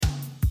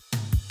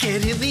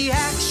Get in the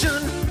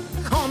action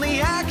on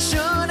the Action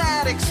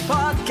Addicts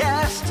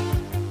podcast.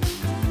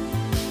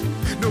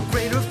 No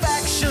greater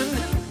faction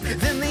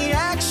than the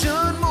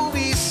action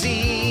movie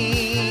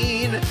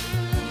scene.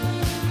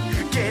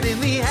 Get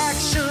in the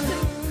action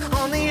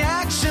on the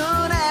Action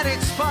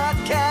Addicts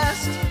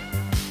podcast.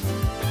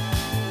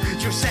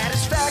 Your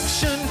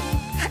satisfaction,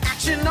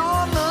 action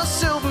on the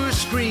silver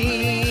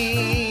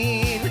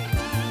screen.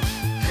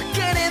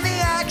 Get in the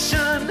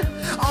action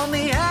on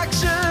the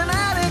Action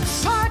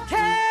Addicts podcast.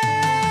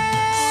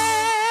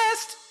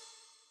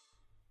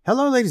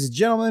 Hello, ladies and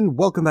gentlemen.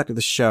 Welcome back to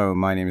the show.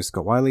 My name is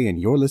Scott Wiley,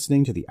 and you're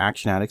listening to the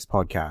Action Addicts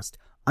podcast.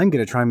 I'm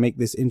going to try and make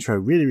this intro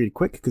really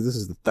quick because this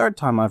is the third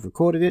time I've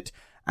recorded it,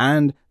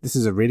 and this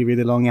is a really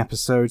long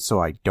episode,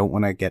 so I don't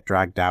want to get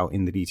dragged out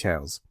in the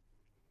details.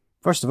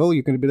 First of all,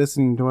 you're going to be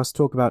listening to us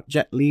talk about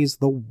Jet Li's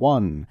The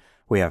One.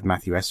 We have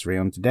Matthew Essary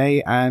on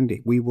today, and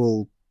we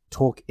will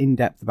talk in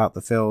depth about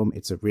the film.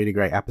 It's a really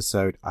great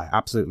episode. I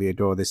absolutely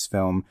adore this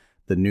film.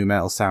 The nu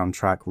metal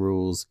soundtrack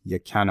rules. You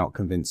cannot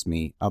convince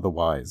me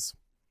otherwise.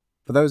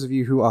 For those of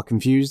you who are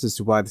confused as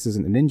to why this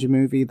isn't a ninja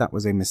movie, that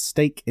was a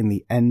mistake in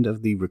the end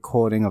of the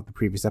recording of the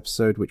previous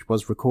episode, which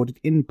was recorded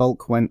in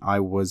bulk when I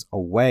was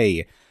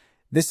away.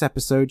 This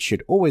episode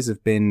should always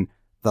have been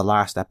the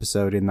last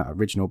episode in that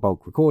original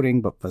bulk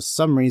recording, but for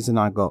some reason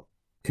I got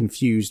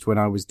confused when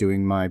I was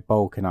doing my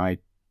bulk and I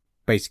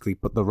basically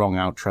put the wrong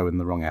outro in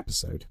the wrong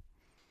episode.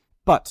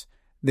 But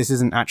this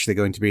isn't actually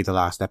going to be the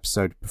last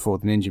episode before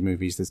the ninja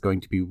movies. There's going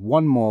to be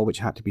one more which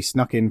had to be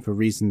snuck in for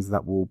reasons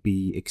that will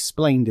be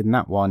explained in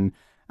that one,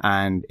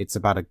 and it's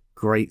about a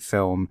great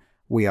film.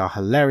 We are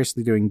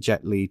hilariously doing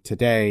Jet Li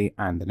today,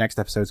 and the next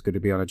episode is going to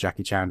be on a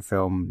Jackie Chan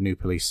film, New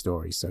Police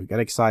Story, so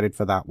get excited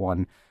for that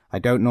one. I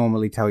don't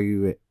normally tell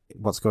you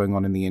what's going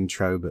on in the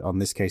intro, but on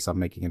this case I'm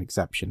making an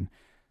exception.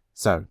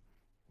 So,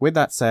 with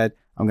that said,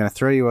 I'm going to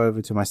throw you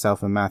over to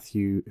myself and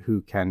Matthew,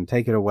 who can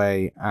take it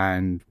away,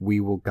 and we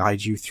will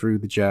guide you through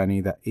the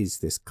journey that is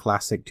this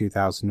classic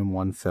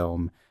 2001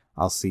 film.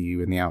 I'll see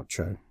you in the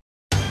outro.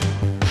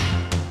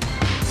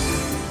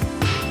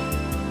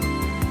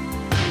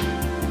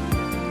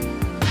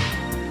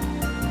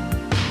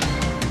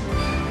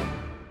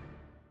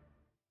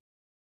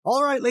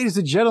 All right, ladies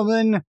and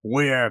gentlemen,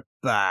 we're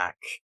back.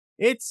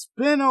 It's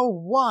been a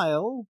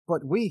while,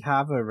 but we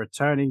have a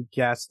returning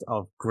guest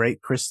of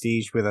great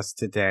prestige with us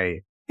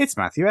today. It's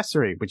Matthew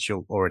Essary, which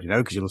you'll already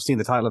know because you'll have seen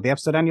the title of the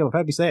episode and you'll have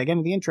heard me say it again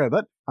in the intro,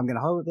 but I'm going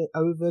to hold it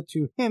over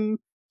to him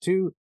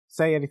to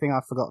say anything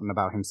I've forgotten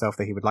about himself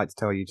that he would like to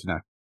tell you to know.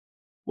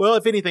 Well,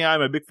 if anything,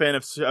 I'm a big fan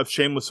of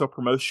shameless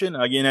self-promotion.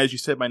 Again, as you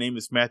said, my name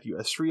is Matthew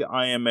Essary.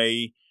 I am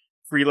a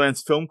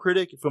freelance film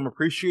critic, film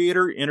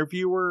appreciator,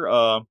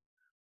 interviewer,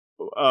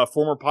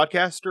 former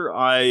podcaster.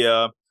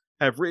 I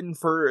have written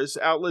for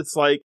outlets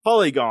like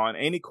Polygon,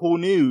 Ain't It Cool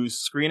News,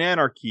 Screen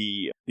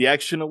Anarchy, The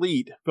Action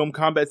Elite, Film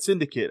Combat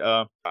Syndicate.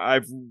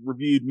 I've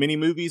reviewed many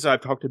movies.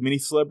 I've talked to many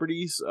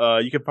celebrities.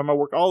 You can find my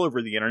work all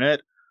over the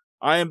internet.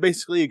 I am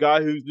basically a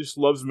guy who just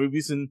loves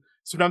movies and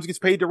sometimes gets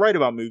paid to write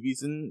about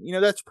movies. And,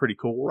 that's pretty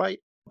cool, right?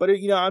 But,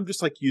 I'm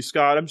just like you,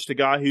 Scott. I'm just a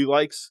guy who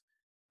likes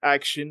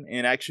action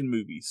and action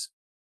movies.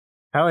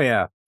 Hell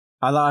yeah.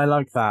 I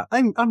like that.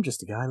 I'm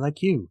just a guy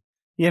like you.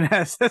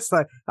 It's just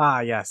like,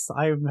 yes,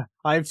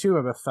 I'm too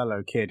of a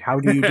fellow kid. How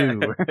do you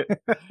do?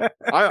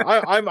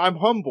 I'm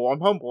humble. I'm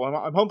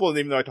humble,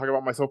 even though I talk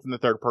about myself in the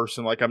third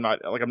person, like I'm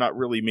not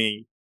really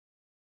me.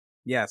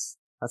 Yes,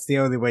 that's the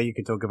only way you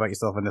can talk about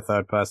yourself in the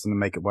third person and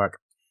make it work.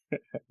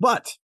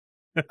 But,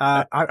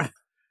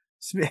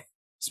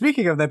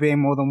 speaking of there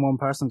being more than one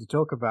person to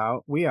talk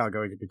about, we are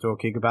going to be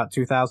talking about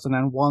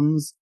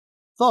 2001's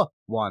The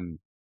One,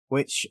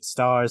 which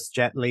stars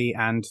Jet Li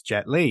and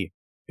Jet Li,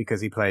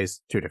 because he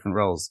plays two different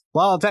roles.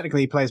 Well,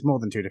 technically he plays more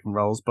than two different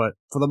roles, but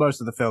for the most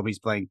of the film he's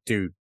playing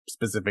two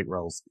specific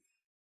roles.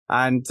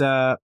 And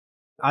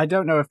I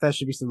don't know if there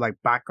should be some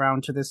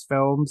background to this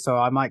film, so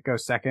I might go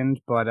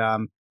second, but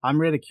I'm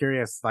really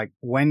curious,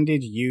 when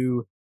did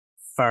you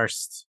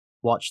first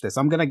watch this?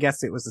 I'm going to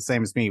guess it was the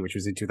same as me, which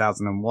was in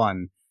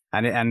 2001.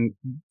 And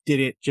did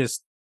it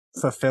just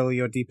fulfill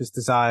your deepest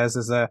desires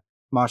as a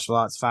martial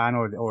arts fan,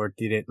 or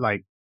did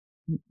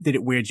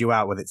it weird you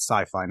out with its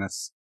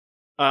sci-fi-ness?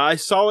 I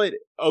saw it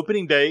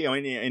opening day,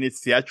 in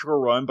its theatrical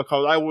run,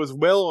 because I was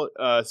well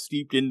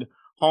steeped in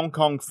Hong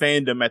Kong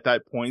fandom at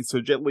that point. So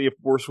Jet Li, of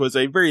course, was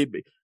a very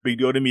big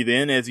deal to me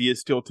then, as he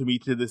is still to me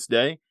to this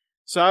day.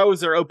 So I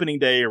was there opening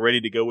day, ready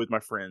to go with my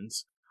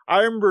friends. I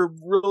remember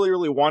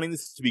really wanting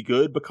this to be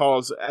good,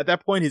 because at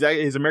that point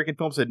his American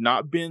films had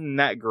not been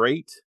that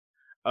great.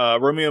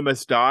 Romeo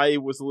Must Die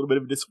was a little bit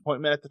of a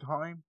disappointment at the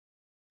time,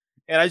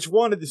 and I just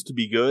wanted this to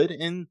be good.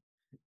 And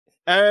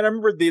I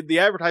remember the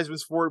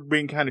advertisements for it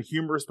being kind of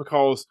humorous,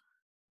 because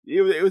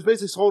it was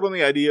basically sold on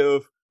the idea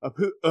of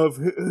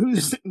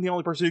who's the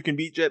only person who can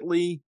beat Jet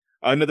Li?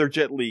 Another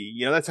Jet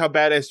Li. That's how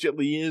badass Jet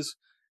Li is.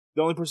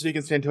 The only person who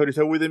can stand toe to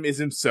toe with him is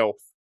himself.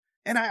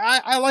 And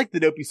I like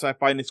the dopey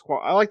sci-fi.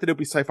 I like the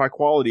dopey sci-fi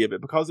quality of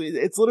it, because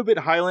it's a little bit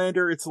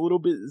Highlander. It's a little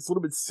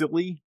bit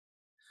silly.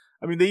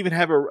 I mean, they even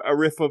have a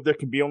riff of there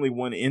can be only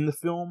one in the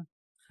film.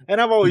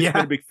 And I've always been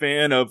a big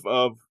fan of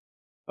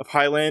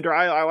Highlander.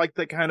 I like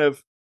that kind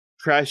of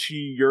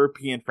trashy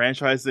European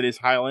franchise that is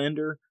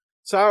Highlander.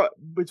 So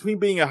between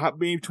being a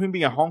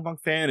Hong Kong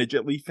fan, a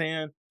Jet Li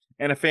fan,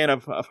 and a fan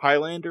of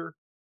Highlander,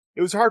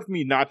 it was hard for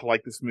me not to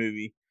like this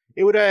movie.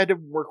 It would have had to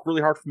work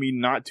really hard for me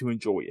not to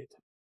enjoy it.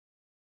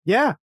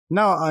 Yeah.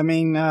 No, I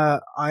mean,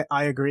 I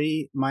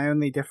agree. My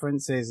only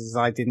difference is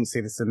I didn't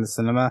see this in the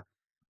cinema.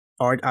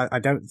 Or I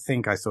don't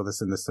think I saw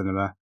this in the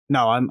cinema.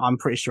 No, I'm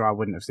pretty sure I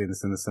wouldn't have seen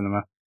this in the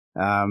cinema.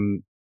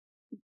 I'm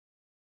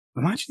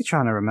actually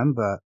trying to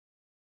remember.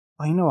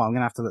 Oh, you know what? I'm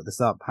going to have to look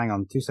this up. Hang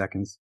on 2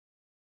 seconds.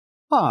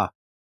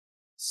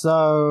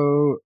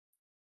 So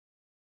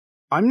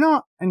I'm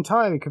not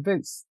entirely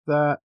convinced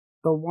that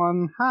the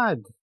one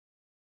had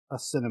a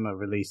cinema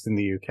release in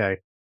the UK.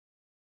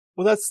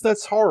 Well,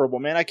 that's horrible,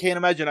 man. I can't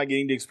imagine not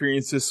getting to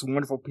experience this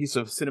wonderful piece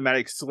of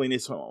cinematic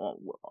silliness,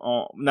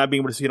 not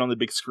being able to see it on the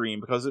big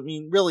screen. Because I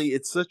mean, really,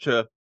 it's such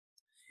a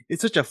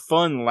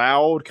fun,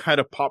 loud kind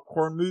of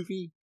popcorn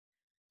movie.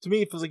 To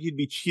me, it feels like you'd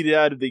be cheated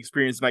out of the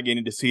experience not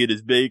getting to see it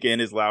as big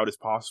and as loud as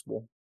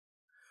possible.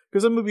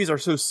 Because some movies are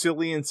so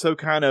silly and so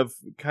kind of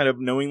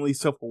knowingly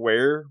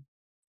self-aware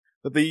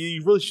that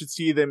you really should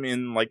see them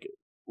in like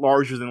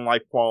larger than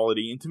life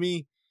quality. And to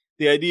me,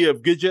 the idea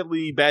of good Jet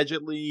Li, bad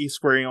Jet Li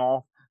squaring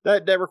off,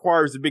 that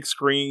requires a big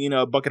screen,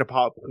 a bucket of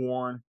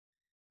popcorn,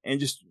 and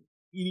just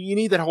you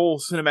need that whole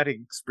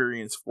cinematic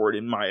experience for it,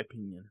 in my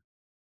opinion.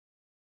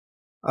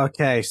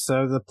 Okay,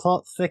 so the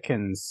plot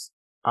thickens.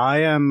 I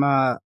am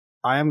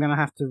going to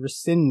have to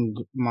rescind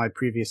my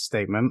previous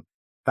statement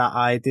that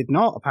I did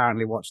not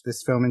apparently watch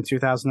this film in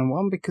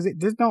 2001 because it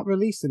did not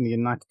release in the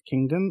United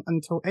Kingdom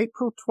until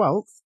April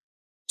 12th,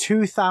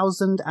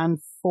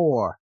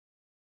 2004.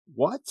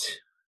 What?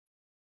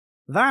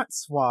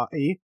 That's why,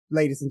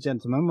 ladies and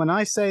gentlemen, when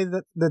I say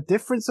that the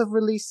difference of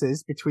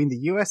releases between the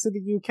US and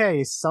the UK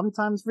is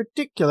sometimes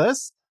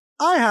ridiculous,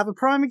 I have a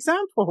prime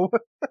example.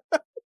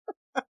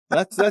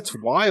 That's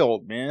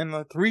wild,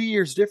 man. 3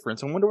 years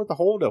difference. I wonder what the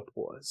holdup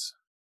was.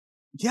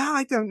 Yeah,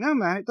 I don't know,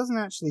 man. It doesn't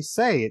actually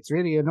say. It's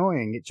really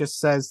annoying. It just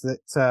says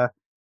that,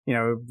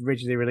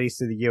 originally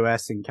released in the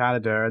US and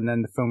Canada, and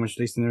then the film was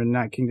released in the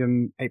United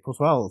Kingdom April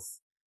 12th.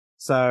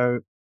 So,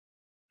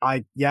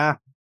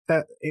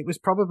 that it was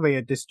probably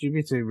a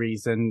distributor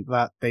reason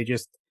that they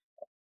just...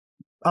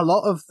 A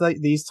lot of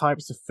these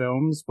types of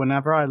films,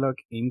 whenever I look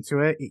into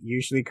it, it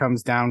usually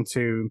comes down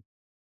to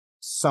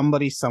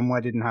somebody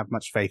somewhere didn't have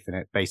much faith in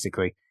it,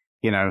 basically.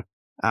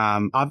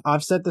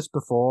 I've said this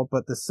before,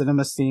 but the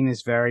cinema scene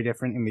is very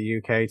different in the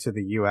UK to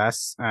the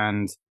US,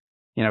 and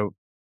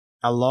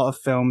a lot of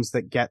films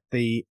that get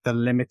the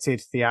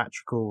limited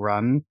theatrical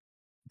run,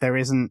 there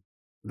isn't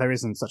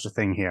such a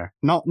thing here.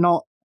 Not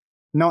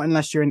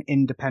unless you're an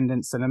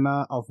independent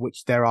cinema, of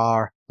which there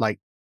are like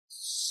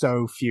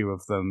so few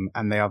of them,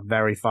 and they are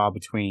very far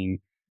between.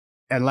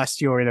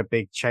 Unless you're in a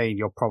big chain,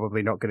 you're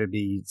probably not going to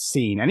be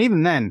seen, and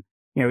even then.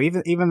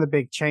 Even the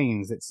big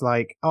chains, it's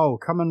like, oh,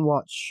 come and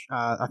watch.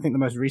 I think the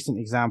most recent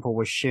example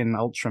was Shin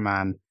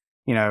Ultraman.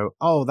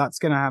 That's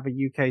going to have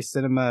a UK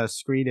cinema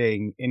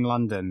screening in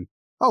London.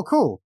 Oh,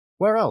 cool.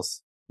 Where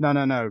else?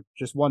 No.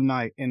 Just one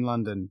night in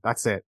London.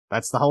 That's it.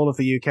 That's the whole of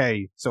the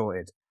UK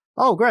sorted.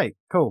 Oh, great.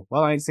 Cool.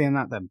 Well, I ain't seeing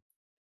that then.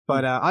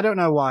 But I don't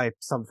know why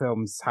some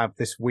films have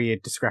this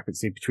weird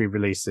discrepancy between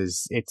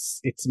releases.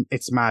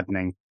 It's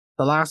maddening.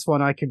 The last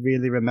one I could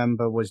really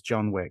remember was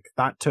John Wick.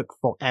 That took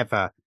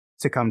forever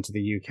to come to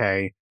the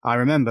UK. I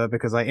remember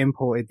because I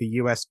imported the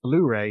US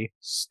Blu-ray,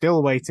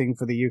 still waiting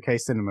for the UK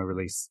cinema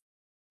release.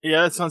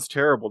 Yeah, that sounds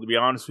terrible, to be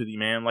honest with you,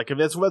 man. Like, if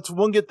that's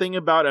one good thing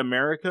about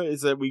America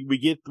is that we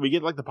get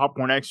like the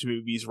popcorn action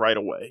movies right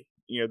away.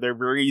 They're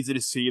very easy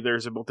to see.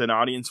 There's a built-in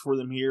audience for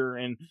them here,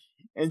 and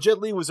Jet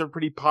Li was a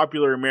pretty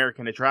popular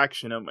American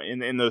attraction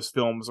in those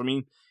films. I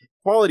mean,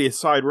 quality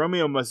aside,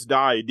 Romeo Must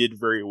Die did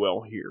very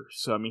well here.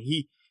 So I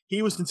mean,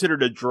 he was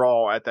considered a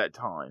draw at that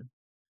time.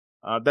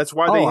 That's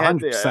why they had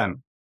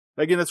 100%.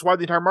 Again, that's why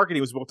the entire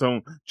marketing was built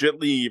on Jet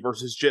Li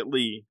versus Jet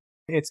Li.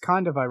 It's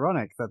kind of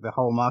ironic that the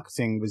whole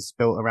marketing was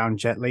built around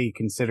Jet Li,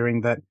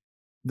 considering that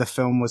the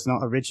film was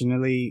not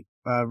originally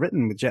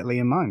written with Jet Li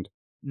in mind.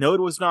 No,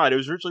 it was not. It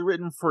was originally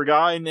written for a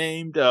guy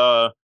named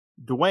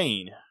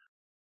Dwayne.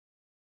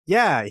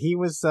 Yeah, he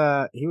was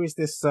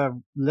this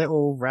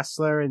little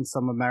wrestler in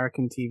some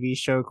American TV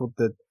show called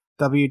the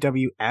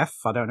WWF.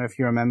 I don't know if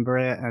you remember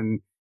it,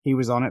 and he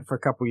was on it for a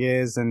couple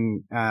years,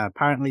 and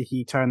apparently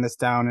he turned this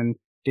down and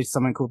did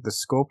something called the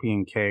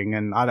Scorpion King,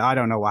 and I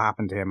don't know what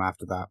happened to him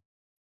after that.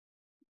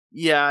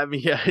 Yeah, I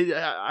mean,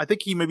 I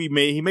think he maybe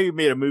made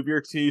a movie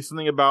or two,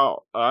 something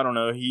about I don't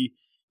know. He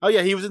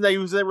was in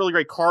that really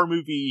great car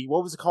movie.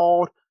 What was it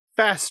called?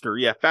 Faster,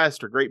 yeah,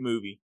 Faster, great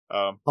movie.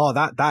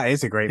 That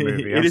is a great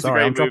movie. I'm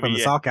sorry, I'm dropping the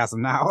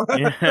sarcasm now.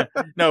 Yeah.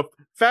 No,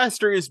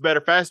 Faster is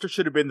better. Faster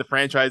should have been the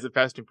franchise that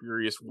Fast and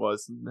Furious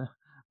was,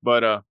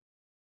 but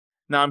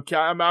no,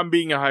 I'm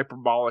being a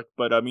hyperbolic,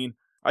 but I mean,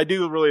 I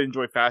do really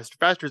enjoy Faster.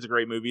 Faster is a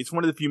great movie. It's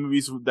one of the few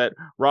movies that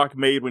Rock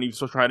made when he was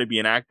still trying to be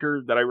an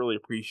actor that I really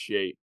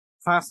appreciate.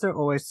 Faster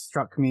always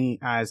struck me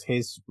as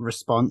his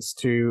response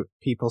to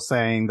people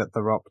saying that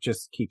The Rock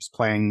just keeps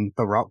playing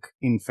The Rock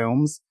in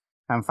films.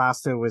 And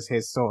Faster was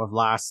his sort of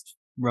last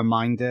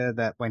reminder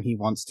that when he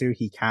wants to,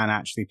 he can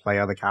actually play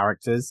other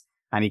characters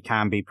and he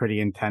can be pretty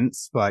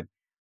intense. But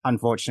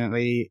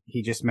unfortunately,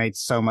 he just made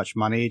so much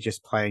money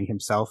just playing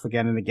himself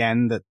again and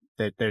again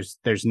that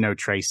there's no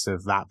trace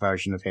of that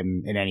version of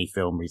him in any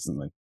film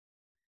recently.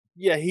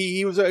 Yeah,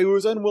 he was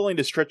unwilling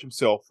to stretch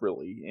himself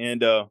really,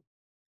 and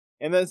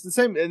that's the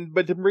same.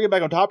 But to bring it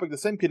back on topic, the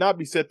same could not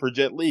be said for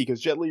Jet Li,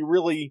 because Jet Li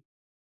really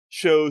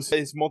shows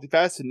his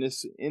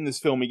multifacetedness in this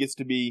film. He gets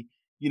to be,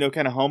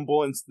 kind of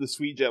humble and the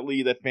sweet Jet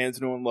Li that fans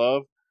know and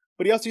love,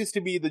 but he also gets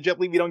to be the Jet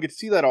Li we don't get to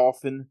see that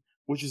often,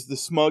 which is the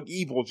smug,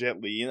 evil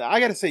Jet Li. And I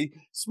gotta say,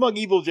 smug,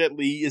 evil Jet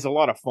Li is a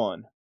lot of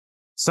fun.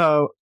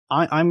 So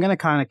I'm gonna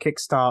kind of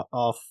kickstart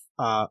off.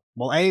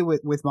 Well, A,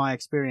 with my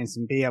experience,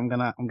 and B, I'm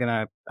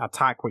gonna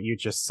attack what you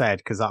just said,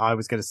 because I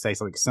was gonna say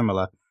something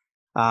similar.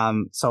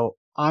 So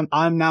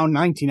I'm now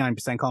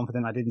 99%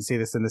 confident I didn't see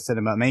this in the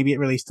cinema. Maybe it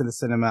released in the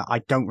cinema. I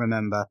don't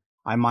remember.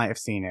 I might have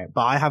seen it,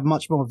 but I have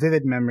much more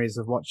vivid memories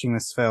of watching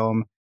this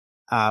film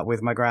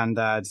with my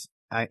granddad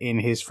in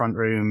his front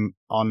room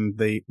on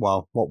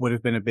what would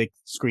have been a big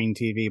screen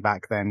TV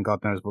back then.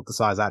 God knows what the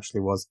size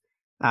actually was.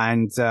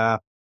 And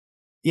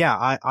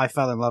yeah, I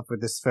fell in love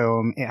with this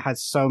film. It had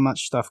so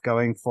much stuff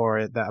going for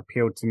it that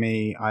appealed to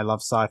me. I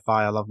love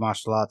sci-fi. I love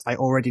martial arts. I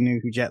already knew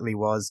who Jet Li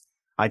was.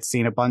 I'd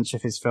seen a bunch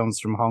of his films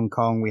from Hong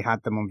Kong. We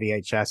had them on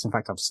VHS. In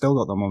fact, I've still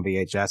got them on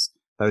VHS.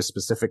 Those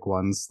specific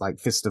ones, like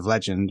Fist of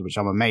Legend, which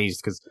I'm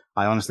amazed because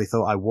I honestly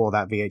thought I wore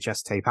that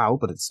VHS tape out,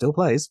 but it still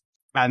plays.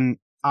 And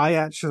I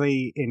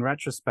actually, in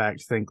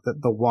retrospect, think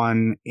that The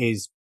One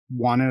is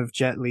one of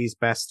Jet Li's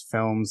best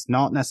films,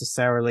 not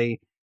necessarily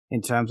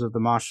in terms of the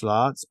martial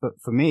arts, but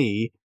for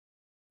me,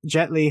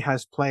 Jet Li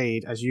has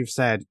played, as you've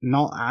said,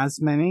 not as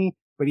many,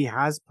 but he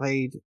has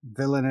played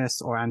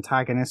villainous or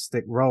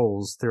antagonistic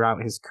roles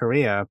throughout his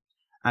career.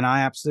 And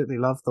I absolutely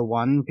love The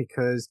One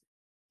because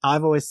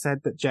I've always said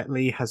that Jet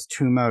Li has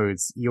two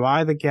modes. You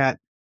either get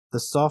the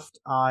soft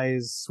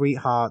eyes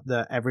sweetheart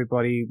that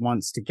everybody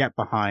wants to get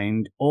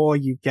behind, or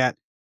you get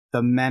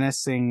the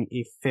menacing,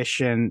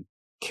 efficient,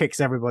 kicks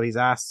everybody's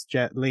ass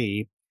Jet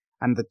Li.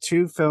 And the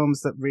two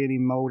films that really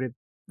molded,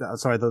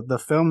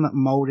 the film that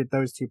molded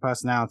those two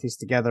personalities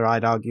together,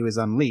 I'd argue, is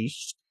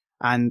Unleashed.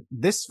 And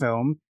this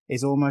film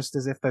is almost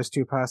as if those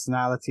two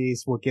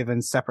personalities were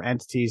given separate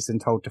entities and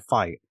told to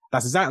fight.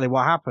 That's exactly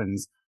what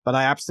happens. But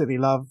I absolutely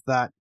love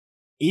that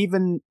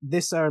even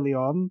this early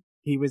on,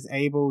 he was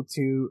able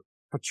to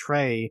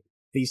portray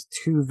these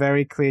two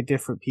very clear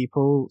different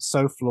people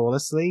so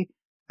flawlessly.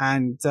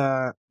 And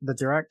the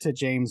director,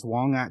 James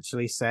Wong,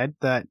 actually said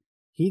that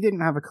he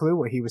didn't have a clue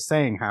what he was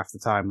saying half the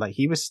time. Like,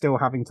 he was still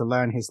having to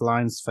learn his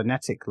lines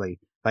phonetically.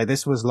 Like,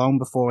 this was long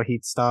before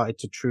he'd started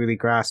to truly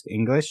grasp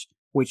English,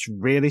 which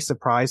really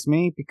surprised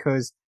me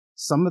because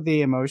some of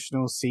the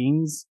emotional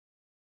scenes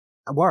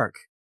work,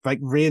 like,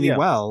 really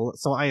well.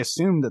 So I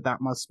assumed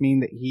that must mean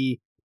that he,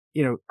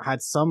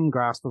 had some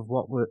grasp of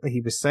what he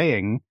was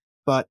saying.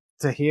 But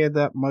to hear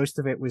that most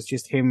of it was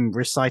just him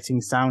reciting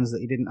sounds that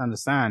he didn't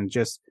understand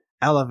just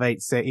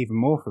elevates it even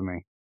more for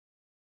me.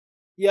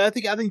 Yeah, I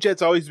think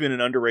Jet's always been an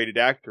underrated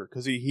actor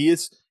because he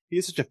is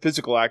such a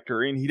physical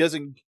actor, and he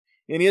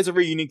has a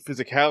very unique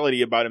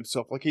physicality about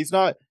himself. Like, he's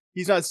not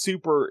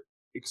super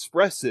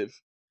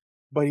expressive,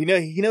 but he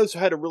knows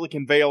how to really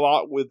convey a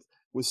lot with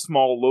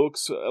small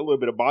looks, a little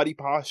bit of body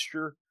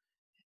posture.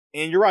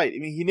 And you're right. I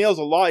mean, he nails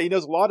a lot. He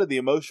knows a lot of the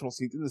emotional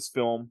scenes in this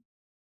film,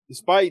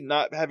 despite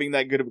not having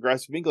that good of a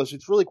grasp of English.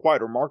 It's really quite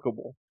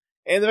remarkable.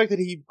 And the fact that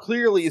he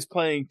clearly is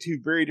playing two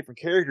very different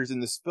characters in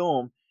this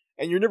film,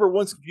 and you're never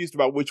once confused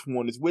about which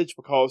one is which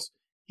because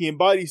he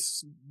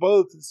embodies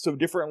both so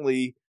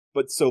differently,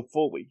 but so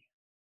fully.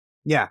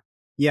 Yeah.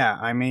 Yeah.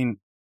 I mean,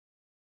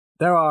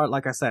 there are,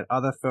 like I said,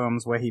 other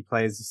films where he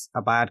plays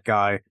a bad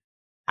guy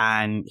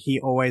and he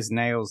always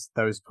nails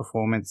those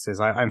performances.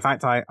 In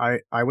fact,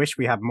 I wish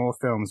we had more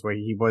films where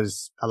he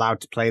was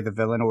allowed to play the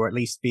villain or at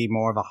least be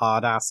more of a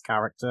hard-ass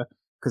character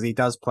because he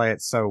does play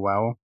it so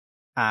well.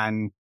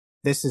 And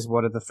this is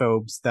one of the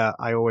films that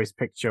I always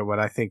picture when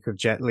I think of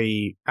Jet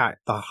Li at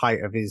the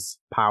height of his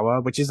power,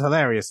 which is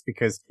hilarious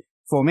because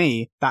for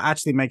me, that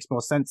actually makes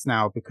more sense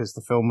now because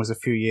the film was a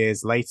few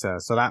years later.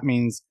 So that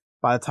means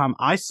by the time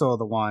I saw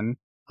The One,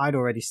 I'd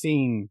already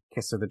seen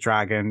Kiss of the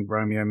Dragon,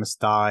 Romeo Must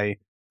Die,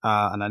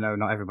 and I know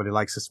not everybody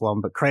likes this one,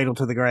 but Cradle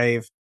to the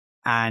Grave,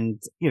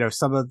 and,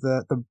 some of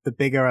the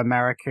bigger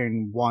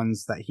American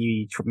ones that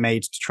he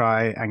made to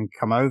try and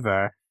come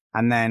over.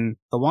 And then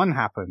The One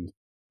happened.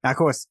 Now, of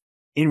course,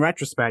 in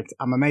retrospect,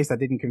 I'm amazed that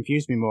didn't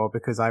confuse me more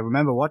because I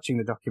remember watching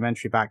the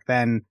documentary back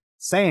then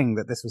saying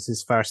that this was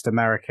his first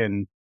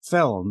American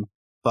film,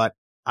 but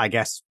I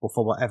guess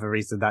for whatever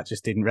reason that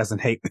just didn't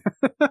resonate.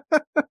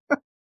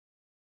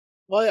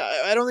 Well,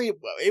 I don't think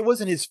it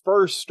wasn't his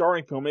first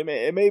starring film. It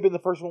may have been the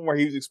first one where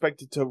he was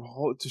expected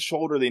to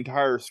shoulder the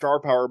entire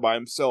star power by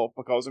himself.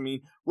 Because I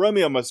mean,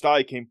 Romeo Must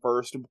Die came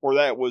first, and before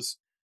that was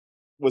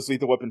was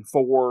Lethal Weapon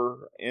 4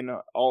 and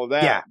all of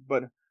that. Yeah.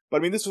 But I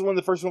mean, this was one of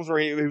the first films where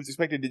he was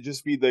expected to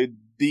just be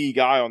the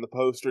guy on the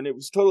poster, and it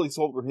was totally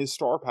sold on his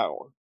star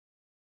power.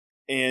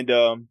 And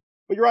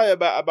but you're right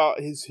about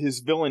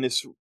his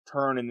villainous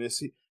turn in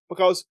this,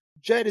 because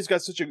Jet has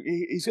got such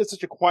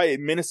a quiet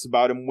menace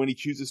about him when he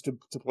chooses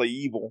to play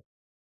evil,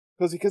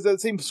 because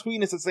that same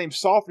sweetness, that same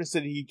softness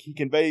that he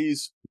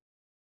conveys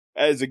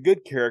as a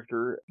good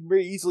character can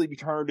very easily be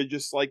turned to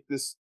just like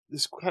this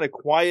kind of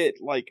quiet,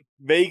 like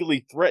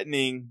vaguely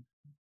threatening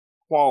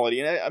quality.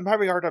 And I'm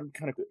having a hard time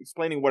kind of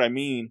explaining what I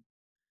mean,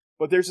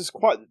 but there's this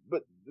but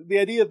the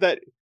idea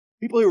that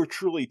people who are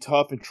truly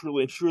tough and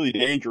truly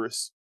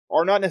dangerous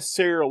are not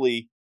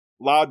necessarily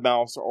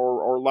loudmouths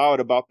or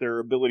loud about their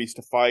abilities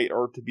to fight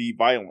or to be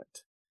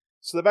violent.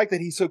 So the fact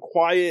that he's so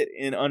quiet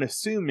and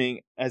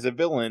unassuming as a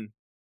villain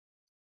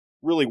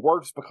really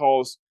works,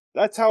 because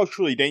that's how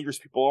truly dangerous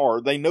people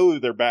are. They know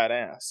they're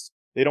badass.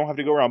 They don't have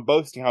to go around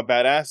boasting how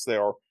badass they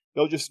are.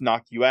 They'll just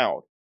knock you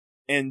out.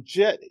 And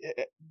Jet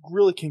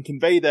really can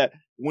convey that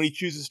when he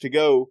chooses to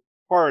go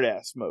hard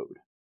ass mode,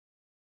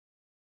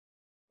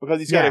 because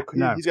he's got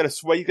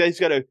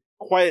a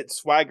quiet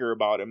swagger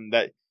about him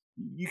that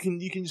you can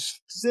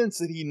just sense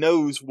that he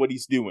knows what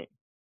he's doing.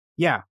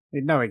 Yeah,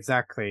 no,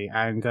 exactly.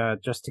 And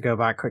just to go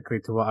back quickly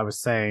to what I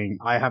was saying,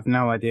 I have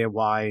no idea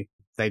why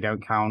they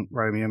don't count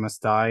Romeo Must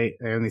Die.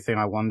 The only thing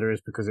I wonder is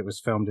because it was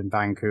filmed in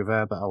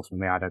Vancouver, but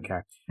ultimately I don't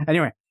care.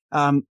 Anyway,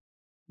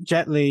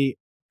 Jet Li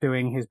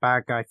doing his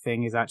bad guy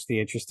thing is actually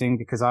interesting,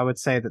 because I would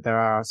say that there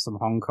are some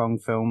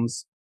some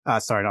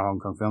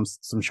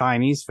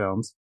Chinese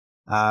films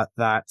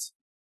that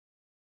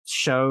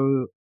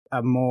show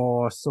a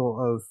more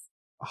sort of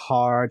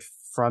hard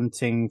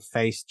fronting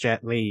face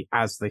Jet Li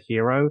as the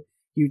hero.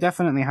 You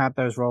definitely had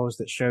those roles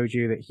that showed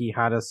you that he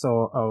had a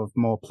sort of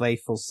more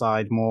playful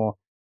side, more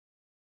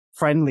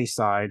friendly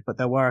side, but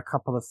there were a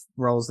couple of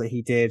roles that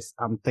he did.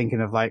 I'm thinking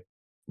of like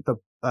the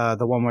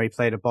one where he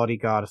played a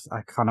bodyguard.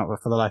 I cannot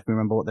for the life of me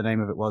remember what the name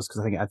of it was,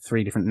 because I think it had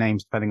 3 different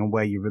names depending on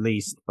where you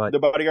released. But The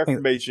Bodyguard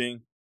from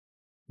Beijing.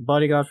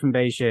 Bodyguard from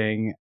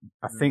Beijing.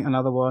 I think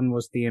another one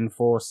was The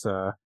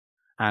Enforcer,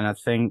 and I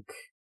think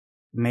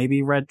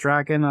maybe Red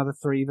Dragon are the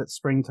 3 that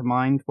spring to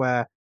mind,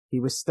 where he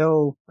was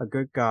still a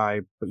good guy,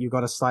 but you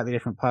got a slightly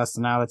different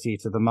personality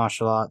to the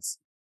martial arts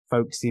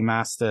folksy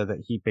master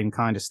that he'd been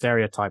kind of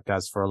stereotyped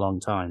as for a long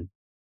time.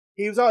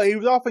 He was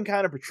often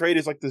kind of portrayed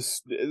as like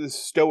this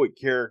stoic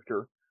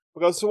character,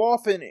 because so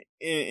often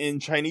in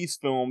Chinese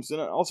films, and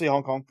I'll say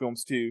Hong Kong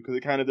films too,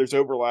 because there's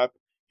overlap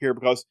here,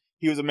 because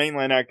he was a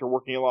mainland actor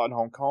working a lot in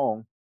Hong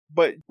Kong.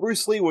 But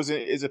Bruce Lee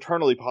is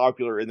eternally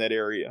popular in that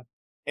area,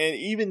 and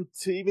even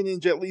in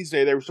Jet Li's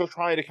day, they were still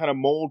trying to kind of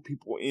mold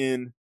people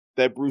in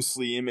that Bruce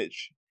Lee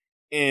image,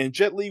 and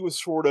Jet Li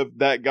was sort of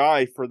that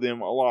guy for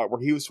them a lot,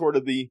 where he was sort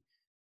of the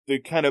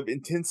kind of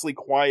intensely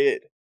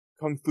quiet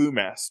kung fu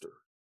master.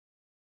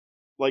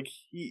 Like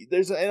in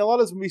a lot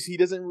of his movies, he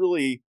doesn't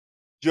really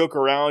joke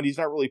around. He's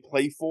not really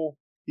playful.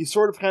 He's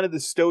sort of kind of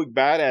this stoic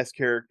badass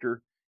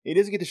character. He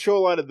doesn't get to show a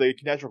lot of the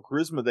natural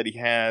charisma that he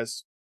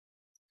has.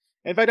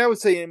 In fact, I would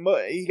say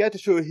he got to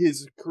show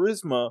his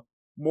charisma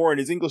more in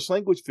his English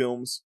language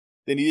films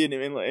than he did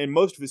in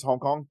most of his Hong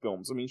Kong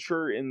films. I mean,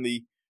 sure, in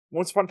the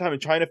Once Upon a Time in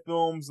China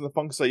films and the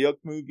Feng Sayuk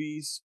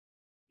movies,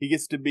 he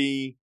gets to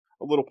be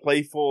a little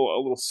playful, a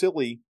little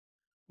silly,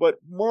 but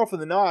more often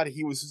than not,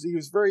 he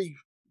was very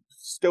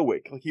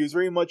stoic. Like, he was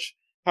very much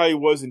how he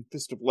was in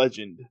Fist of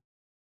Legend,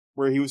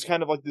 where he was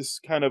kind of like this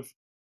kind of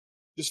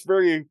just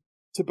very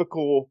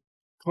typical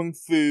kung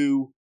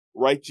fu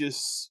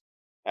righteous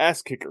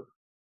ass kicker.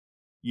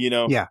 You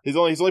know, yeah. His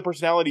only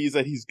personality is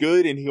that he's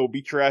good and he'll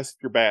beat your ass if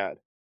you're bad.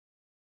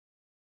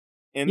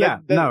 And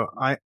no,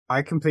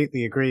 I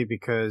completely agree,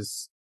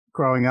 because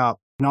growing up,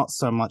 not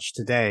so much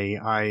today,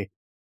 I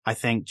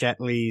think Jet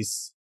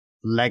Li's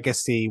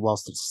legacy,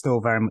 whilst it's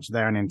still very much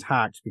there and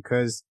intact,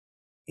 because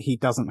he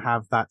doesn't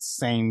have that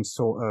same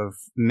sort of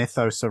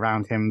mythos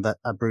around him that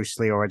a Bruce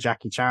Lee or a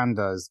Jackie Chan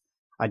does.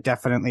 I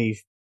definitely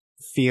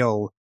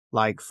feel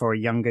like for a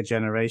younger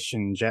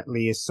generation, Jet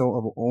Li is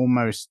sort of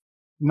almost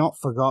not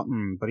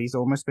forgotten, but he's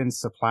almost been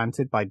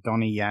supplanted by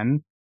Donnie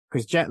Yen.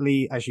 Because Jet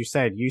Li, as you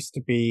said, used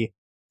to be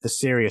the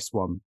serious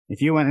one.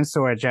 If you went and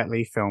saw a Jet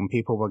Li film,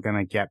 people were going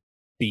to get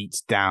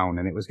beat down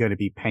and it was going to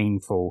be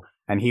painful,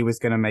 and he was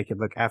going to make it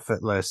look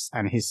effortless,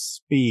 and his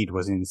speed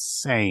was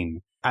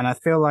insane. And I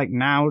feel like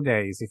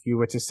nowadays, if you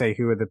were to say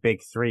who are the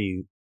big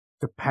 3,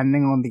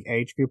 depending on the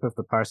age group of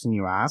the person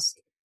you ask,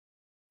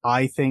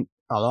 I think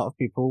a lot of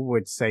people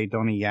would say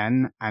Donnie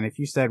Yen. And if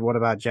you said, what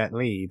about Jet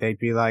Li? They'd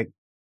be like,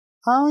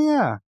 oh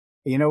yeah.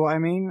 You know what I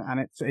mean?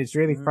 And it's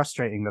really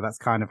frustrating that that's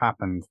kind of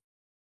happened.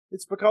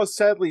 It's because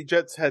sadly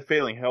Jet's had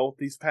failing health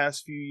these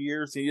past few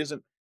years. He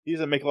doesn't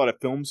make a lot of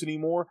films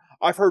anymore.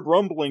 I've heard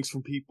rumblings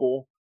from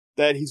people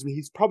that he's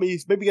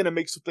maybe going to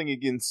make something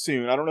again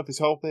soon. I don't know if his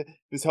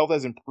health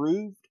has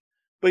improved,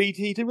 but he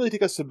didn't really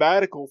take a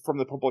sabbatical from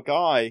the public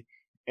eye.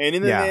 And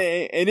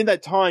in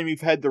that time,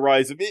 you've had the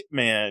rise of Ip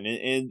Man,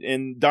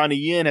 and Donnie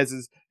Yen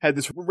had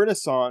this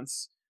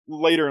renaissance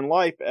later in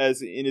life,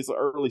 as in his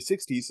early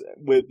 60s,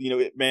 with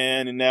Ip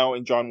Man and now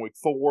in John Wick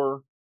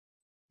 4,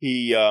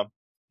 he's had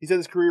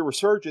his career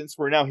resurgence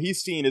where now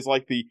he's seen as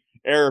like the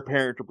heir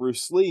apparent to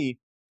Bruce Lee.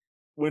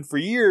 When for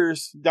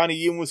years Donnie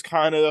Yen was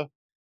kind of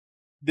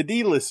the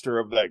D-lister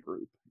of that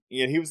group.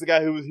 He was the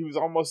guy he was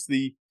almost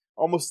the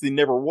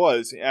never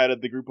was out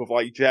of the group of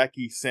like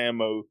Jackie,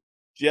 Sammo,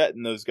 Jet,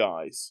 and those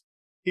guys.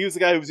 He was the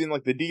guy who was in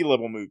like the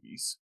D-level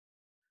movies.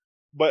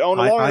 But on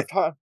a longer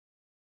time.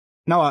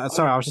 No,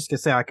 sorry, I was just going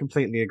to say I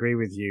completely agree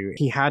with you.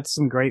 He had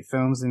some great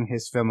films in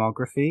his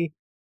filmography,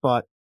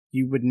 but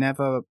you would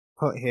never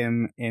put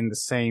him in the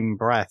same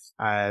breath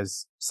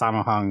as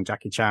Sammo Hung,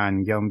 Jackie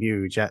Chan, Yuen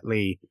Biao, Jet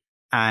Li,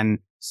 and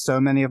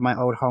so many of my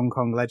old Hong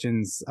Kong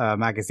Legends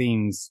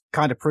magazines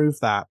kind of prove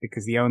that,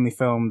 because the only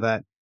film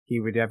that he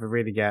would ever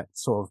really get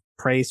sort of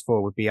praise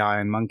for would be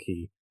Iron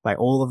Monkey. Like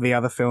all of the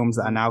other films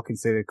that are now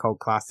considered cult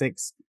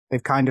classics,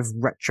 they've kind of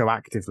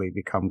retroactively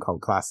become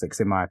cult classics,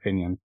 in my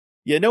opinion.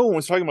 Yeah, no one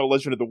was talking about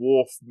Legend of the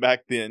Wolf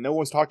back then. No one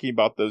was talking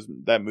about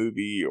that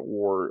movie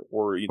or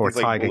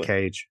Tiger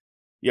Cage.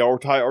 Yeah, or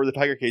the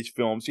Tiger Cage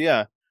films.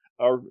 Yeah,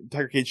 or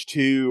Tiger Cage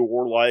 2,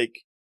 or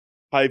like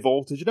High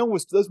Voltage.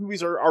 Those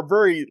movies are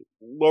very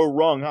low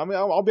rung. I mean,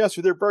 I'll be honest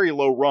with you, they're very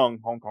low rung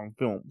Hong Kong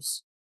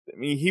films. I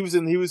mean, he was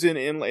in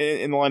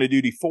the Line of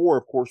Duty 4,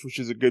 of course, which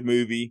is a good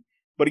movie.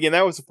 But again,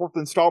 that was the fourth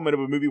installment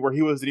of a movie where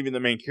he wasn't even the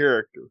main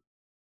character.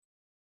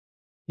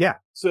 Yeah.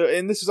 So,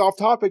 and this is off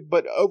topic,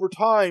 but over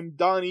time,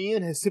 Donnie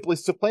Yen has simply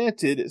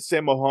supplanted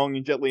Sammo Hung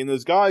and Jet Li and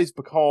those guys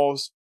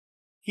because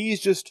he's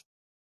just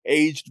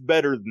aged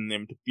better than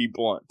them, to be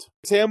blunt.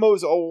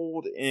 Sammo's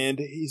old and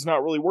he's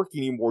not really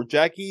working anymore.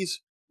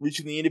 Jackie's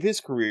reaching the end of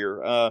his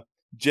career.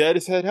 Jet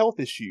has had health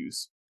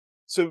issues.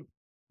 So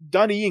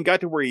Donnie Yen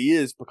got to where he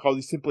is because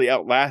he simply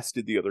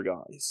outlasted the other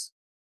guys.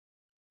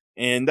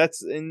 And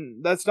that's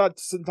not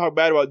to talk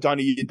bad about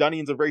Donnie Yen. Donnie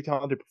Yen's a very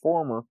talented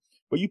performer.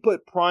 But you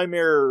put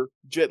Primary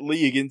Jet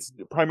Li against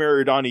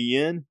Primary Donnie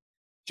Yen,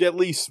 Jet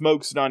Li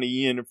smokes Donnie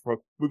Yen from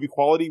movie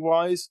quality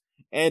wise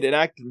and an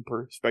acting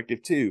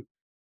perspective too.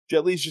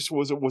 Jet Li just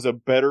was a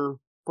better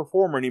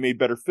performer and he made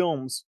better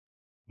films,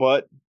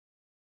 but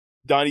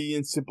Donnie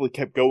Yen simply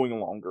kept going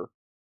longer.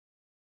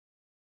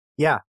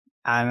 Yeah,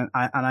 and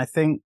I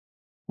think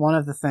one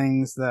of the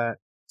things that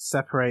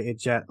separated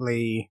Jet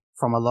Li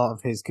from a lot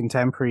of his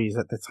contemporaries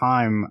at the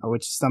time,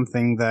 which is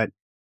something that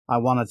I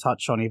want to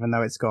touch on, even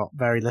though it's got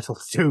very little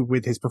to do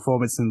with his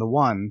performance in The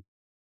One,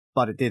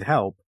 but it did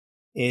help,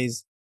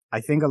 is I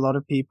think a lot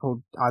of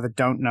people either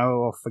don't know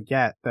or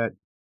forget that,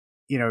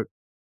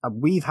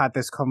 we've had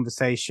this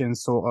conversation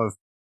sort of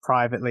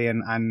privately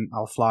and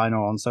offline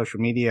or on social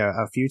media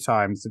a few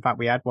times. In fact,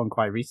 we had one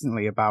quite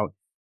recently about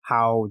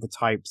how the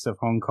types of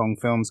Hong Kong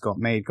films got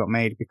made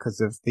because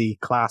of the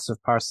class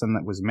of person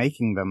that was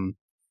making them.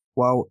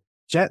 Well,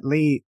 Jet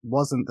Li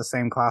wasn't the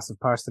same class of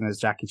person as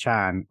Jackie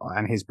Chan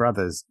and his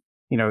brothers.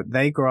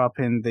 They grew up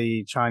in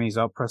the Chinese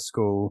opera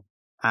school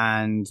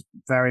and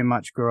very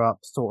much grew up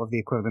sort of the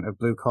equivalent of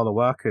blue-collar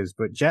workers.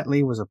 But Jet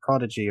Li was a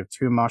prodigy of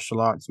 2 martial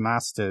arts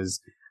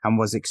masters and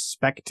was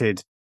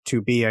expected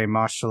to be a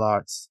martial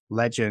arts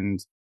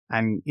legend.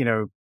 And,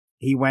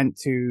 he went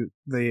to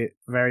the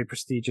very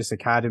prestigious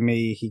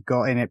academy. He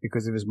got in it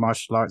because of his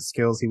martial arts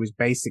skills. He was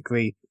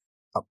basically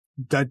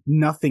did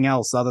nothing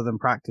else other than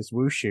practice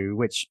wushu,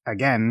 which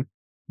again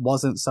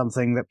wasn't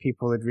something that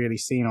people had really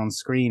seen on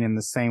screen in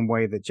the same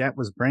way that Jet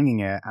was bringing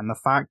it. And the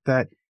fact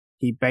that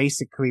he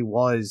basically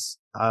was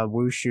a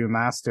wushu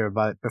master,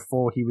 but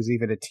before he was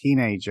even a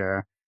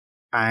teenager,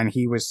 and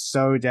he was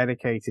so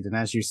dedicated. And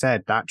as you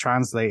said, that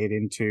translated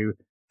into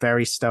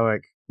very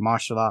stoic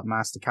martial art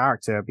master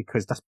character,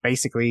 because that's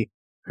basically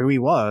who he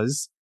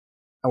was,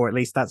 or at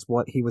least that's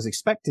what he was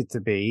expected to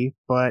be.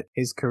 But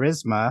his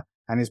charisma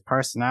and his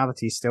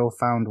personality still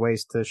found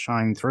ways to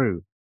shine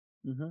through.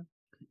 Mm-hmm.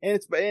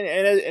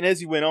 And as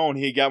he went on,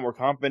 he got more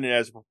confident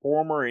as a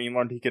performer, and he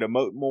learned he could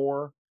emote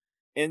more.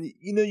 And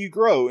you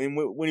grow. And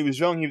when he was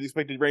young, he was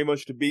expected very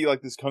much to be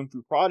like this kung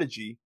fu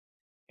prodigy.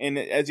 And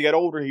as he got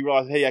older, he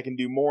realized, hey, I can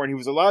do more, and he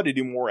was allowed to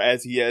do more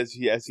as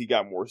he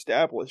got more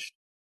established.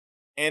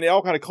 And it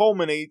all kind of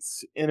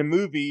culminates in a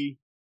movie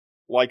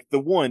like The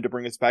One, to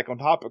bring us back on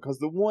topic, because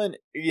The One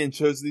again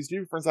shows these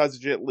different sides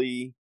of Jet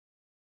Li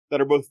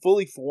that are both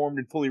fully formed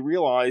and fully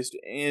realized.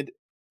 And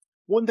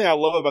one thing I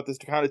love about this,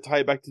 to kind of tie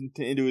it back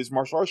into his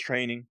martial arts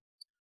training,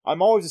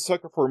 I'm always a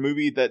sucker for a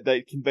movie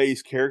that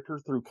conveys character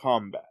through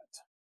combat.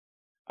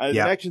 As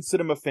an action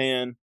cinema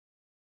fan,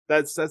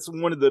 that's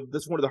one of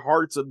the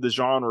hearts of the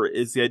genre,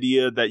 is the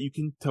idea that you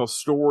can tell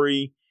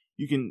story,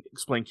 you can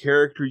explain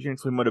character, you can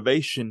explain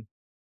motivation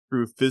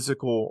through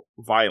physical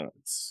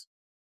violence.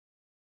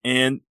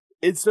 And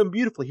it's done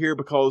beautifully here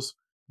because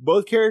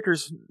both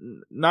characters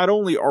not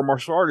only are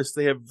martial artists,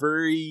 they have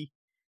very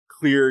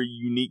clear,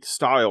 unique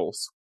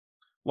styles.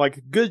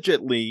 Like good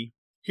Jet Li,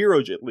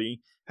 hero Jet Li,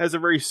 has a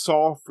very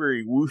soft,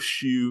 very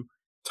wushu,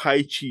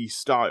 tai chi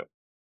style.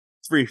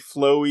 It's very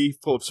flowy,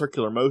 full of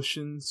circular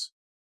motions.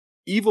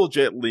 Evil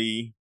Jet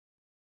Li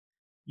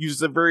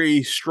uses a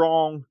very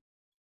strong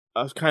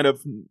kind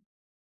of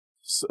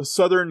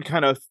southern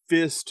kind of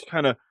fist,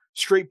 kind of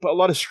a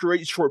lot of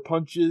straight, short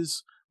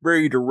punches,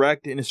 very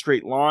direct in a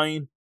straight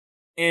line.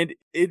 And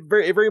it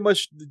very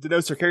much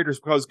denotes their characters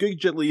because good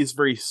Jet Li is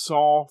very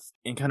soft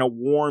and kind of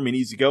warm and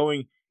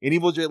easygoing, and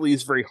evil Jet Li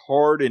is very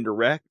hard and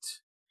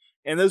direct.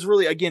 And those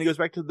really, again, it goes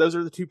back to those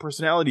are the two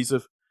personalities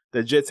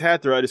that Jet's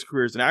had throughout his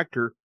career as an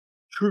actor,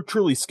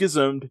 truly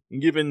schismed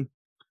and given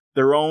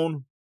their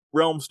own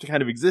realms to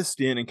kind of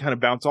exist in and kind of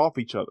bounce off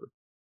each other.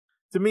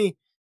 To me,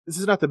 this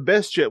is not the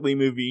best Jet Li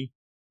movie,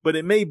 but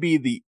it may be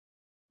the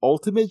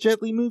ultimate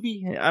Jet Li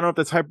movie. I don't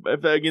know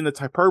if that's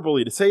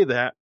hyperbole to say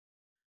that.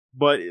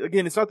 But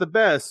again, it's not the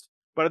best,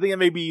 but I think it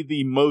may be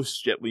the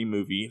most Jet Li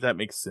movie, if that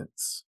makes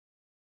sense.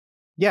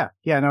 Yeah,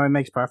 no, it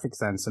makes perfect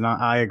sense. And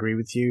I agree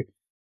with you.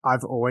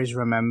 I've always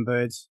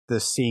remembered the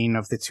scene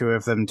of the two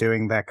of them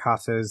doing their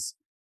cutters.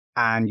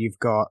 And you've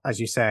got, as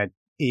you said,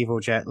 evil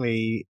Jet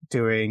Li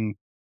doing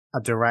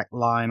a direct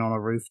line on a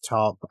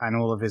rooftop, and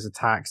all of his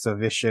attacks are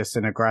vicious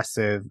and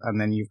aggressive. And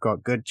then you've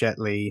got good Jet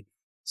Li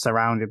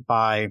surrounded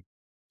by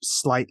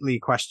slightly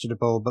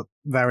questionable, but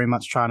very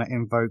much trying to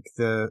invoke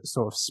the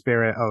sort of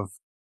spirit of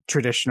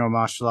traditional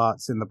martial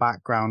arts in the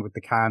background with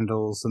the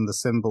candles and the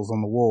symbols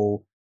on the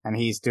wall. And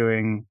he's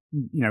doing,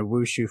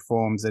 wushu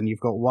forms. And you've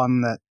got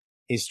one that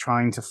is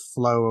trying to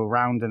flow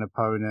around an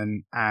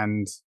opponent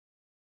and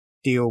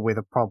deal with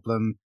a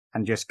problem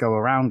and just go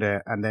around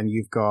it. And then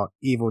you've got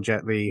evil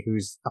Jet Li,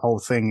 whose whole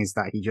thing is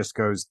that he just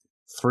goes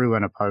through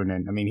an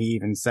opponent. I mean, he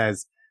even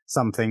says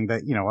something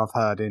that,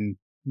 I've heard in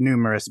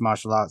numerous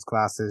martial arts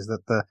classes,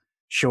 that the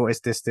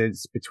shortest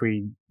distance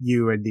between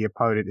you and the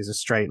opponent is a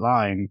straight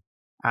line.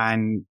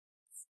 And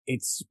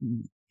it's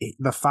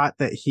the fact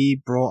that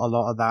he brought a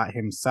lot of that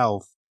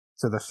himself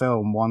to the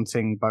film,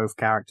 wanting both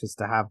characters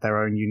to have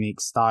their own unique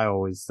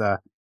style,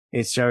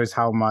 it shows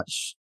how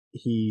much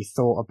he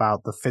thought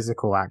about the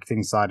physical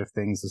acting side of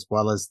things as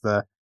well as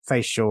the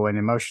facial and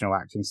emotional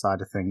acting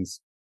side of things.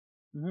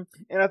 Mm-hmm.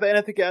 And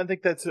I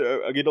think that's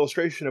a good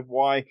illustration of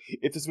why,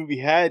 if this movie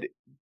had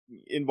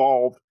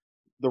involved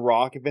The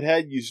Rock, if it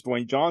had used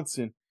Dwayne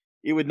Johnson,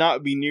 it would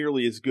not be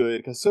nearly as good,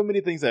 because so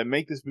many things that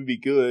make this movie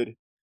good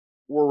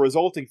were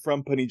resulting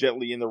from putting Jet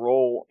Li in the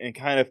role, and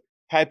kind of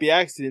happy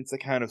accidents that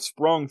kind of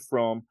sprung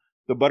from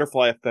the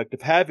butterfly effect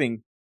of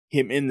having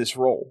him in this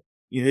role.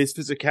 His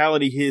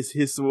physicality, his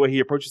the way he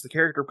approaches the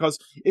character. Because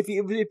if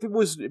it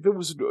was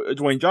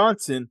Dwayne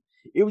Johnson,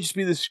 it would just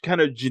be this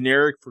kind of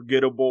generic,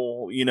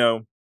 forgettable,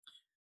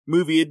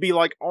 movie. It'd be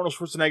like Arnold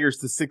Schwarzenegger's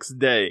The Sixth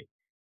Day.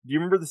 Do you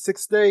remember The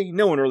Sixth Day?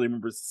 No one really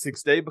remembers The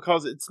Sixth Day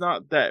because it's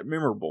not that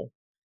memorable.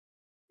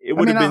 It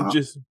would have been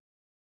just...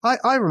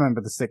 I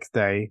remember The Sixth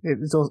Day.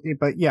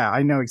 But yeah,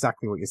 I know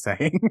exactly what you're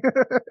saying.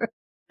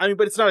 I mean,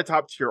 but it's not a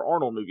top-tier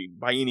Arnold movie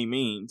by any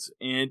means.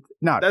 And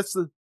no.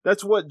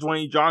 That's what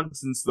Dwayne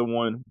Johnson's the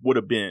one would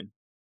have been.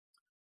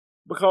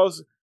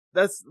 Because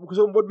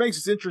what makes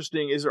this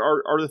interesting is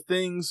are the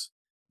things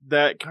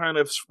that kind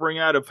of spring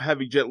out of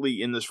having Jet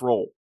Li in this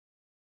role.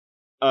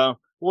 That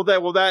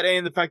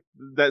and the fact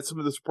that some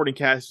of the supporting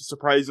cast is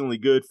surprisingly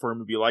good for a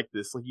movie like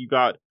this. Like you've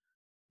got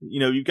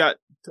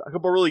a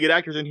couple of really good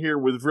actors in here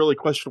with really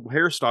questionable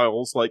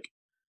hairstyles, like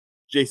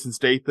Jason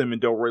Statham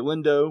and Delroy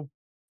Lindo,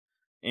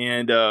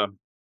 and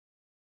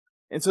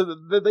so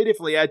they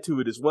definitely add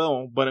to it as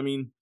well. But I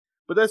mean,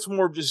 that's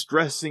more of just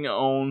dressing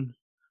on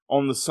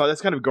the side.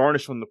 That's kind of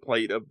garnish on the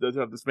plate of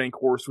this main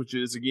course, which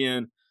is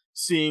again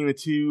seeing the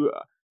two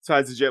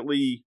sides of Jet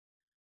Li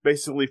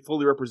basically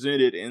fully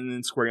represented and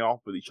then squaring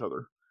off with each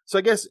other. So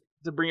I guess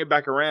to bring it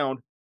back around,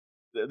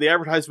 the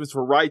advertisements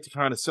were right to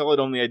kind of sell it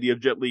on the idea of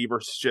Jet Li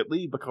versus Jet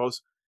Li,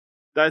 because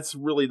that's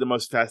really the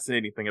most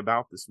fascinating thing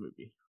about this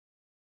movie.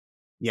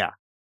 Yeah.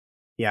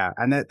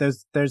 And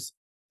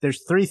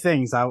there's three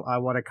things I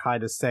want to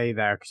kind of say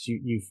there, because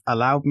you've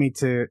allowed me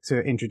to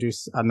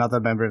introduce another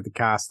member of the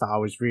cast that I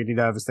was really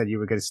nervous that you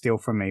were going to steal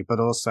from me. But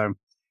also,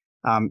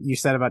 you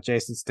said about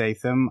Jason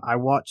Statham. I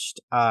watched,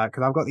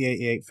 because I've got the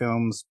 88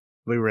 Films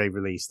Blu-ray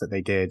release that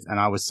they did, and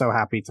I was so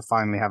happy to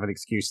finally have an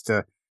excuse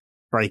to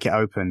break it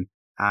open.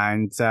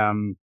 And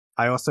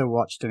I also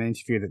watched an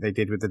interview that they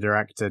did with the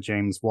director,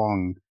 James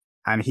Wong,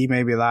 and he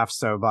made me laugh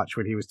so much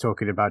when he was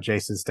talking about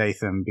Jason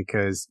Statham,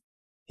 because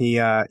he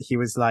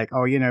was like,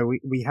 oh,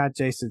 we had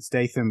Jason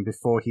Statham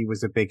before he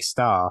was a big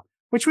star,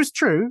 which was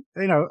true.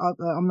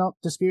 I'm not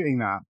disputing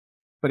that.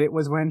 But it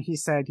was when he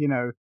said,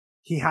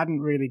 he hadn't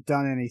really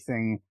done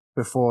anything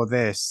before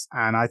this.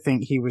 And I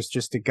think he was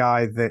just a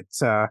guy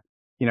that,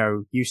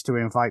 used to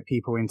invite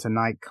people into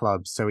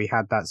nightclubs. So he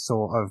had that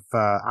sort of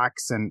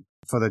accent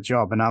for the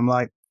job. And I'm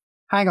like,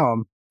 hang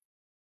on.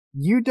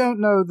 You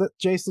don't know that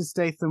Jason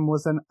Statham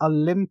was an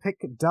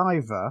Olympic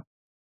diver?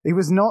 He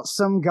was not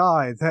some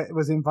guy that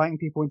was inviting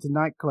people into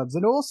nightclubs.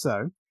 And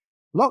also,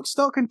 Lock,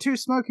 Stock, and Two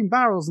Smoking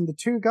Barrels and the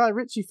two Guy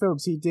Ritchie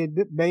films he did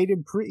that made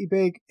him pretty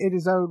big in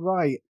his own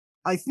right.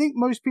 I think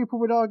most people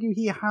would argue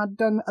he had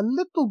done a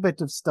little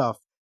bit of stuff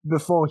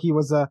before he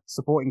was a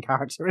supporting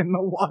character in the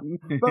one.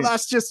 But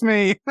that's just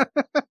me.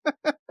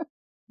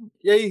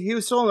 Yeah, he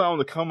was still on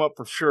the come up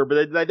for sure,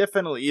 but that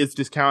definitely is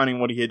discounting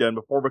what he had done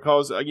before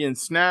because, again,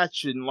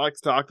 Snatch and Lock,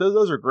 Stock,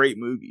 those are great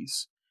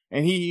movies.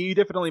 And he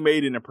definitely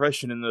made an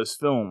impression in those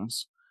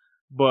films.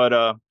 But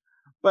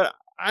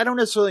I don't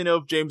necessarily know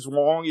if James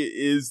Wong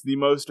is the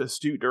most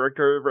astute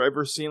director I've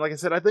ever seen. Like I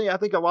said, I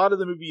think a lot of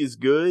the movie is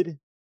good,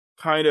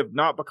 kind of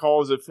not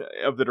because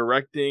of the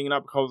directing,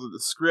 not because of the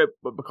script,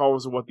 but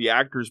because of what the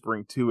actors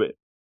bring to it.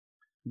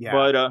 Yeah,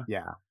 But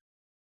yeah.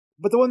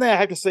 But the one thing I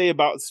have to say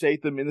about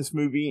Statham in this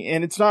movie,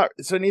 and it's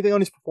anything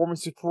on his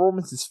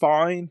performance is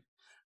fine.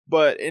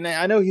 And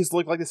I know he's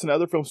looked like this in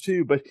other films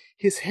too, but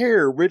his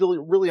hair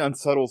really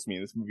unsettles me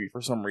in this movie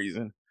for some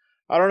reason.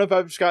 I don't know if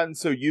I've just gotten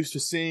so used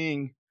to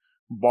seeing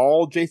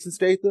bald Jason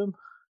Statham,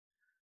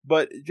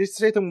 but Jason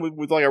Statham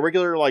with like a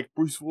regular like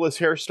Bruce Willis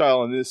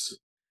hairstyle in this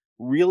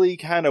really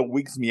kind of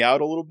wigs me out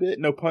a little bit.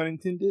 No pun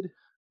intended.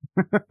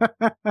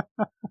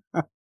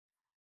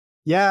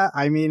 Yeah,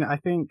 I mean, I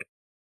think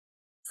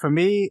for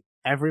me,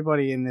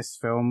 everybody in this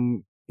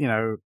film, you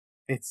know,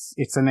 it's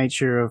the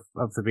nature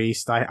of the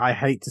beast. I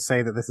hate to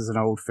say that this is an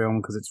old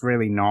film because it's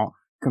really not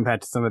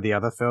compared to some of the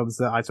other films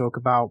that I talk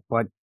about.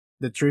 But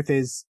the truth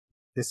is,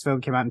 this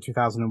film came out in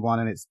 2001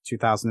 and it's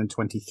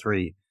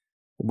 2023.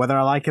 Whether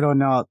I like it or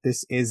not,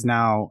 this is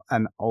now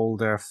an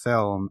older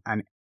film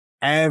and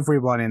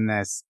everyone in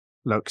this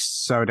looks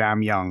so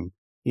damn young,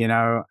 you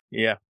know?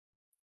 Yeah.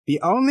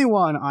 The only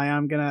one I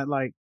am gonna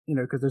like, you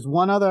know, because there's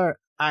one other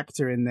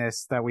actor in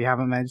this that we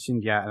haven't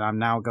mentioned yet, and I'm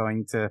now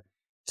going to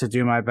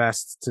do my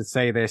best to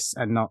say this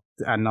and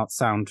not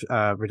sound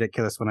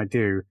ridiculous when I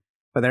do.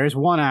 But there is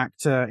one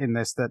actor in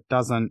this that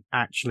doesn't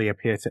actually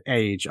appear to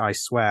age, I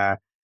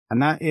swear,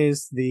 and that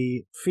is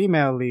the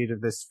female lead of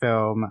this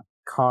film,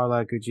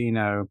 Carla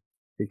Gugino,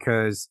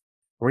 because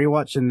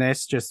rewatching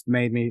this just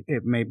made me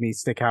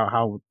stick out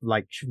how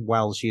like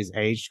well she's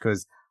aged.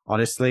 Because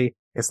honestly,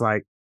 it's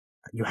like,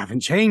 you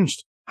haven't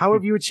changed. How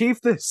have you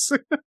achieved this?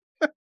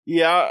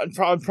 Yeah,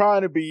 I'm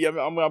trying to be.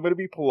 I'm going to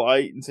be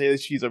polite and say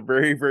that she's a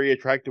very, very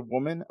attractive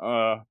woman.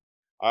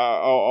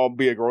 I'll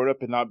be a grown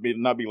up and not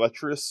be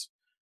lecherous,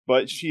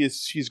 but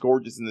she's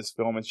gorgeous in this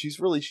film, and she's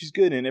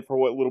good in it for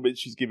what little bit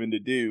she's given to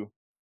do.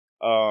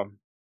 Um,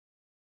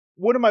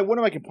 one of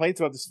my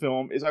complaints about this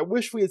film is I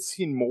wish we had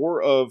seen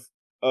more of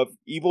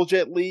Evil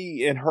Jet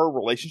Li and her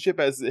relationship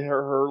as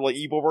her like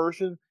evil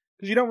version,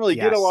 because you don't really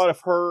get a Yes. lot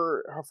of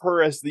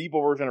her as the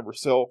evil version of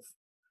herself.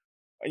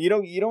 You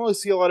don't really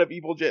see a lot of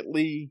Evil Jet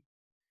Li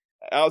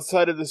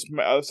outside of this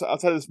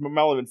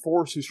malevolent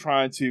force who's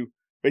trying to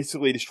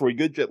basically destroy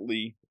good Jet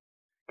Li,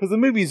 because the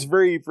movie is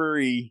very,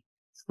 very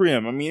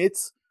trim. I mean,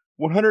 it's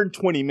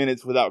 120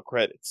 minutes without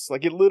credits.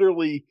 Like it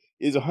literally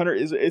is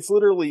 100. It's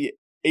literally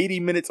 80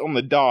 minutes on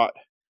the dot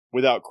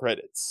without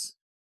credits,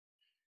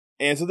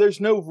 and so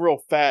there's no real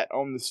fat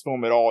on this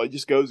film at all. It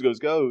just goes,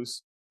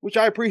 which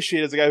I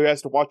appreciate as a guy who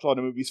has to watch a lot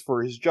of movies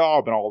for his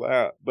job and all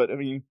that. But I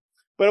mean,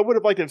 but I would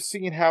have liked to have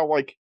seen how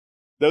like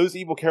those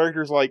evil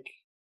characters like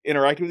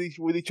interact with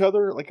each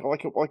other. Like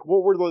what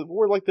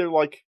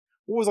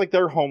was like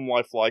their home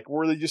life like?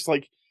 Were they just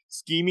like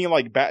scheming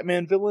like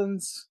Batman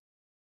villains?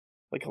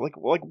 Like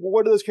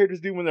what do those characters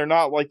do when they're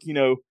not like, you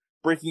know,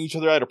 breaking each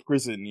other out of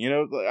prison? You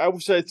know, I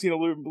wish I'd seen a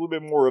little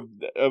bit more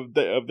of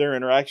their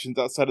interactions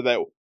outside of that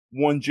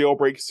one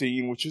jailbreak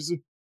scene, which is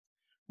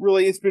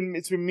really it's been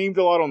memed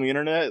a lot on the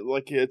internet.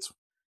 Like it's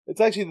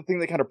actually the thing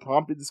that kind of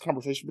prompted this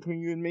conversation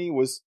between you and me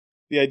was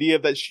the idea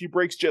that she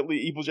breaks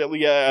Evil Jet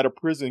Li out of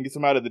prison, gets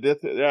him out of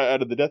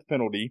the death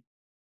penalty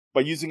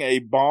by using a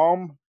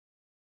bomb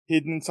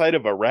hidden inside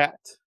of a rat.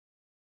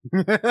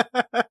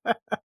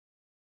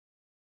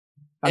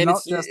 And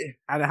not just,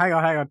 and hang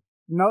on,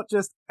 not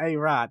just a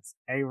rat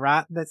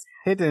that's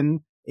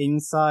hidden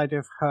inside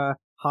of her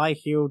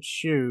high-heeled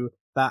shoe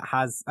that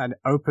has an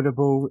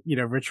openable, you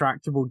know,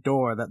 retractable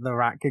door that the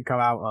rat could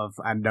come out of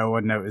and no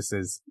one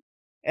notices.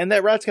 And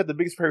that rat's got the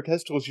biggest pair of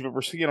testicles you've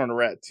ever seen on a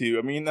rat, too.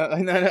 I mean,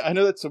 I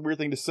know that's a weird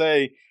thing to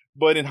say,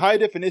 but in high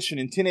definition,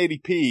 in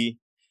 1080p,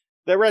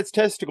 that rat's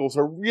testicles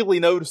are really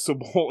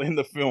noticeable in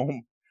the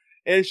film.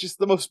 And it's just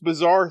the most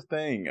bizarre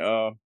thing.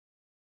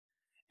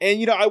 And,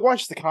 you know, I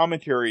watched the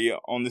commentary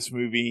on this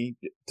movie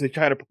to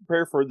kind of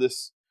prepare for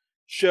this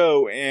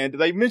show, and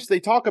they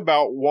talk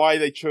about why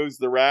they chose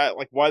the rat,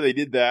 like why they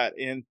did that,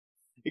 and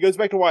it goes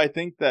back to why I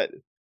think that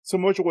so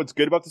much of what's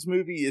good about this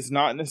movie is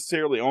not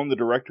necessarily on the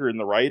director and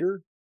the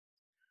writer,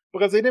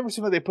 because they never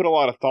seem like they put a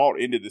lot of thought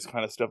into this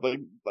kind of stuff.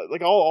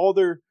 Like all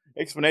their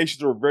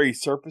explanations were very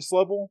surface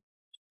level.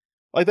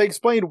 Like they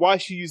explained why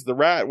she used the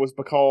rat was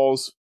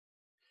because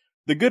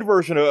the good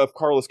version of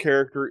Carla's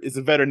character is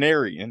a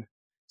veterinarian.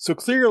 So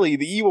clearly,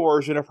 the evil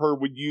version of her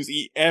would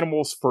eat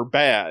animals for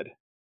bad,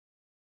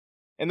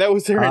 and that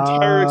was their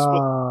entire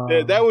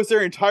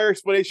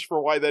explanation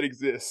for why that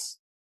exists.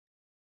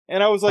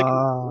 And I was like,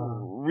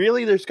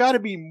 really? There's got to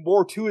be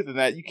more to it than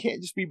that. You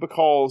can't just be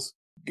because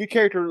good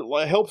character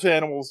helps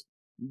animals,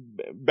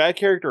 bad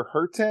character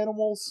hurts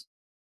animals.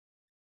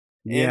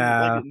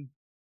 Yeah, and,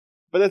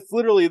 but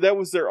that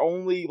was their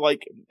only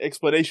like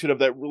explanation of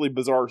that really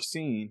bizarre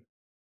scene.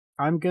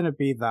 I'm going to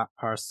be that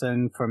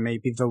person for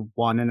maybe the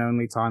one and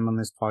only time on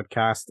this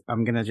podcast.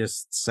 I'm going to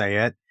just say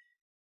it.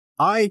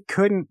 I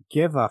couldn't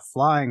give a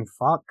flying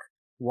fuck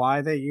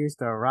why they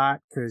used a rat,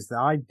 because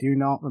I do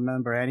not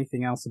remember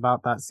anything else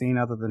about that scene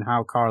other than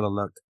how Carla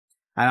looked.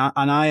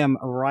 And I am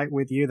right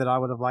with you that I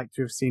would have liked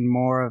to have seen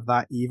more of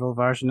that evil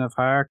version of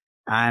her.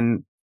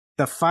 And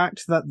the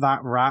fact that that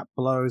rat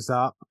blows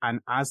up,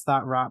 and as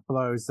that rat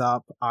blows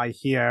up, I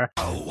hear,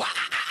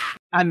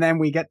 and then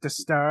we get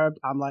disturbed.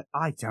 I'm like,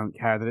 I don't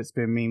care that it's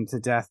been memed to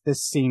death.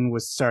 This scene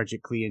was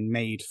surgically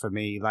made for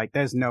me. Like,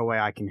 there's no way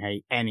I can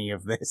hate any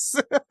of this.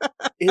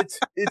 It's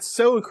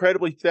so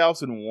incredibly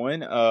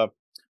 2001.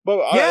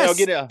 But yes, I'll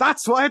get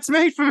that's why it's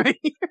made for me.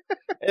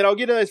 And I'll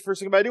get to that for a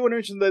second. But I do want to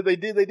mention that they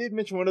did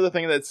mention one other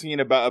thing in that scene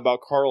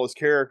about Carla's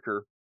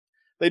character.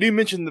 They do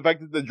mention the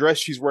fact that the dress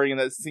she's wearing in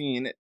that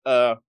scene,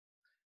 the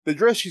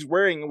dress she's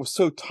wearing was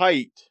so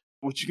tight,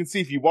 which you can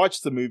see if you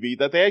watch the movie,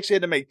 that they actually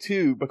had to make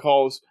two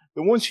because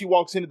the one she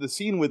walks into the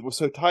scene with was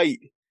so tight,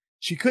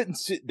 she couldn't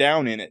sit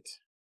down in it.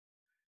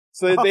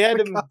 So they had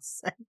to.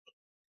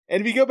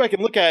 And if you go back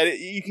and look at it,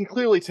 you can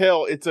clearly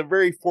tell it's a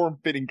very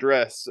form-fitting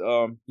dress.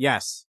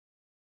 Yes.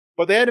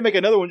 But they had to make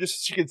another one just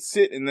so she could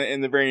sit in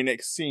the very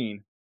next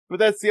scene. But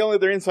that's the only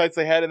other insights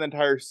they had in the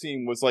entire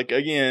scene was, like,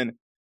 again,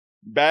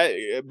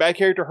 bad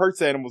character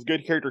hurts animals,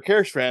 good character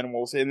cares for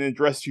animals, and then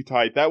dress too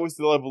tight. That was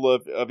the level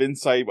of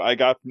insight I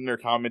got from their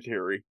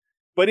commentary.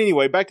 But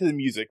anyway, back to the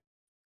music.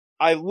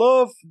 I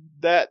love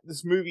that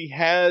this movie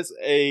has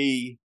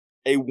a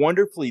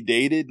wonderfully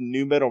dated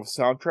nu metal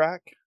soundtrack,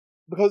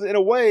 because in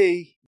a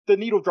way, the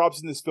needle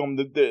drops in this film,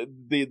 the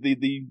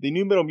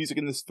nu metal music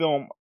in this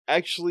film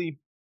actually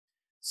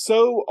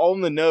so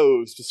on the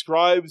nose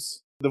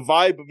describes the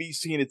vibe of each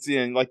scene it's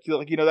in. Like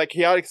that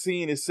chaotic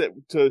scene is set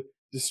to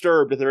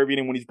Disturbed at the very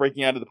beginning when he's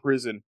breaking out of the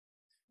prison,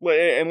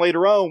 and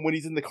later on when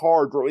he's in the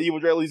car, Evil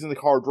Jelly's in the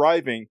car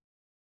driving,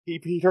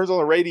 he turns on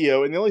the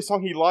radio, and the only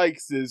song he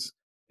likes is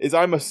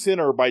 "I'm a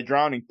Sinner" by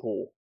Drowning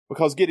Pool,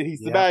 because get it, he's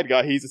the bad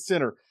guy, he's a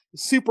sinner.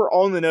 Super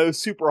on the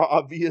nose, super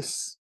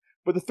obvious,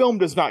 but the film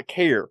does not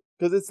care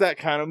because it's that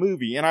kind of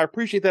movie, and I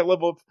appreciate that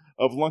level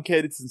of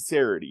lunkheaded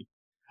sincerity.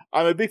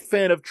 I'm a big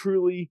fan of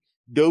truly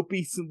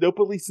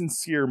dopily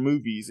sincere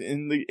movies,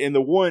 and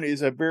the one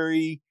is a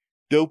very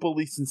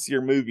dopily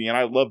sincere movie, and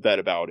I love that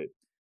about it.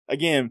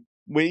 Again,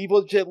 when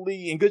Evil Jet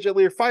Li and Good Jet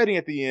Li are fighting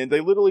at the end,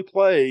 they literally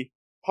play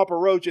Papa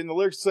Roach, and the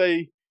lyrics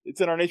say, "It's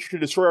in our nature to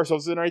destroy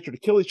ourselves, it's in our nature to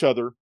kill each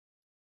other,"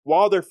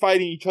 while they're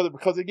fighting each other,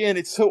 because again,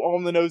 it's so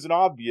on the nose and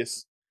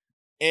obvious,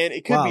 and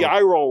it could be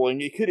eye rolling,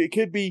 it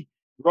could be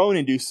groan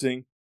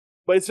inducing,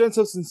 but it's done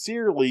so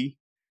sincerely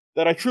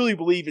that I truly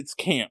believe it's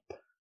camp.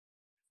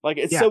 Like,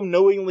 it's so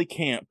knowingly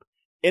camp.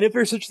 And if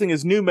there's such a thing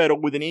as nu metal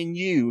with an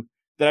NU,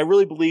 then I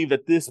really believe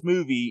that this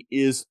movie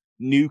is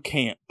new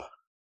camp.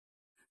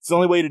 It's the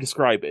only way to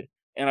describe it.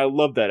 And I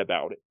love that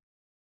about it.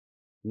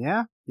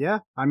 Yeah.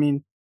 I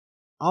mean,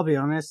 I'll be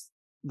honest,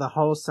 the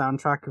whole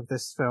soundtrack of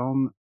this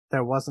film,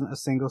 there wasn't a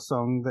single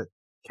song that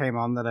came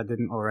on that I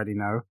didn't already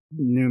know.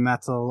 Nu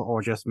metal,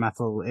 or just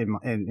metal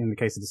in the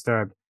case of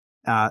Disturbed,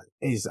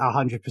 is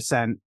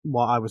 100%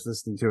 what I was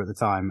listening to at the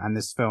time. And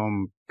this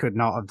film could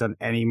not have done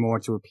any more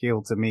to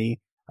appeal to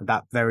me at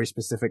that very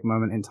specific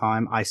moment in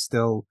time. I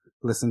still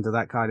listen to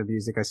that kind of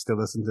music. I still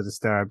listen to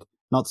Disturbed.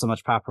 Not so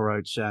much Papa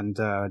Roach and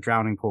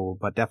Drowning Pool,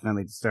 but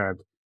definitely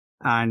Disturbed.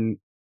 And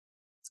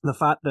the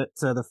fact that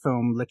the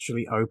film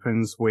literally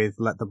opens with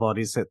 "Let the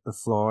Bodies Hit the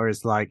Floor"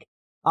 is like,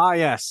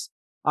 yes,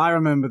 I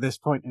remember this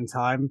point in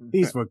time.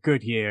 These were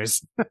good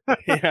years.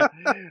 Yeah,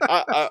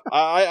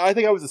 I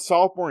think I was a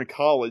sophomore in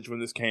college when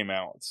this came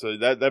out, so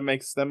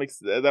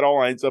that all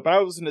lines up. And I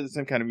was listening to the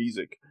same kind of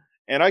music,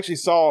 and I actually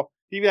saw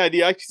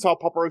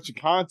Papa Roach in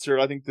concert.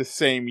 I think the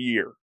same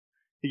year.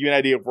 To give you an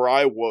idea of where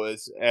I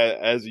was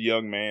as a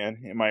young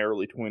man in my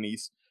early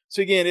 20s.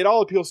 So again, it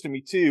all appeals to me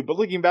too. But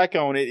looking back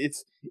on it,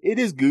 it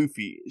is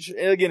goofy.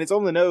 And again, it's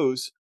on the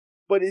nose,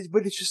 but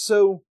it's just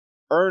so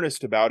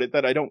earnest about it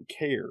that I don't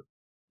care.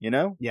 You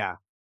know? Yeah.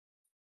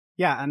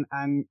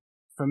 And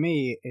for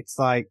me, it's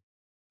like,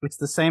 it's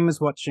the same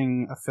as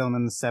watching a film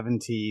in the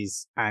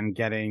 70s and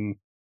getting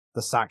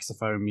the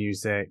saxophone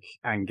music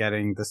and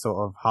getting the sort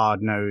of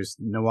hard-nosed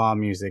noir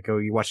music,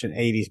 or you watch an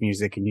 80s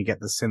music and you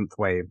get the synth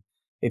wave.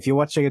 If you're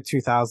watching a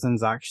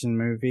 2000s action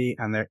movie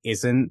and there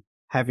isn't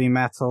heavy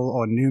metal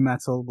or nu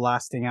metal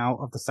blasting out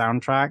of the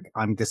soundtrack,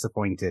 I'm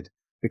disappointed,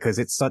 because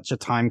it's such a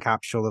time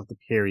capsule of the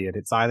period.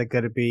 It's either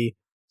going to be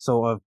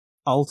sort of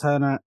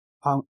alternate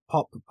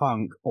pop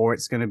punk, or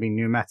it's going to be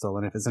nu metal.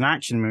 And if it's an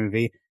action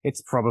movie,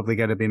 it's probably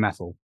going to be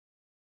metal.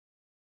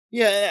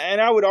 Yeah,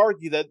 and I would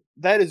argue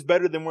that is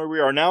better than where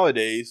we are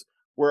nowadays,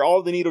 where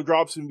all the needle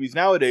drops movies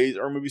nowadays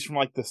are movies from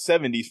like the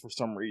 70s for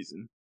some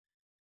reason.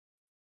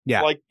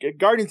 Yeah. Like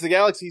Guardians of the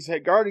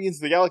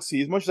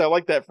Galaxy, as much as I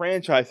like that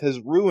franchise, has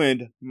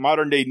ruined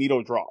modern day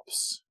needle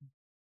drops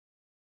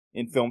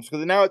in films,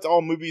 because now it's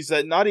all movies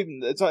that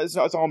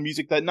it's all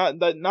music that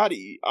not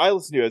I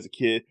listened to as a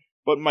kid,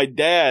 but my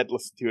dad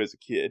listened to as a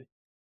kid.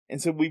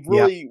 And so we've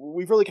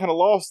really kind of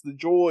lost the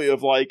joy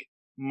of like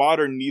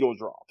modern needle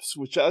drops,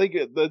 which I think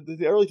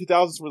the early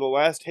 2000s were the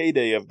last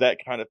heyday of that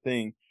kind of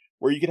thing,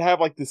 where you could have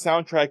like the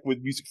soundtrack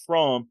with music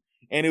from,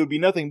 and it would be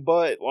nothing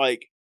but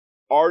like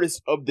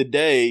artists of the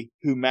day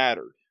who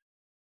mattered.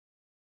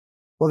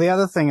 Well, the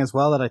other thing as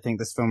well that I think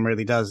this film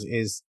really does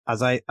is,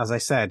 as I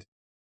said,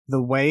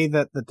 the way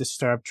that the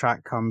Disturbed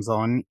track comes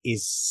on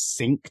is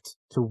synced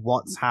to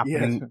what's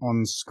happening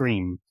on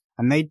screen.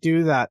 And they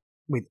do that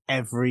with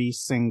every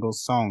single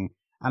song.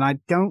 And I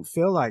don't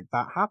feel like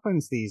that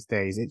happens these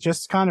days. It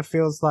just kind of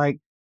feels like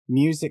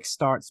music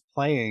starts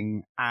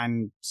playing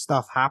and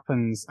stuff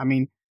happens. I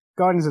mean,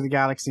 Guardians of the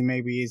Galaxy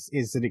maybe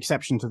is an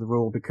exception to the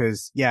rule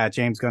because, yeah,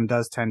 James Gunn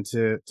does tend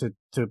to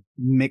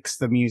mix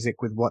the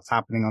music with what's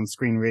happening on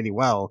screen really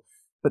well.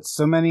 But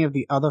so many of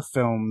the other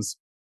films,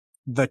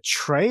 the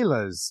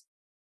trailers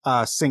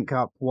sync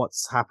up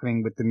what's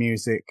happening with the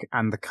music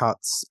and the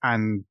cuts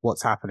and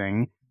what's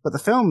happening. But the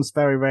films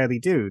very rarely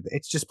do.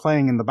 It's just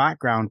playing in the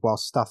background while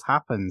stuff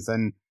happens.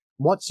 And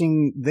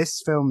watching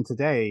this film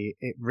today,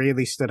 it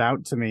really stood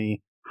out to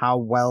me how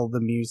well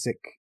the music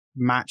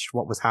matched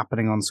what was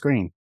happening on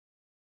screen.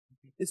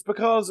 It's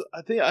because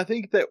I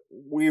think that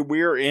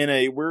we're in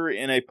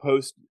a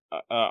post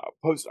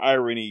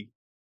irony.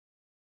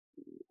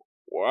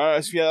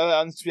 I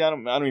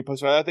don't mean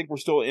post. I think we're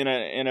still in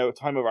a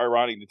time of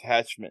ironic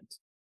detachment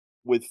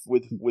with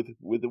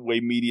the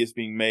way media is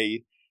being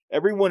made.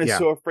 Everyone is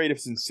so afraid of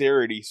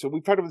sincerity. So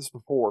we've talked about this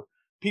before.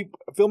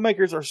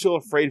 Filmmakers are still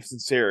afraid of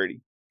sincerity.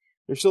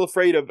 They're still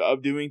afraid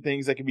of doing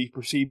things that can be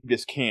perceived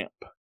as camp.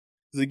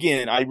 Because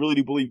again, I really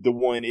do believe the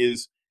one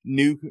is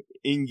new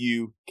in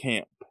you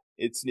camp.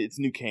 It's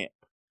new camp,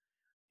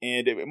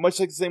 and much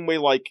like the same way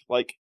like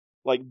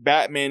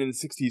Batman in the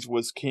 60s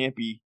was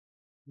campy,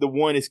 the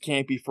one is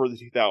campy for the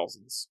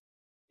 2000s,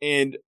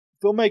 and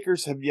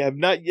filmmakers have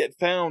not yet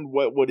found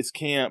what is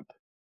camp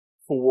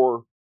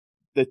for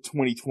the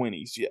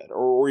 2020s yet,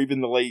 or even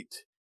the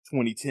late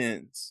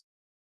 2010s.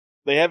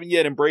 They haven't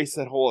yet embraced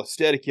that whole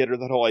aesthetic yet, or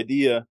that whole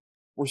idea.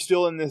 We're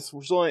still in this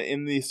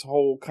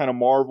whole kind of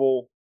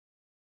Marvel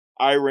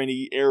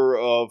irony era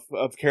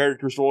of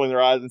characters rolling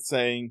their eyes and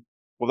saying,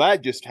 well,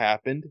 that just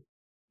happened.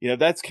 You know,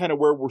 that's kind of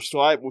where we're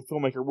still at with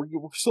filmmaker. We're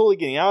slowly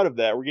getting out of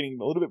that. We're getting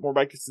a little bit more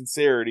back to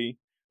sincerity,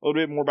 a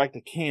little bit more back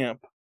to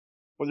camp,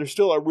 but there's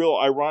still a real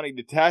ironic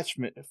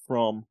detachment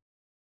from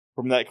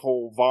that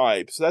whole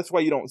vibe. So that's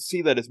why you don't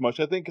see that as much.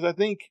 I think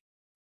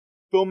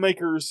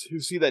filmmakers who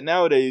see that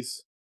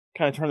nowadays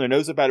kind of turn their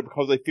nose up at it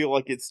because they feel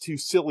like it's too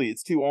silly,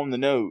 it's too on the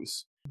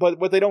nose. But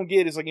what they don't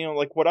get is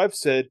like what I've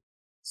said,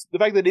 the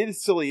fact that it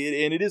is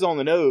silly and it is on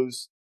the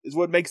nose is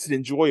what makes it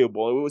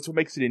enjoyable. It's what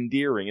makes it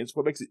endearing. It's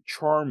what makes it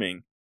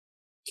charming.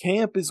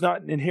 Camp is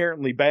not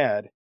inherently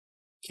bad.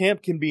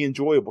 Camp can be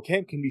enjoyable.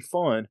 Camp can be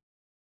fun.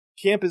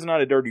 Camp is not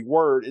a dirty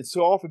word. And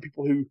so often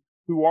people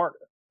who aren't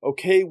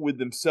okay with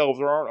themselves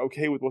or aren't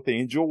okay with what they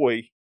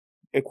enjoy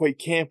equate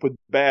camp with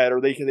bad, or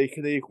they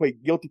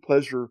equate guilty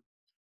pleasure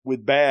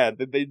with bad.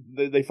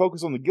 They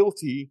focus on the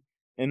guilty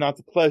and not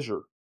the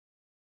pleasure.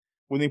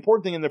 When the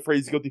important thing in the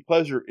phrase guilty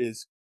pleasure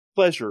is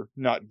pleasure,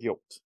 not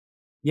guilt.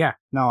 Yeah,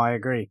 no, I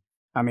agree.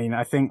 I mean,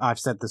 I think I've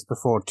said this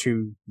before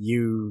to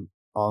you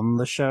on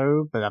the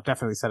show, but I've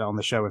definitely said it on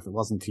the show if it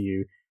wasn't to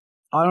you.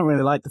 I don't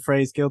really like the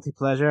phrase guilty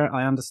pleasure.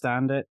 I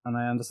understand it, and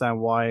I understand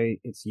why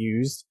it's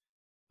used,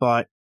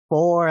 but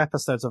 4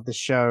 episodes of the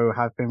show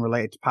have been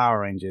related to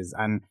Power Rangers,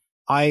 and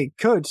I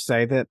could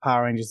say that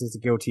Power Rangers is a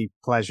guilty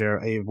pleasure.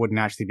 It wouldn't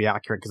actually be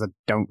accurate because I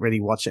don't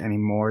really watch it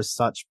anymore as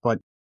such, but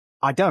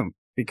I don't,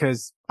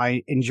 because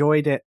I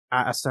enjoyed it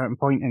at a certain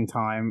point in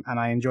time, and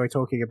I enjoy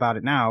talking about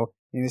it now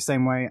in the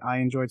same way I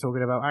enjoy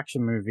talking about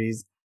action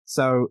movies.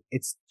 So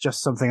it's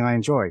just something I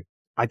enjoy.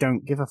 I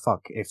don't give a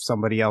fuck if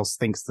somebody else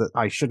thinks that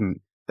I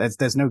shouldn't.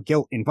 There's no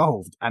guilt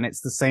involved, and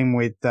it's the same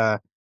with the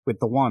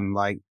one.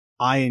 Like,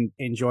 I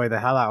enjoy the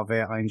hell out of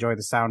it. I enjoy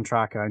the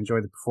soundtrack. I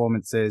enjoy the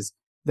performances.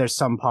 There's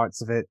some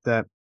parts of it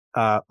that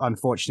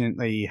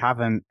unfortunately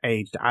haven't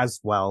aged as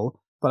well,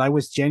 but I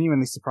was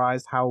genuinely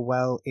surprised how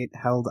well it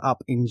held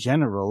up in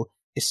general,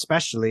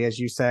 especially, as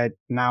you said,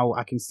 now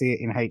I can see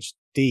it in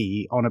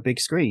HD on a big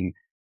screen.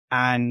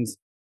 And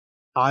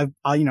I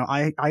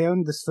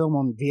owned this film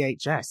on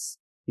VHS.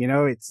 You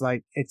know, it's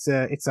like, it's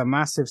a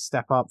massive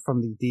step up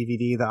from the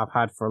DVD that I've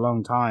had for a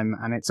long time.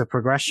 And it's a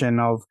progression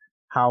of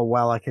how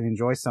well I can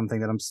enjoy something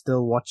that I'm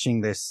still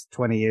watching this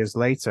 20 years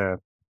later.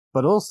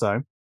 But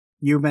also,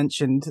 you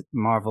mentioned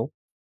Marvel.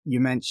 You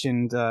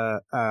mentioned,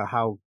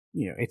 how,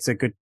 it's a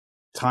good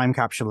time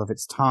capsule of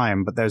its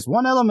time. But there's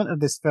one element of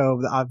this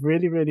film that I've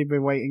really, really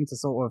been waiting to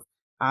sort of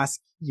ask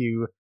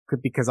you,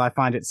 because I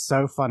find it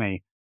so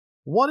funny.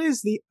 What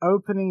is the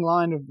opening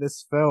line of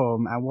this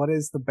film, and what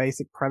is the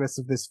basic premise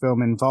of this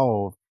film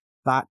involved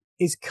that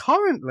is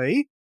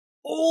currently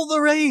all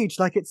the rage,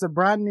 like it's a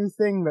brand new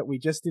thing that we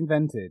just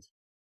invented?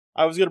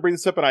 I was going to bring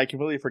this up, and I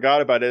completely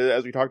forgot about it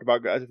as we talked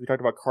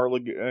about Carla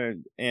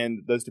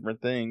and those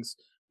different things.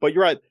 But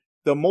you're right,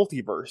 the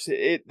multiverse.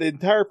 The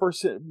entire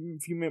first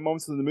few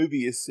moments of the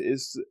movie is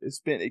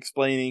spent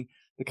explaining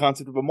the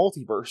concept of a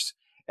multiverse.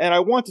 And I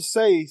want to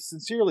say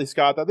sincerely,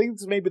 Scott, I think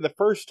this is maybe the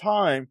first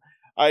time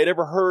I had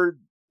ever heard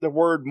the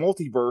word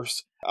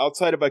multiverse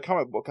outside of a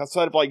comic book,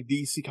 outside of like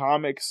DC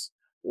Comics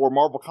or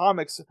Marvel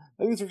Comics.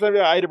 I think this is the first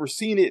time I had ever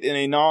seen it in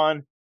a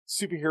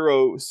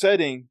non-superhero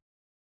setting,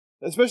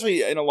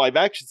 especially in a live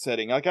action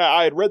setting. Like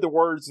I had read the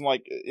words in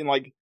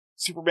like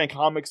Superman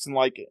comics and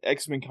like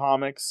X-Men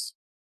comics,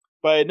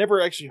 but I had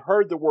never actually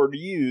heard the word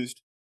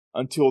used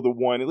until the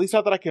one, at least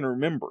not that I can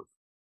remember.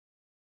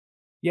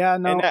 Yeah,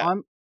 no,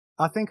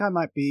 I think I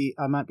might be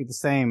the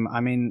same. I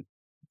mean,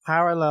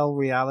 parallel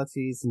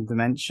realities and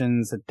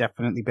dimensions had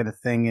definitely been a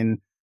thing in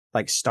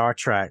like Star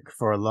Trek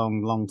for a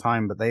long, long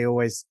time, but they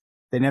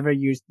never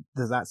used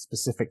that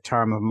specific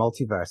term of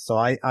multiverse. So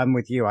I'm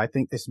with you. I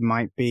think this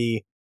might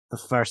be the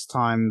first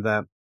time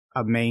that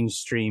a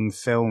mainstream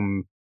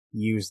film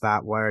used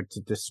that word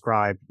to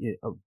describe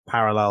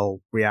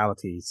parallel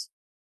realities.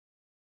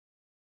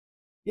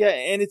 Yeah,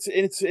 and it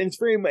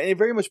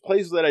very much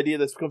plays with that idea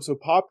that's become so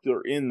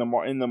popular in the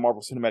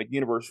Marvel Cinematic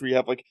Universe, where you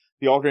have like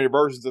the alternative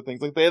versions of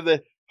things. Like they have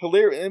the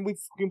hilarious, and we've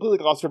completely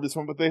glossed over this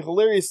one, but the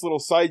hilarious little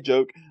side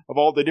joke of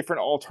all the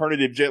different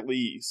alternative Jet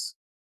Lis.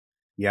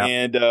 Yeah,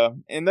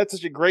 and that's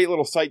such a great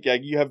little sight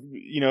gag. You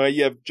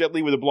have Jet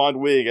Li with a blonde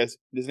wig, as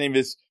his name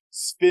is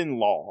Spin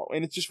Law,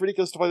 and it's just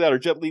ridiculous stuff like that. Or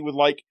Jet Li with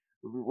like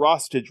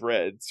Rasta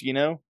dreads,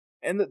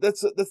 And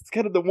that's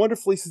kind of the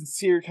wonderfully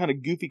sincere, kind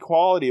of goofy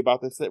quality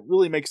about this that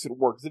really makes it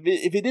work.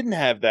 If it didn't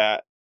have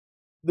that,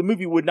 the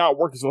movie would not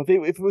work as well.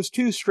 If it was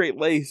too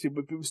straight-laced, if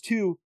it was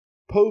too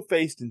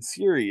po-faced and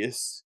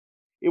serious,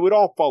 it would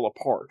all fall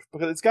apart.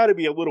 Because it's got to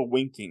be a little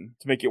winking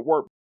to make it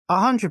work.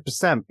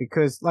 100%,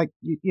 because like,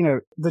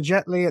 the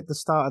Jet Li at the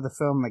start of the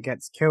film that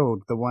gets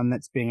killed, the one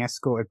that's being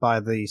escorted by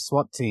the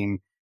SWAT team,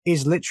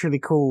 is literally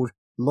called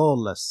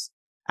Lawless.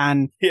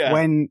 And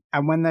when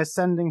they're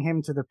sending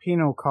him to the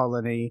penal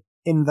colony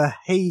in the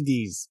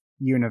Hades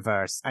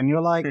universe, and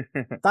you're like,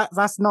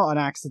 that's not an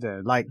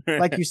accident. Like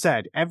you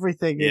said,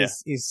 everything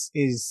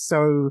is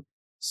so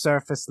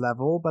surface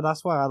level, but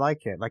that's why I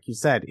like it. Like you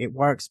said, it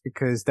works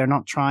because they're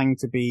not trying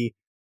to be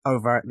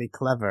overtly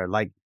clever.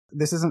 Like,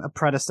 this isn't a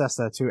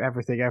predecessor to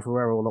Everything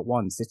Everywhere All at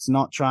Once. It's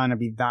not trying to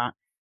be that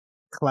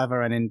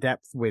clever and in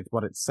depth with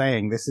what it's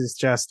saying. This is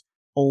just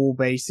all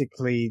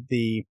basically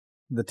the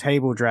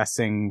table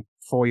dressing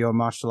for your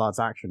martial arts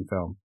action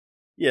film.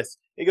 Yes,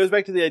 it goes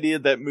back to the idea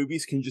that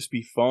movies can just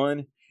be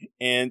fun,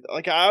 and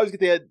like I always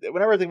get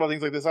whenever I think about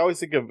things like this, I always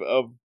think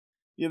of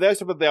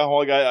that's about the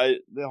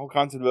whole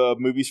concept of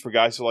movies for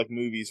guys who like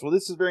movies. Well,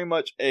 this is very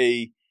much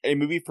a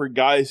movie for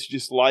guys who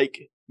just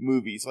like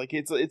movies. Like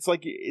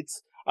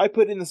it's I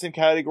put it in the same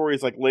category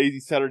as like lazy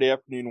Saturday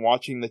afternoon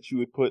watching that you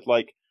would put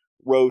like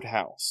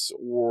Roadhouse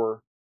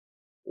or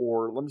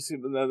let me see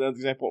another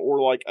example,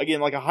 or like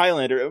again like a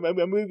Highlander,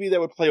 a movie that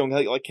would play on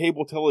like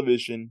cable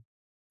television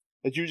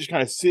that you just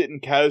kind of sit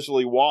and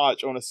casually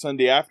watch on a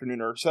Sunday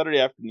afternoon or Saturday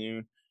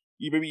afternoon.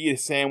 You maybe eat a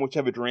sandwich,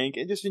 have a drink,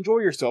 and just enjoy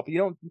yourself.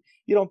 You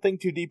don't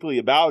think too deeply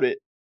about it,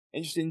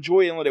 and just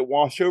enjoy it and let it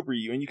wash over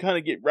you. And you kind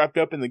of get wrapped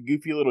up in the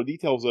goofy little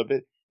details of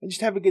it, and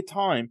just have a good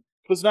time.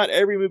 Because not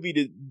every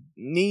movie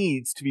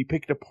needs to be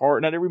picked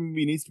apart. Not every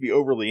movie needs to be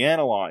overly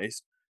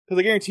analyzed. Because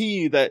I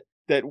guarantee you that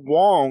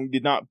Wong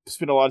did not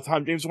spend a lot of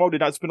time. James Wong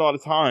did not spend a lot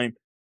of time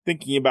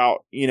thinking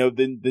about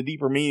the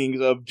deeper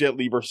meanings of Jet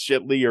Li versus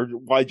Jet Li, or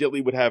why Jet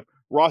Li would have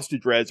Rasta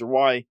dreads, or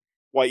why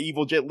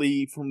evil Jet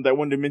Li from that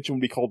one dimension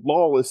would be called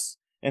Lawless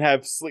and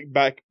have slick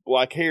back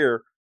black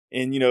hair,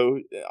 and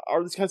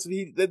all this kind of stuff.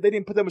 They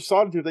didn't put that much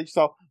thought into it. They just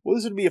thought, well,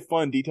 this would be a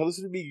fun detail. This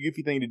would be a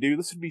goofy thing to do.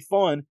 This would be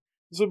fun.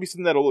 This would be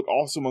something that'll look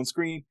awesome on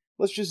screen.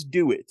 Let's just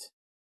do it.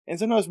 And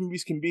sometimes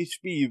movies can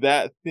be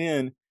that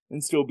thin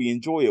and still be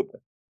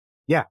enjoyable.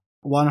 Yeah,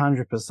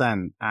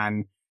 100%.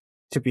 And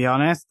to be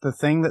honest, the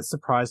thing that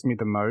surprised me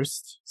the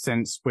most,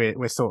 since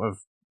we're sort of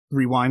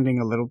rewinding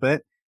a little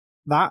bit,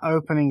 that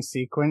opening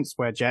sequence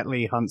where Jet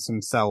Li hunts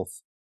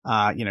himself,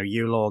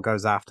 Yulaw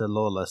goes after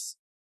Lawless.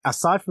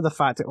 Aside from the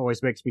fact it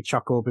always makes me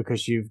chuckle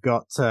because you've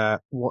got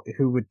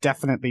who would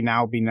definitely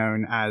now be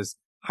known as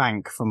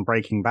Hank from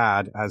Breaking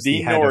Bad as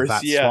Dean the head Norris,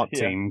 of that SWAT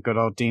team, good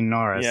old Dean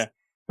Norris. Yeah.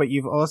 But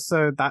you've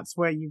also, that's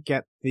where you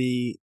get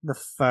the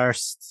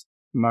first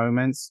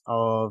moments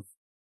of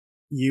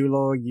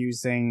Yulaw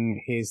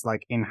using his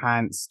like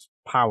enhanced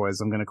powers,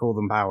 I'm going to call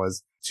them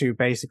powers, to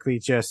basically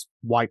just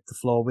wipe the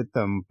floor with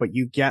them. But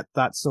you get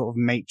that sort of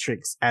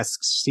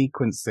Matrix-esque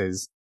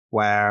sequences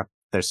where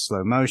there's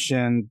slow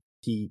motion,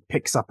 he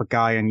picks up a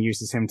guy and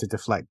uses him to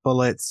deflect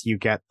bullets, you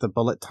get the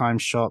bullet time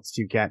shots,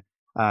 you get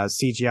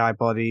CGI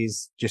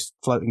bodies just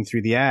floating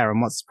through the air.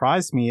 And what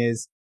surprised me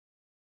is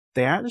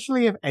they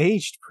actually have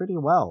aged pretty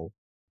well.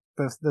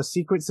 The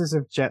sequences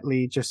of Jet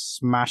Li just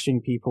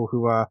smashing people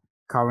who are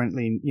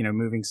currently,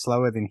 moving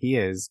slower than he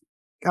is.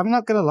 I'm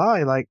not gonna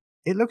lie, like,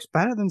 it looks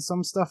better than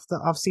some stuff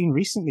that I've seen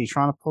recently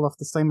trying to pull off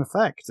the same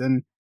effect.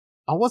 And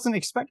I wasn't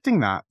expecting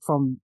that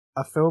from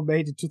a film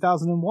made in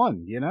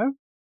 2001,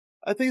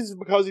 I think it's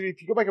because if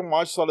you go back and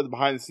watch a lot of the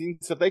behind the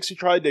scenes stuff, they actually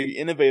tried to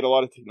innovate a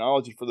lot of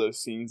technology for those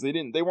scenes.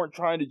 They weren't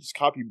trying to just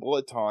copy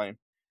bullet time.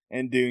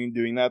 and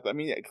doing that. I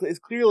mean, it's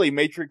clearly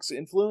Matrix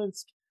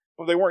influenced,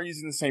 but they weren't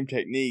using the same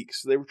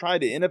techniques. They were trying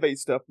to innovate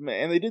stuff,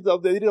 and they did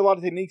a lot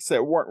of techniques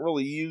that weren't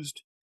really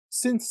used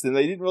since then.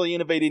 They didn't really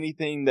innovate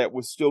anything that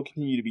was still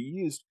continue to be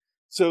used.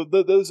 So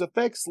those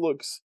effects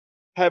looks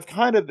have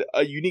kind of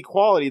a unique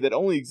quality that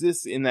only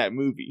exists in that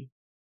movie.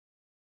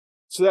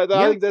 So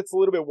I think that's a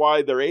little bit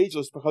why they're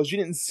ageless, because you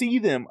didn't see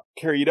them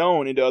carried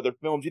on into other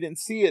films. You didn't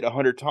see it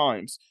 100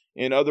 times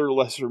in other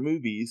lesser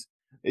movies.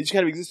 It just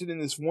kind of existed in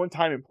this one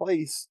time and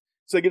place.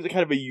 So it gives it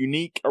kind of a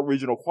unique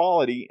original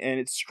quality, and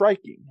it's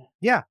striking.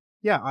 Yeah,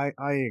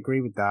 I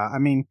agree with that. I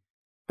mean,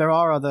 there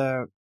are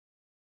other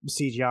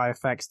CGI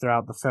effects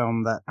throughout the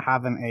film that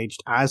haven't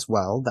aged as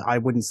well, that I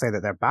wouldn't say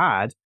that they're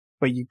bad,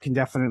 but you can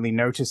definitely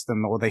notice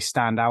them, or they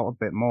stand out a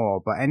bit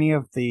more. But any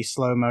of the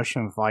slow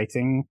motion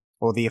fighting,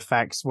 or the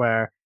effects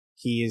where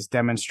he is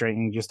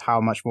demonstrating just how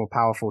much more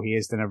powerful he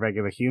is than a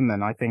regular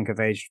human, I think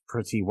have aged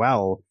pretty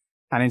well.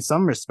 And in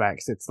some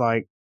respects, it's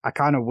like, I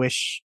kind of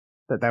wish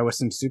that there were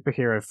some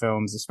superhero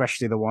films,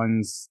 especially the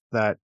ones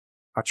that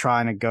are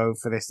trying to go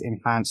for this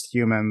enhanced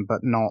human, but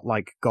not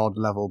like God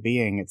level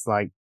being. It's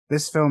like,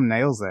 this film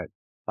nails it.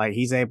 Like,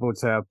 he's able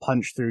to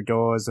punch through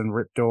doors and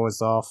rip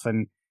doors off.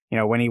 And, you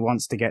know, when he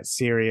wants to get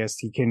serious,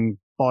 he can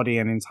body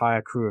an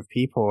entire crew of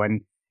people.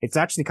 And it's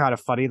actually kind of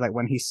funny. Like,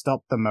 when he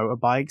stopped the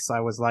motorbikes, I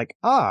was like,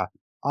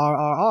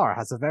 RRR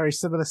has a very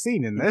similar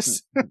scene in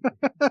this.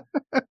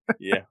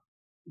 Yeah.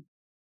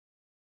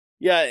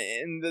 Yeah,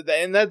 and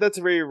that's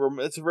a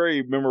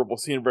very memorable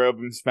scene of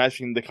him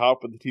smashing the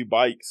cop with the two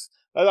bikes.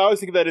 I always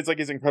think of that as like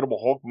his Incredible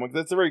Hulk moment.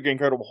 That's a very good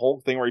Incredible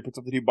Hulk thing where he puts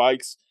up the two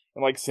bikes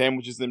and like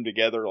sandwiches them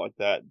together like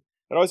that.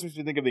 It always makes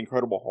me think of the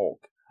Incredible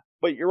Hulk.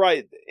 But you're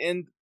right,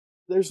 and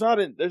there's not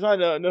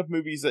enough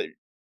movies that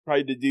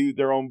try to do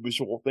their own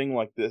visual thing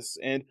like this.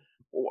 And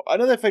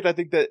another effect I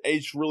think that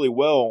aged really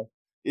well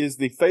is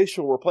the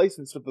facial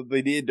replacement stuff that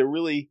they did to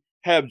really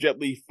have Jet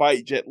Li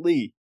fight Jet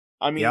Li.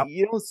 I mean,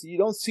 you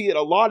don't see it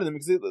a lot of them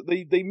because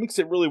they mix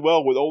it really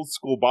well with old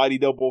school body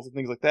doubles and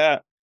things like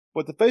that.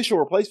 But the facial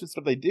replacement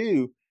stuff they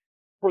do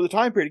for the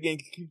time period, again,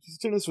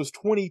 considering this was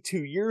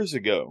 22 years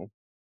ago,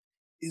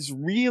 is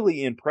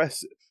really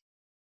impressive.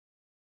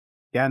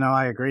 Yeah, no,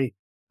 I agree.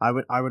 I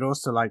would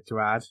also like to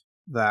add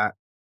that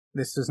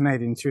this was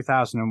made in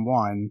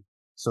 2001.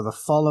 So the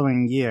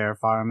following year,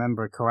 if I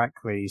remember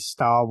correctly,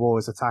 Star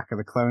Wars Attack of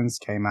the Clones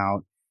came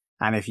out.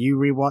 And if you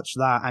rewatch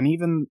that, and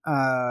even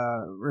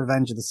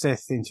Revenge of the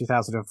Sith in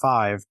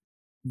 2005,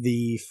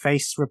 the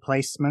face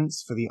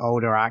replacements for the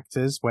older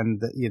actors when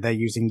they're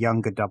using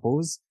younger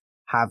doubles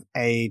have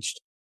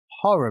aged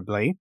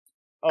horribly.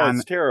 Oh,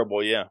 it's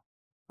terrible, yeah.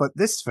 But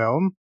this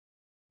film,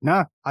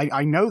 no,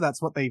 I know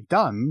that's what they've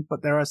done,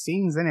 but there are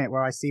scenes in it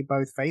where I see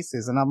both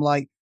faces, and I'm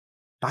like,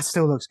 that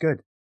still looks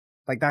good.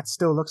 Like, that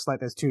still looks like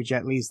there's two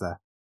Jet Lis there.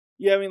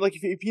 Yeah, I mean,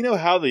 like if you know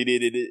how they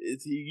did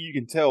it, you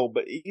can tell.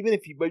 But even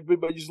if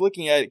but just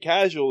looking at it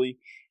casually,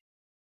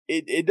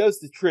 it does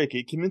the trick.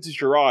 It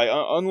convinces your eye.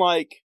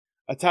 Unlike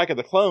Attack of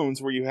the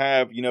Clones, where you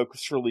have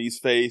Christopher Lee's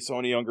face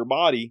on a younger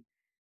body,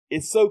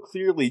 it's so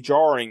clearly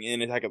jarring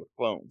in Attack of the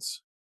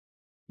Clones.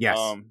 Yes.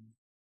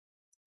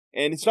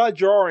 And it's not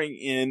jarring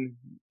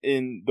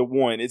in the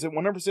one. Is it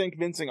 100%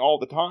 convincing all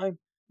the time?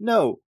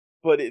 No,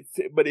 but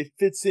it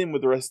fits in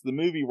with the rest of the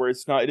movie where it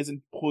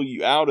doesn't pull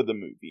you out of the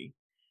movie.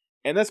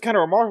 And that's kind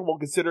of remarkable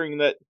considering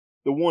that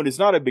the one is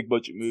not a big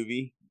budget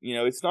movie.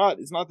 It's not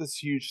this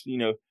huge,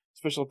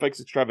 special effects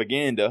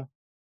extravaganza.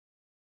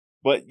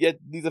 But yet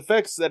these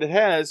effects that it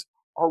has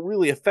are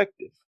really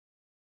effective.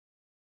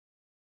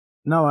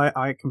 No,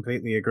 I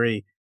completely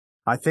agree.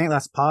 I think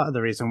that's part of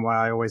the reason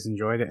why I always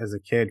enjoyed it as a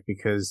kid,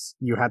 because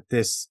you had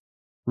this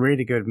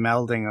really good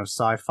melding of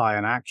sci-fi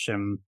and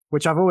action,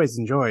 which I've always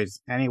enjoyed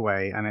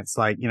anyway. And it's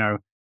like,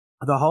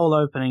 the whole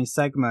opening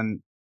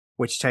segment,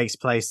 which takes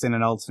place in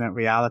an alternate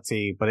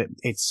reality, but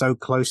it so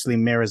closely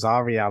mirrors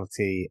our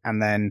reality. And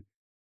then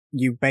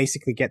you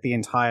basically get the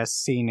entire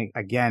scene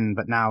again,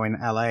 but now in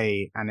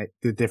LA. And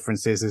the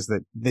difference is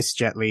that this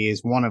Jet Li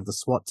is one of the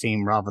SWAT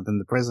team rather than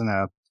the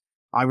prisoner.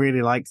 I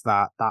really liked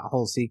that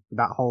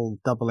whole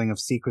doubling of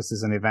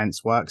sequences and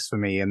events works for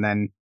me. And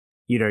then,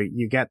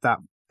 you get that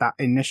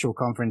initial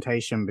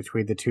confrontation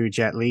between the two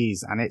Jet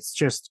Lis, and it's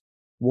just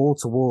wall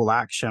to wall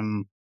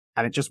action,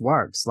 and it just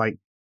works. Like,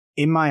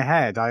 in my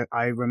head,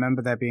 I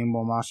remember there being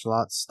more martial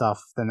arts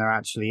stuff than there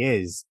actually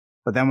is.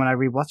 But then when I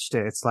rewatched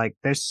it, it's like,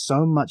 there's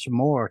so much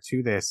more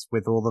to this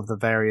with all of the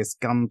various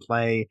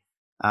gunplay,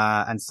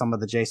 and some of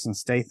the Jason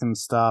Statham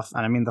stuff.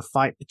 And I mean, the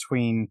fight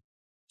between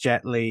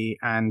Jet Li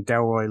and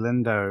Delroy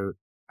Lindo,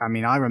 I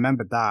mean, I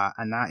remembered that,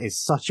 and that is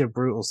such a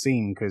brutal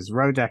scene because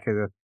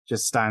Rodecker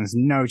just stands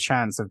no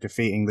chance of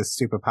defeating this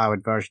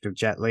superpowered version of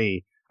Jet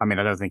Li. I mean,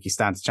 I don't think he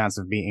stands a chance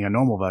of beating a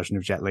normal version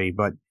of Jet Li,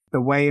 but the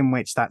way in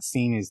which that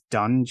scene is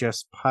done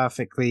just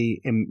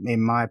perfectly,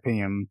 in my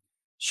opinion,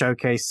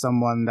 showcase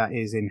someone that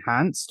is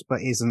enhanced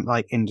but isn't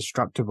like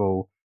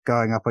indestructible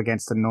going up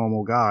against a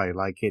normal guy.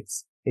 Like,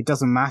 it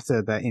doesn't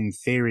matter that in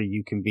theory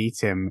you can beat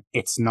him.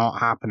 It's not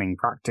happening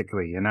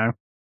practically,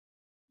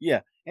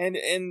 Yeah.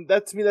 And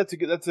that, to me,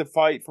 that's a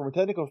fight from a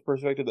technical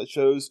perspective that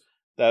shows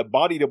that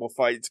body double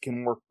fights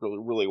can work really,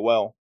 really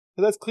well.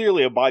 So that's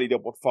clearly a body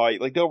double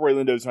fight. Like, Delroy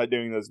Lindo's not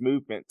doing those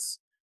movements,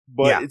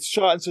 but Yeah. it's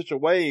shot in such a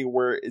way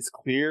where it's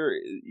clear,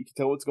 you can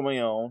tell what's going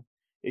on,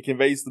 it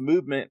conveys the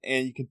movement,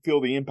 and you can feel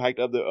the impact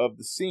of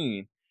the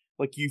scene.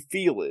 Like, you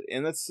feel it,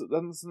 and that's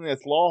something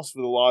that's lost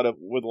with a lot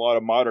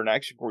of modern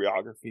action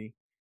choreography.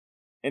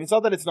 And it's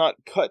not that it's not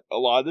cut a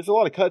lot. There's a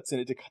lot of cuts in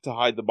it to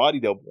hide the body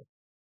double,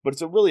 but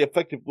it's a really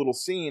effective little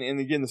scene. And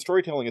again, the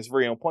storytelling is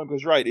very on point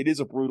because, right, it is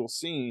a brutal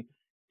scene,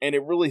 and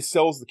it really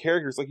sells the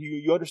characters. Like,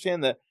 you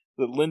understand that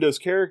Lindo's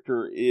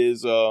character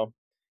is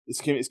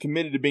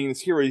committed to being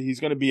this hero. He's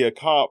going to be a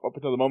cop up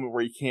until the moment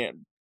where he can't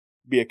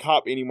be a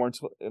cop anymore.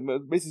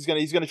 Basically,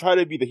 he's going to try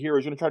to be the hero.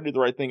 He's going to try to do the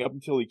right thing up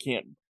until he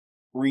can't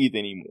breathe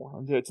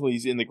anymore, until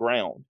he's in the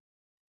ground.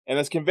 And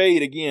that's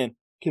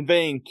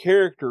conveying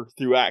character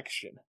through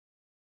action.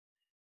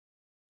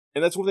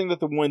 And that's one thing that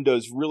the one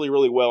does really,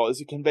 really well,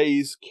 is it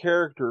conveys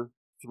character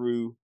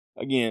through,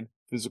 again,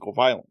 physical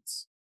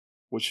violence,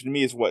 which to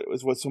me is what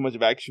so much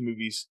of action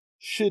movies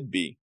should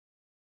be.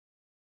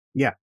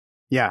 Yeah.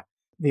 Yeah.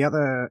 The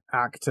other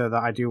actor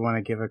that I do want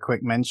to give a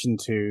quick mention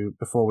to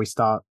before we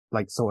start,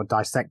 like, sort of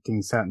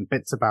dissecting certain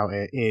bits about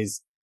it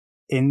is,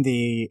 in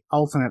the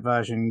alternate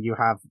version, you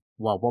have,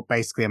 well, what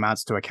basically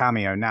amounts to a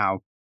cameo now,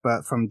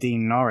 but from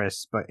Dean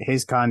Norris, but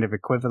his kind of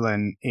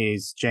equivalent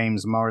is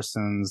James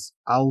Morrison's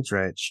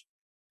Aldrich.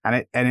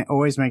 And it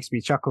always makes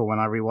me chuckle when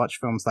I rewatch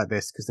films like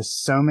this, because there's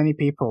so many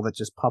people that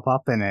just pop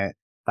up in it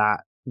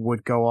that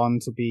would go on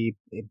to be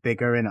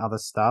bigger in other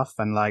stuff.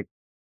 And like,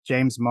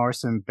 James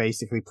Morrison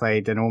basically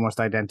played an almost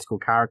identical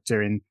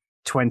character in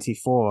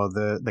 24,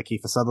 the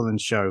Kiefer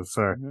Sutherland show,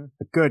 for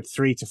a good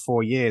 3 to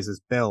 4 years as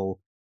Bill.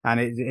 And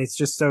it's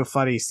just so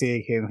funny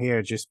seeing him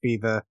here just be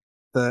the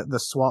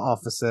SWAT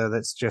officer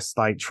that's just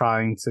like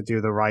trying to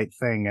do the right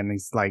thing. And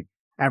he's like,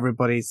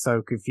 everybody's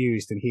so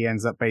confused, and he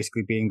ends up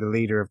basically being the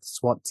leader of the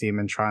SWAT team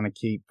and trying to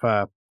keep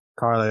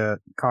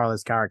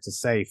Carla's character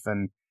safe.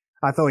 And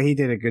I thought he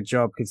did a good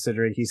job,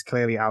 considering he's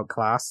clearly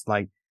outclassed.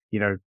 Like, you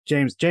know,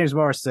 James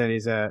Morrison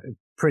is a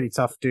pretty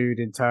tough dude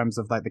in terms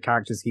of like the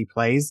characters he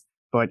plays,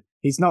 but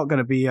he's not going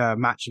to be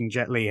matching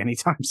Jet Li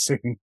anytime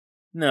soon.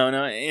 No,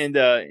 and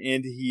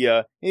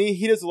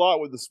he does a lot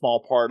with a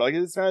small part. Like,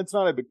 it's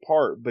not a big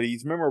part, but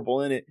he's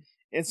memorable in it.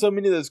 And so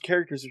many of those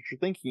characters that you're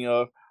thinking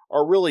of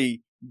are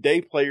really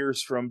day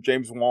players from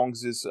James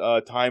Wong's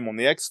time on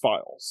the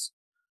X-Files.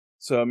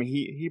 So I mean,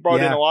 he brought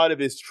in a lot of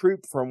his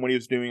troupe from when he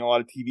was doing a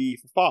lot of TV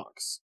for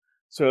Fox.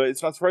 So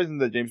it's not surprising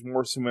that James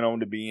Morrison went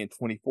on to be in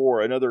 24,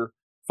 another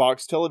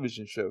Fox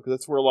television show, because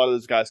that's where a lot of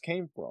those guys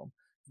came from.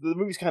 The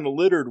movie's kind of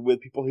littered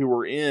with people who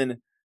were in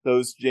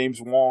those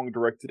James Wong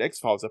directed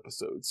X-Files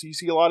episodes. So you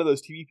see a lot of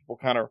those TV people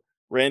kind of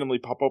randomly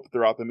pop up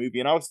throughout the movie,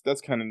 and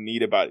that's kind of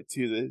neat about it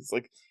too. That it's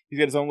like he's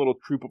got his own little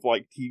troupe of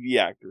like TV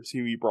actors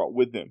who he brought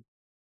with him.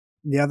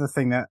 The other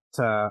thing that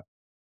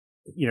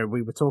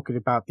we were talking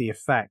about the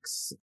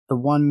effects. The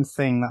one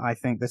thing that I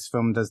think this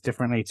film does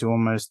differently to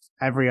almost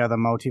every other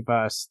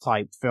multiverse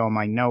type film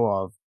I know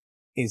of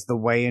is the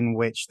way in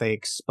which they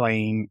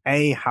explain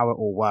how it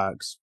all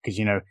works. Because,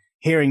 you know,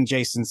 hearing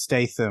Jason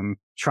Statham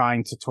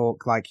trying to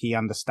talk like he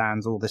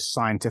understands all this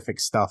scientific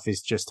stuff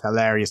is just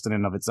hilarious in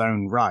and of its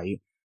own right.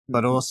 Mm-hmm.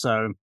 But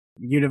also,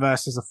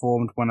 universes are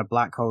formed when a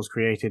black hole is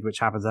created, which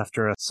happens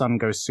after a sun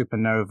goes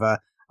supernova.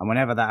 And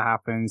whenever that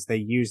happens, they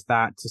use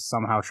that to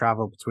somehow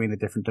travel between the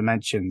different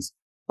dimensions.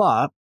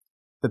 But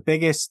the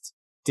biggest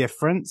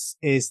difference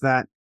is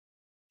that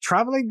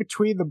traveling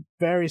between the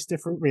various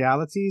different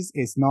realities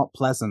is not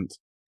pleasant.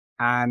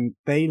 And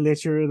they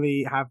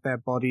literally have their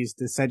bodies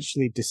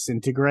essentially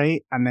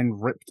disintegrate and then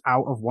ripped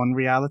out of one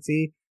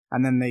reality.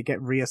 And then they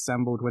get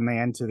reassembled when they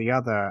enter the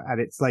other.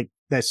 And it's like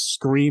they're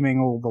screaming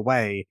all the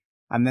way.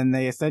 And then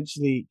they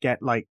essentially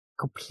get like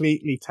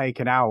completely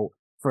taken out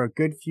for a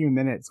good few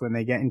minutes when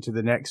they get into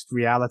the next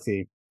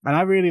reality. And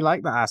I really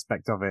like that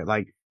aspect of it.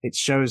 Like, it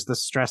shows the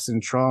stress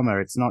and trauma.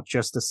 It's not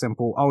just a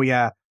simple, oh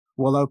yeah,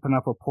 we'll open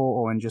up a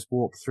portal and just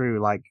walk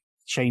through. Like,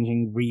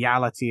 changing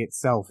reality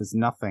itself is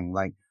nothing.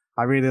 Like,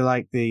 I really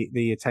like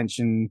the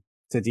attention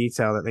to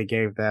detail that they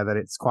gave there, that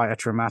it's quite a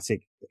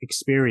traumatic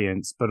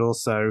experience, but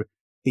also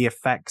the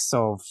effects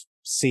of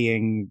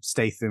seeing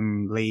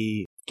Statham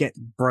Lee get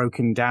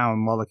broken down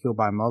molecule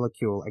by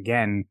molecule.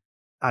 Again,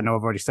 I know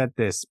I've already said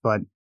this,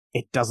 but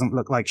it doesn't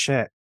look like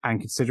shit. And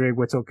considering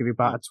we're talking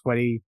about a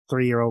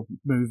 23-year-old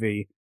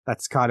movie,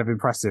 that's kind of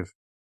impressive.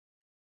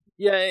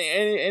 Yeah,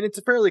 and it's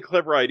a fairly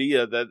clever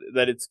idea that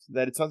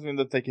it's something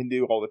that they can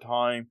do all the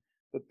time.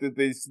 That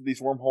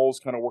these wormholes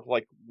kind of work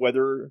like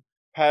weather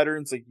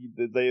patterns, like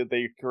they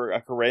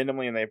occur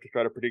randomly, and they have to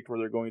try to predict where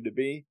they're going to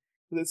be.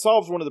 But it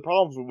solves one of the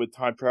problems with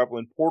time travel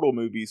in portal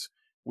movies,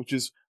 which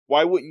is,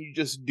 why wouldn't you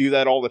just do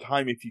that all the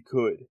time if you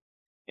could?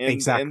 And,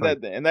 exactly.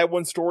 And that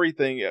one story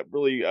thing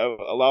really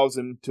allows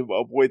them to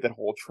avoid that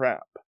whole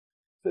trap.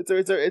 It's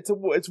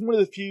one of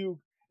the few,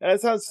 and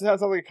it sounds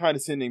like a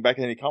condescending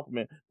backhanded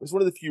compliment, but it's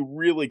one of the few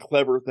really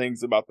clever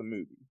things about the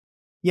movie.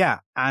 Yeah,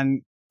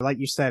 and Like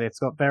you said, it's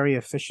got very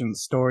efficient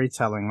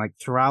storytelling. Like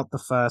throughout the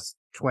first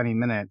 20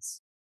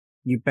 minutes,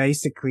 you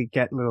basically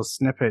get little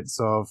snippets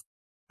of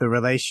the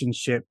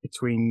relationship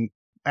between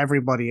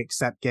everybody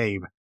except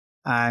Gabe.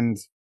 And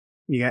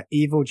you get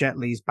Evil Jet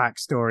Li's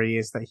backstory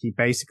is that he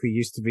basically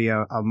used to be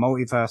a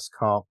multiverse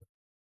cop.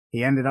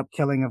 He ended up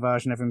killing a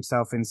version of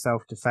himself in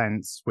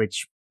self-defense,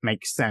 which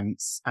makes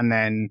sense. And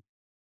then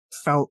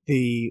felt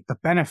the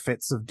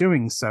benefits of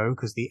doing so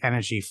because the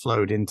energy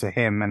flowed into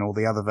him and all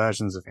the other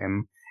versions of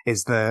him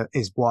is the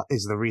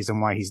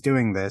reason why he's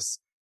doing this.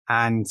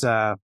 And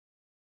I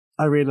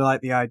really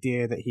like the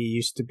idea that he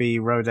used to be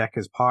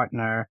Rodecker's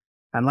partner.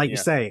 And like you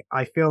say,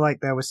 I feel like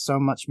there was so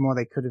much more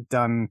they could have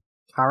done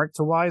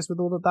character-wise with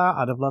all of that.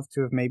 I'd have loved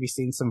to have maybe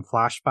seen some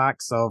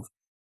flashbacks of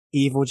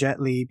Evil Jet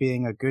Li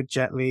being a good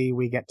Jet Li.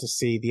 We get to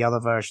see the other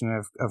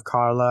version of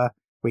Carla.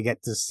 We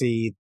get to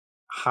see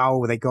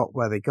how they got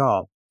where they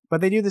got.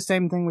 But they do the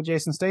same thing with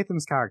Jason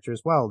Statham's character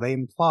as well. They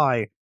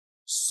imply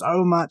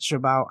so much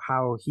about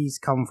how he's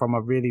come from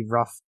a really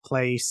rough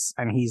place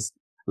and he's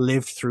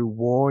lived through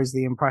war is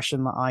the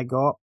impression that I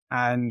got.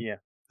 And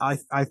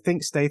I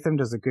think Statham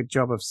does a good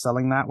job of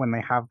selling that when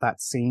they have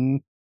that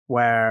scene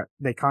where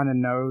they kind of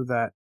know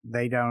that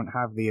they don't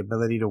have the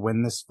ability to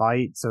win this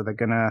fight, so they're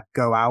gonna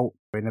go out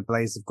in a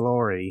blaze of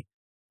glory.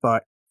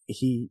 But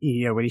he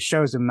when he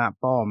shows him that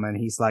bomb and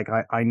he's like,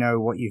 I know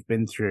what you've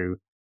been through.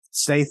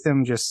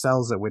 Statham just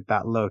sells it with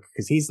that look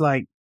because he's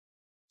like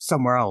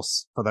somewhere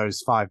else for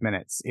those 5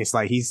 minutes. It's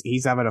like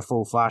he's having a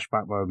full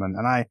flashback moment,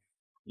 and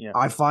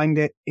I find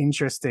it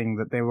interesting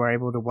that they were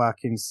able to work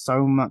in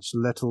so much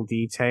little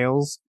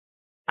details.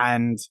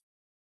 And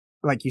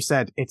like you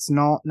said, it's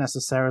not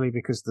necessarily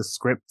because the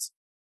script,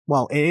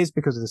 well, it is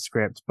because of the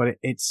script, but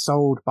it's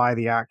sold by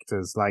the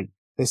actors. Like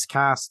this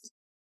cast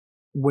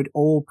would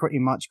all pretty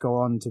much go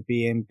on to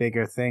be in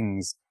bigger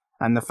things.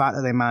 And the fact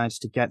that they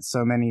managed to get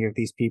so many of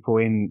these people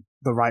in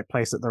the right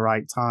place at the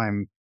right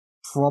time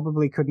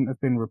probably couldn't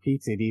have been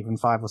repeated even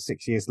 5 or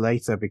 6 years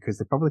later because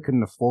they probably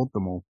couldn't afford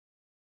them all.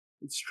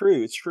 It's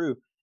true.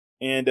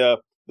 And the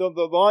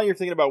line you're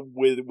thinking about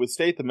with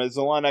Statham is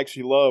the line I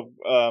actually love.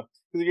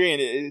 Because again,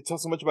 it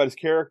tells so much about his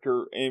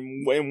character.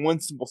 And in one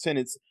simple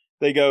sentence,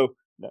 they go,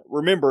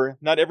 remember,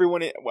 not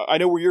everyone, I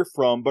know where you're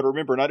from, but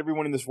remember, not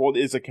everyone in this world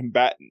is a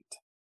combatant.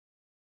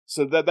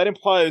 So that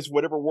implies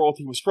whatever world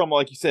he was from,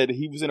 like you said,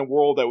 he was in a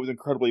world that was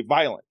incredibly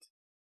violent.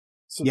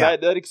 So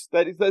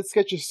that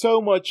sketches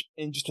so much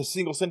in just a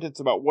single sentence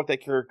about what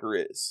that character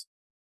is.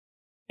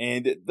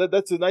 And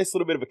that's a nice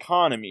little bit of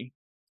economy.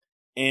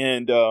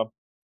 And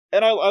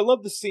I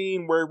love the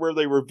scene where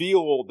they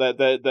reveal that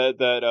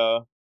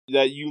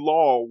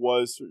Yu-Law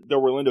was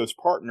Delroy Lindo's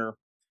partner,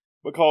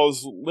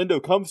 because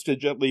Lindo comes to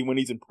Jet Li when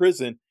he's in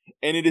prison,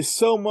 and it is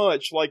so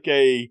much like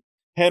a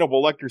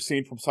Hannibal Lecter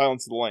scene from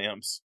Silence of the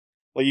Lambs.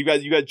 Like you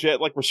got Jet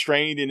like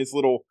restrained in his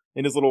little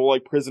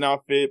like prison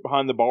outfit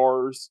behind the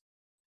bars,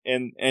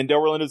 and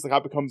Delroy Lindo's the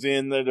cop who comes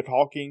in, they're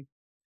talking,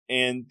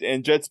 and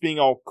Jet's being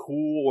all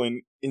cool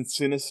and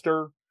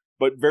sinister,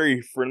 but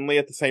very friendly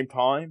at the same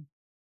time.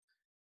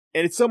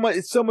 And it's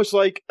so much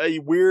like a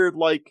weird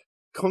like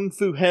Kung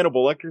Fu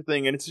Hannibal Lecter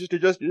thing, and it's just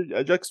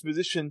a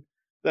juxtaposition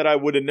that I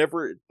would have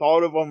never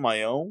thought of on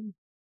my own.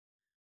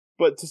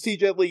 But to see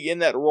Jet Li in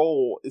that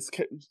role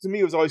to me,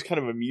 it was always kind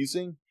of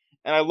amusing.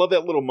 And I love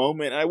that little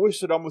moment. And I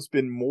wish there'd almost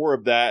been more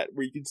of that,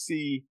 where you could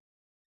see.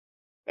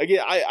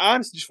 Again, I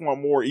honestly just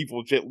want more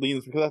Evil Jet Li,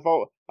 because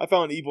I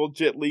found Evil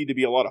Jet Li to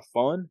be a lot of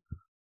fun.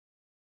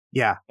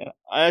 Yeah, and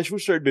I just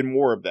wish there had been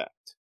more of that.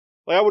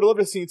 Like I would love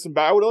to have seen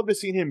I would love to have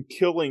seen him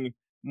killing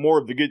more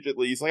of the good Jet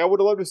Lis. Like I would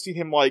have loved to have seen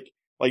him like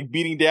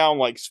beating down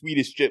like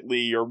Swedish Jet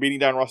Li or beating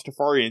down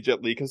Rastafarian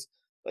Jet Li. Because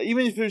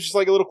even if it was just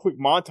like a little quick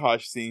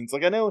montage scenes,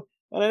 like I know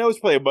it's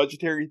probably a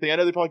budgetary thing. I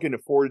know they probably couldn't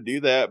afford to do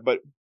that, but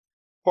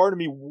part of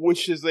me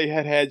wishes they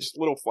had just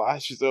little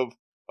flashes of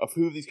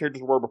who these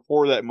characters were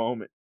before that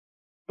moment.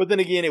 But then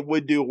again, it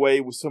would do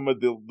away with some of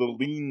the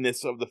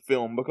leanness of the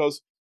film,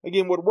 because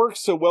again, what works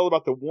so well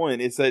about the one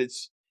is that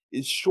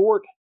it's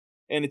short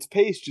and its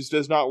pace just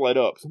does not let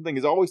up. Something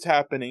is always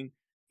happening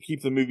to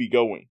keep the movie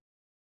going.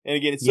 And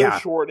again, it's so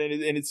short and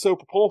it's so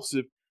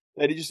propulsive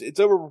that it's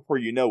over before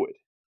you know it.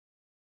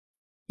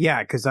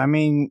 Yeah, because I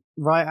mean,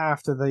 right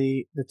after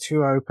the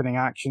two opening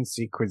action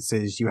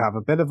sequences, you have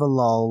a bit of a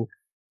lull.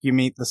 You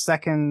meet the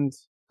second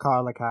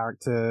Carla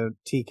character,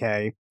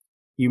 TK.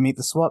 You meet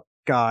the SWAT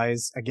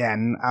guys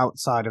again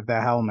outside of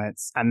their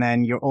helmets, and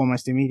then you're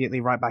almost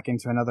immediately right back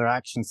into another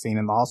action scene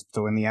in the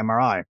hospital in the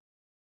MRI.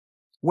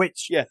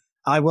 Which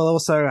I will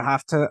also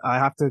have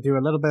to do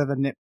a little bit of a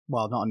not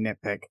a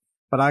nitpick,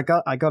 but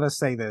I gotta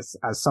say this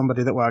as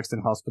somebody that works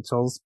in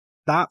hospitals.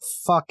 That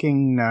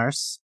fucking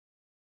nurse,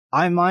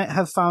 I might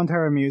have found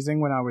her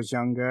amusing when I was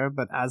younger,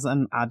 but as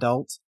an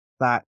adult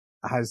that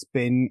has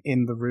been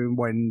in the room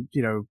when,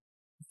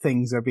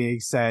 things are being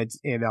said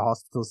in a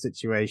hospital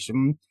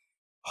situation,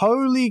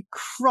 holy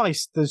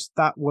Christ, does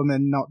that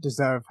woman not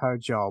deserve her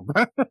job?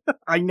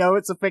 I know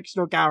it's a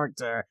fictional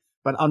character,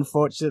 but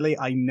unfortunately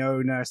I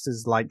know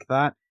nurses like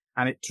that.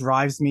 And it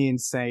drives me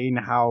insane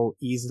how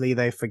easily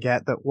they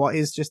forget that what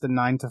is just a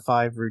 9 to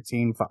 5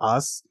 routine for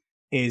us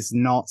is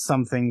not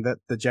something that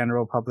the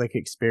general public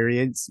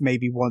experience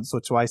maybe once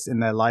or twice in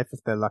their life if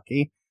they're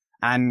lucky.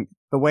 And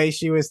the way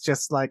she was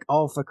just like,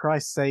 oh, for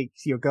Christ's sake,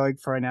 you're going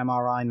for an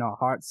MRI, not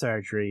heart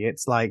surgery.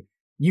 It's like,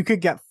 you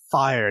could get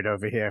fired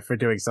over here for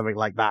doing something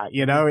like that.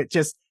 You know, it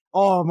just,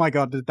 oh my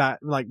God, did that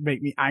like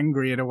make me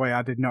angry in a way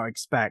I did not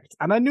expect.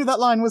 And I knew that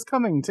line was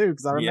coming too,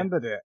 because I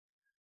remembered it.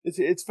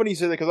 It's funny you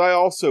say that because I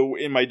also,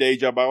 in my day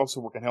job, I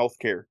also work in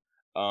healthcare.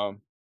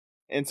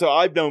 And so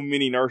I've known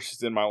many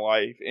nurses in my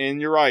life,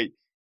 and you're right.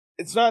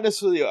 It's not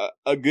necessarily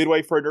a good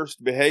way for a nurse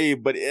to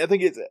behave, but I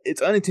think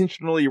it's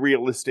unintentionally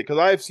realistic because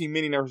I've seen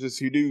many nurses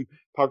who do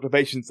talk to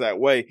patients that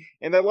way,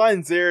 and that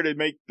line's there to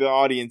make the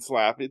audience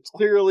laugh. It's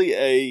clearly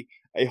a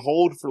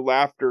hold for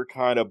laughter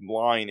kind of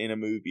line in a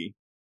movie,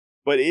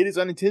 but it is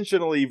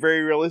unintentionally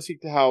very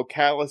realistic to how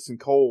callous and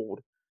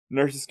cold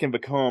nurses can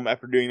become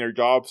after doing their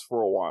jobs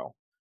for a while.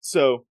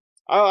 So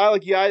I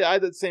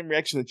had that same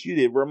reaction that you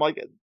did, where I'm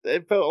like,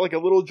 it felt like a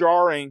little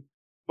jarring,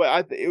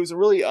 but it was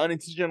really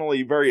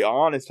unintentionally very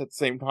honest at the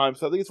same time.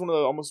 So I think it's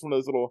almost one of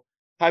those little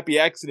happy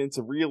accidents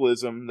of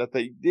realism that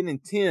they didn't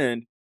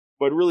intend,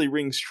 but really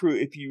rings true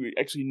if you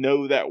actually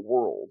know that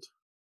world.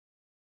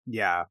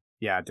 Yeah,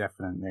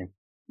 definitely.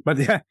 But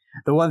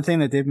the one thing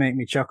that did make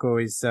me chuckle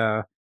is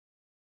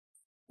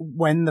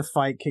when the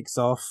fight kicks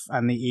off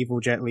and the evil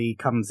Jet Li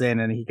comes in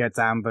and he gets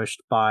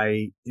ambushed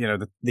by,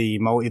 the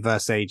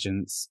multiverse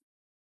agents.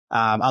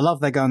 I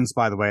love their guns,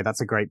 by the way.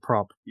 That's a great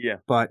prop. Yeah.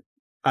 But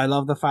I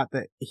love the fact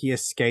that he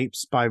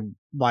escapes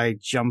by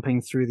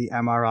jumping through the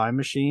MRI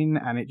machine,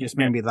 and it just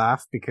made me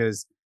laugh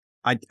because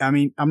I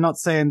mean, I'm not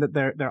saying that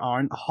there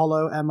aren't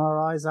hollow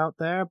MRIs out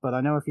there, but I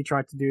know if he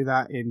tried to do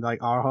that in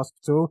like our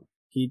hospital,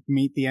 he'd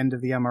meet the end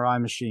of the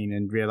MRI machine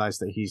and realize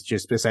that he's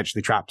just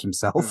essentially trapped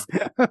himself.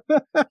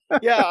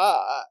 Yeah,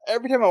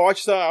 every time I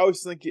watch that, I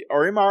always think,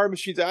 are MRI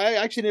machines? I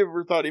actually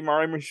never thought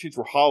MRI machines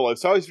were hollow,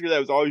 so I always figured that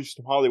was always just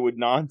some Hollywood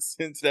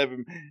nonsense to have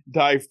him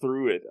dive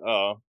through it.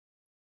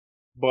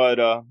 But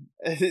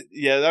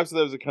yeah, that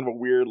was a kind of a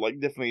weird,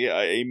 like, definitely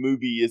a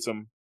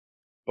movieism.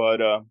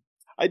 But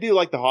I do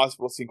like the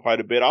hospital scene quite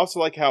a bit. I also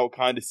like how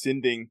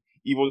condescending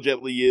Evil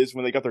Jet Li is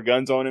when they got their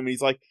guns on him, and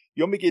he's like,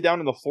 "You want me to get down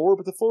on the floor?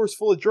 But the floor is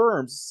full of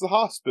germs. This is a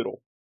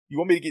hospital. You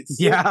want me to get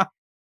sick?" Yeah.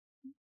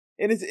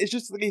 And it's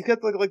just like he's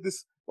got like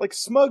this, like,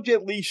 Smug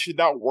Jet Li should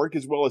not work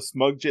as well as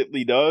Smug Jet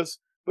Li does,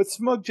 but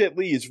Smug Jet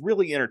Li is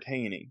really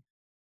entertaining.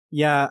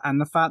 Yeah, and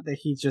the fact that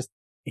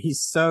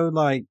he's so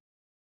like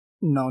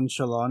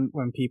nonchalant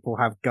when people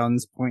have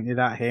guns pointed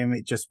at him,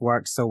 it just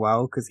works so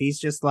well because he's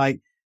just like,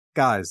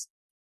 guys,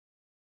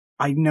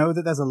 I know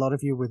that there's a lot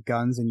of you with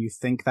guns and you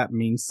think that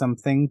means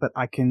something, but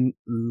I can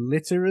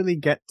literally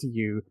get to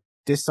you,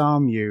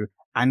 disarm you,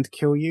 and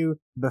kill you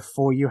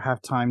before you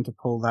have time to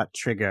pull that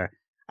trigger.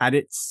 And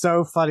it's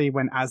so funny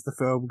when, as the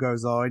film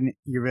goes on,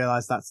 you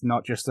realize that's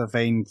not just a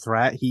vain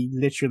threat. He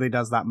literally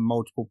does that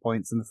multiple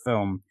points in the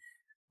film.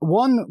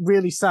 One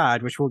really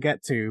sad, which we'll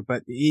get to,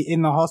 but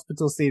in the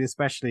hospital scene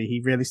especially,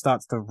 he really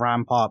starts to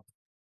ramp up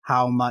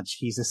how much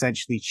he's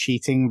essentially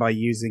cheating by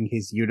using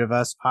his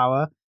universe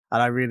power.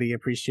 And I really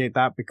appreciate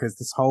that because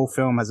this whole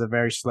film has a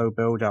very slow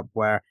build up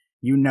where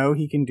you know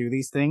he can do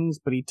these things,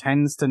 but he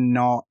tends to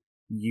not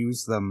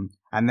use them.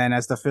 And then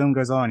as the film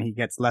goes on, he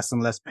gets less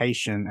and less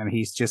patient and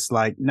he's just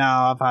like, no,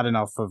 I've had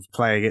enough of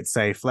playing it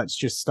safe. Let's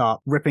just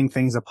start ripping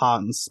things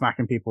apart and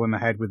smacking people in the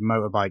head with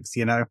motorbikes,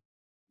 you know?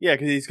 Yeah,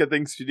 because he's got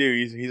things to do.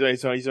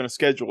 He's on a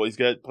schedule. He's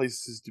got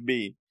places to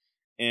be,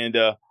 and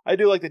I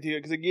do like that too.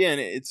 Because again,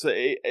 it's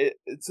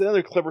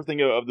another clever thing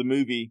of the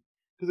movie.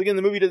 Because again,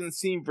 the movie doesn't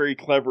seem very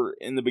clever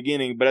in the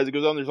beginning, but as it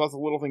goes on, there's lots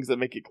of little things that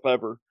make it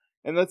clever.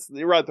 And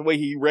you're right, the way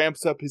he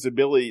ramps up his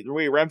ability, the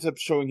way he ramps up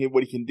showing him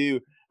what he can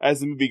do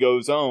as the movie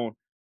goes on,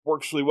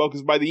 works really well.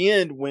 Because by the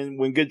end,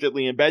 when Good Jet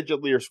Li and Bad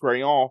Jet Li are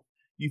squaring off,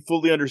 you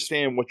fully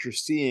understand what you're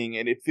seeing,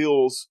 and it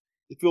feels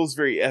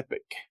very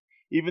epic.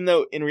 Even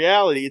though, in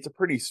reality, it's a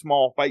pretty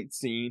small fight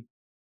scene,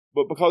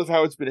 but because of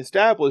how it's been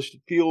established,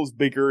 it feels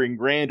bigger and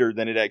grander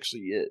than it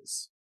actually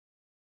is.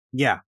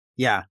 Yeah.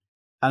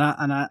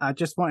 And I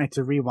just wanted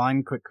to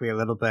rewind quickly a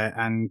little bit,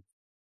 and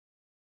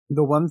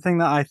the one thing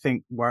that I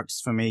think works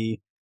for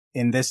me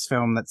in this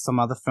film that some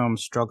other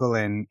films struggle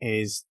in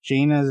is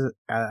Gina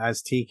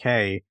as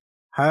TK.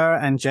 Her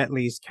and Jet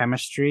Li's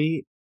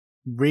chemistry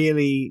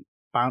really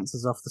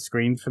bounces off the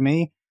screen for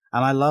me.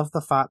 And I love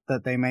the fact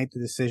that they made the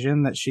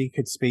decision that she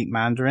could speak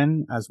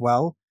Mandarin as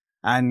well.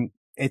 And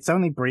it's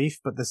only brief,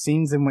 but the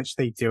scenes in which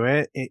they do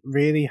it, it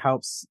really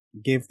helps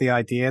give the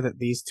idea that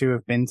these two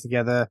have been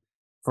together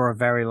for a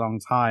very long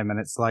time.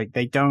 And it's like,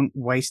 they don't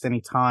waste any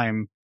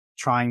time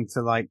trying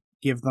to like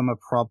give them a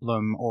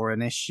problem or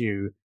an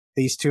issue.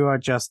 These two are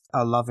just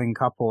a loving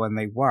couple and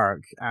they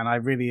work. And I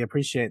really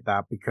appreciate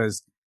that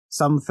because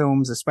some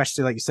films,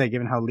 especially like you say,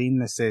 given how lean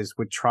this is,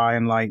 would try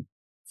and like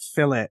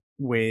fill it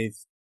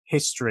with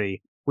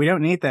history. We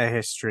don't need their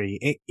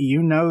history.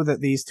 You know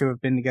that these two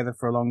have been together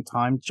for a long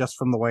time just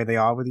from the way they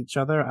are with each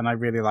other, and I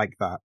really like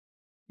that.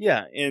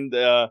 Yeah, and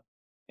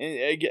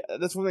And again,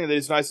 that's one thing that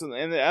is nice, and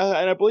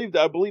I believe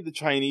the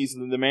Chinese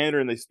and the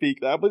Mandarin they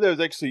speak. I believe that was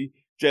actually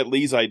Jet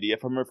Li's idea,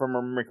 if I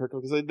remember correctly,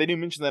 because they do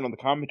mention that on the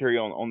commentary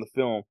on the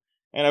film,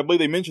 and I believe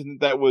they mentioned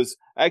that was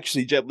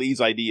actually Jet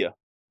Li's idea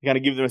to kind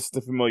of give them a sense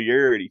of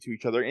familiarity to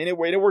each other, and it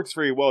works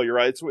very well. You're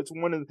right. It's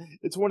one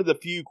of the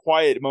few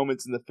quiet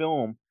moments in the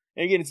film,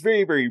 and again, it's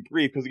very very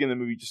brief because again the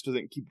movie just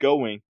doesn't keep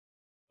going.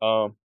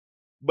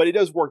 But it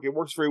does work. It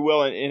works very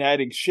well in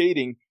adding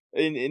shading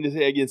and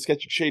again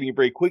sketching shading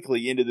very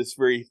quickly into this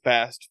very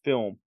fast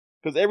film,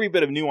 because every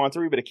bit of nuance,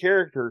 every bit of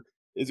character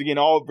is again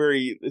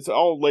it's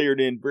all layered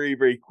in very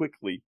very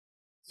quickly.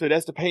 So it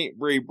has to paint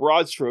very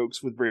broad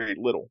strokes with very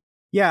little.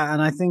 Yeah,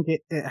 and I think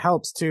it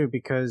helps too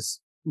because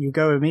you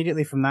go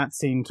immediately from that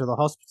scene to the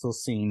hospital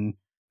scene,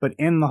 but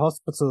in the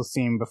hospital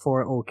scene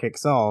before it all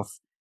kicks off,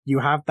 you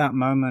have that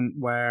moment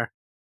where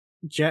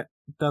Jet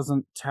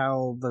doesn't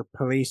tell the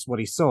police what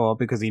he saw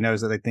because he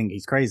knows that they think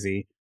he's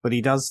crazy, but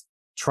he does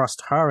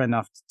trust her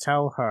enough to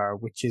tell her,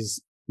 which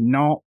is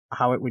not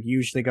how it would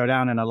usually go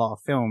down in a lot of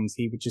films.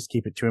 He would just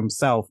keep it to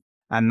himself,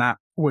 and that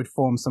would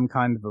form some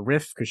kind of a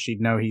rift because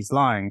she'd know he's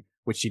lying,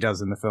 which she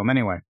does in the film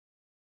anyway.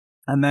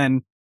 And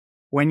then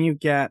when you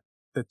get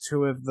the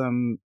two of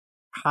them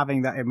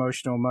having that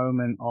emotional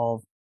moment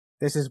of,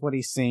 this is what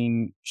he's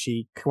seen,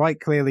 she quite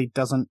clearly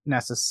doesn't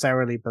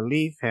necessarily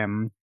believe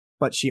him,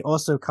 but she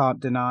also can't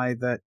deny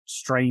that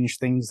strange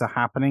things are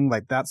happening.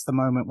 Like, that's the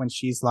moment when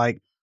she's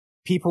like,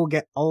 people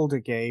get older,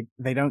 Gabe.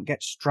 They don't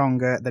get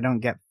stronger. They don't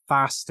get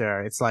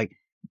faster. It's like,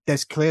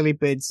 there's clearly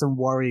been some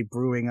worry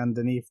brewing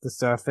underneath the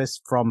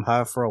surface from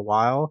her for a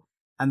while.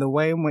 And the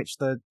way in which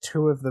the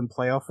two of them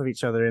play off of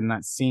each other in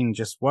that scene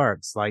just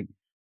works. Like,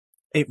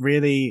 it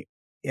really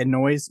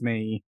annoys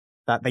me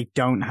that they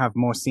don't have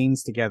more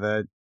scenes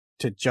together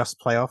to just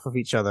play off of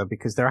each other,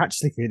 because they're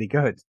actually really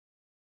good.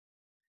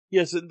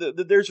 Yes,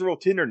 there's a real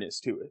tenderness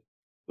to it.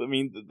 I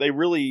mean, they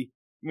really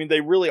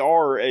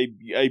are a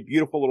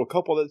beautiful little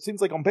couple that seems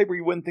like on paper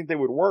you wouldn't think they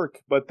would work,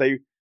 but they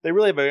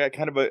really have a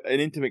kind of an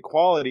intimate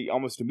quality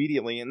almost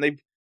immediately, and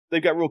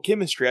they've got real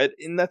chemistry.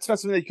 And that's not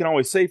something that you can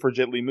always say for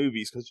Jet Li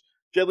movies, because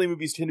Jet Li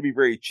movies tend to be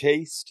very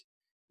chaste.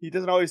 He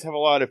doesn't always have a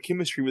lot of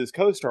chemistry with his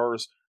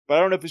co-stars, but I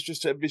don't know if it's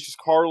just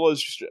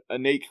Carla's just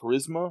innate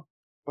charisma.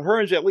 But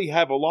her and Jet Li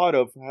have a lot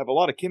of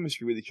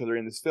chemistry with each other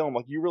in this film.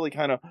 Like, you really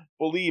kind of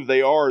believe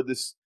they are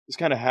this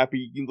kind of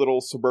happy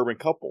little suburban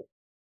couple.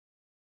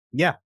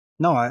 Yeah,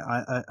 no,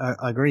 I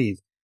agreed.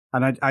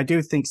 And I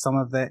do think some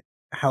of it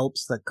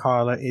helps that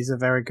Carla is a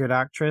very good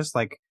actress.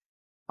 Like,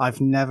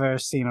 I've never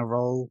seen a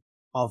role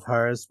of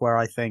hers where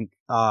I think,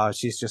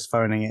 she's just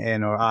phoning it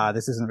in, or,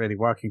 this isn't really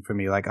working for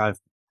me. Like,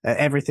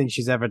 everything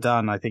she's ever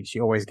done, I think she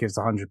always gives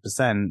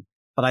 100%.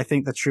 But I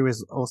think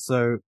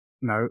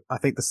I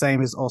think the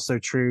same is also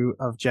true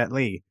of Jet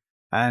Li.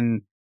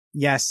 And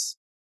yes,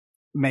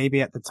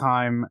 maybe at the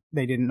time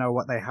they didn't know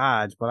what they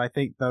had, but I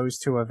think those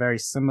two are very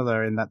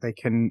similar in that they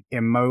can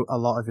emote a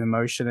lot of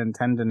emotion and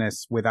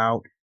tenderness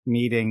without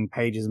needing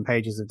pages and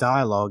pages of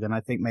dialogue. And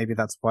I think maybe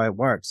that's why it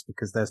works,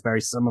 because they're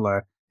very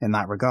similar in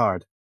that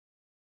regard.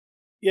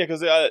 Yeah,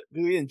 because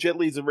Jet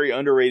Li's a very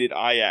underrated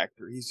eye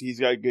actor.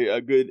 He's got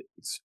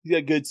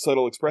good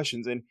subtle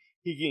expressions, and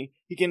he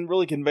can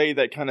really convey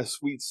that kind of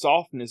sweet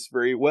softness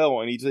very well,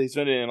 and he's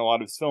done it in a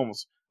lot of his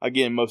films.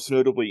 Again, most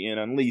notably in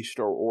Unleashed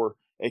or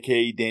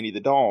aka Danny the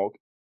Dog,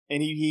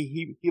 and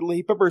he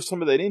peppers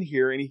some of that in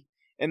here,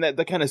 and that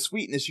the kind of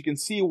sweetness. You can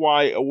see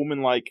why a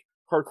woman like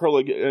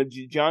Carla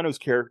Giano's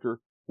character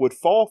would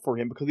fall for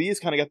him, because he has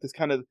kind of got this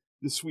kind of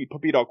the sweet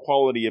puppy dog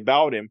quality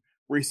about him,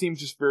 where he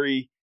seems just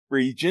very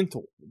very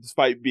gentle,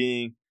 despite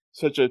being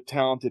such a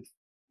talented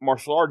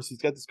martial artist.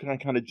 He's got this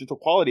kind of gentle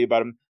quality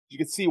about him. You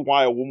can see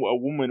why a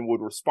woman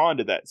would respond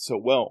to that so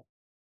well.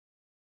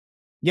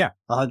 Yeah,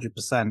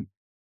 100%.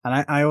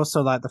 And I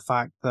also like the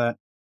fact that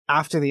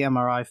after the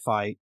MRI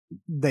fight,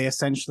 they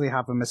essentially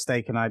have a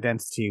mistaken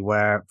identity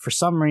where, for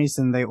some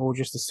reason, they all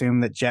just assume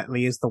that Jet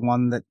Li is the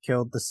one that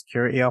killed the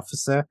security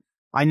officer.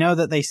 I know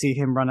that they see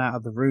him run out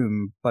of the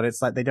room, but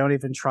it's like they don't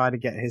even try to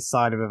get his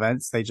side of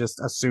events. They just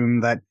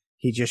assume that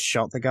he just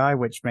shot the guy,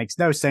 which makes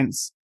no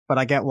sense, but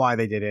I get why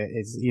they did it.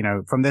 Is,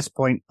 from this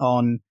point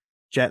on,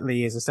 Jet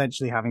Li is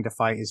essentially having to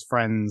fight his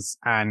friends,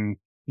 and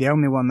the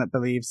only one that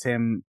believes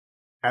him,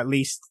 at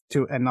least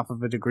to enough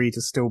of a degree to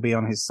still be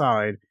on his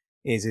side,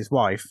 is his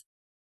wife.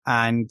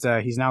 And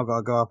he's now got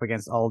to go up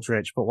against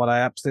Aldrich. But what I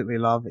absolutely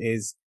love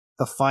is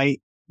the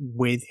fight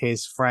with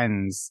his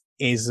friends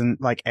isn't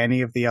like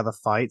any of the other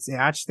fights. It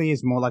actually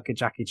is more like a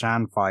Jackie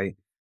Chan fight,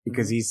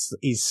 because he's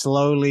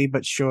slowly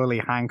but surely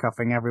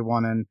handcuffing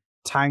everyone and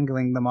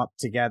tangling them up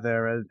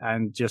together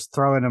and just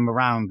throwing them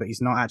around, but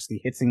he's not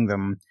actually hitting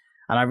them.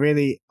 And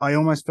I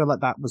almost feel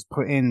like that was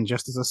put in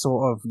just as a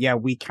sort of, yeah,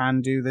 we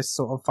can do this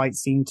sort of fight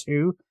scene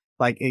too.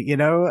 Like,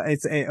 it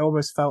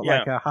almost felt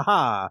like a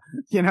haha,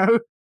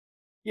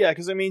 Yeah,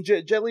 because I mean,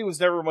 Jet Li was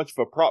never much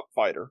of a prop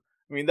fighter.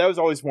 I mean, that was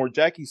always more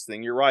Jackie's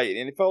thing. You're right,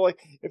 and it felt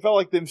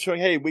like them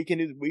showing, hey, we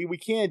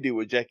can do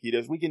what Jackie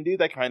does. We can do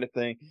that kind of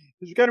thing.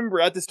 Because you got to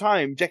remember, at this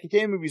time, Jackie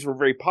Chan movies were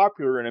very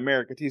popular in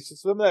America too. So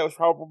some of that was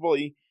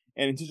probably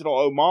an intentional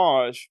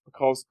homage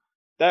because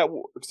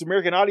because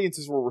American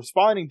audiences were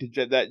responding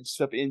to that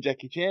stuff in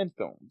Jackie Chan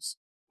films.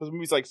 Those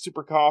movies like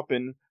Super Cop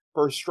and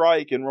First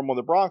Strike and Rumble in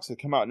the Bronx had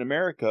come out in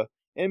America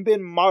and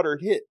been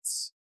moderate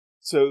hits.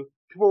 So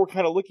people were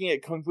kind of looking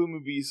at kung fu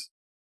movies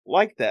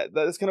like that.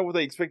 That's kind of what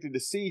they expected to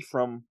see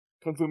from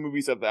kung fu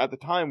movies at the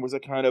time, was a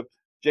kind of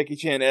Jackie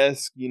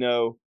Chan-esque,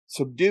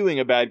 subduing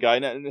a bad guy,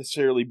 not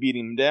necessarily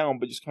beating them down,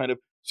 but just kind of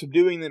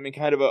subduing them in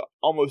kind of a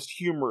almost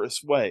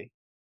humorous way.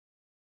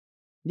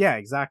 Yeah,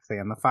 exactly.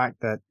 And the fact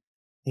that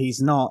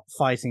he's not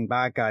fighting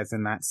bad guys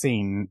in that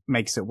scene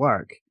makes it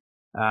work.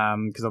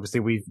 Because obviously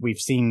we've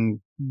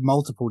seen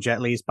multiple Jet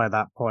Lis by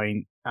that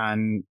point,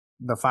 and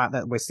the fact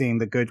that we're seeing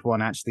the good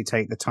one actually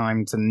take the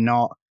time to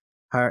not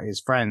hurt his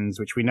friends,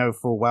 which we know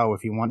full well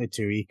if he wanted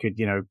to, he could,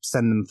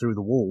 send them through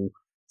the wall.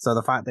 So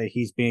the fact that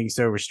he's being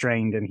so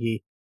restrained, and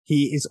he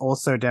is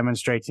also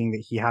demonstrating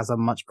that he has a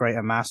much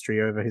greater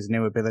mastery over his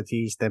new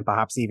abilities than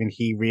perhaps even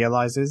he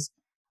realizes.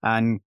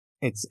 And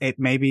it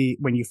maybe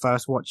when you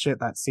first watch it,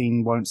 that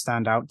scene won't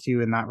stand out to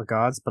you in that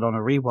regards, but on a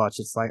rewatch,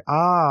 it's like,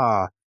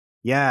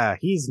 yeah,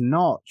 he's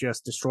not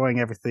just destroying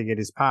everything in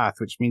his path,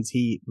 which means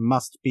he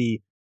must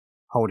be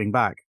holding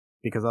back,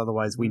 because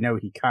otherwise we know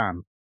he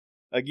can.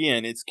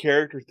 Again, it's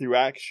character through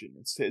action.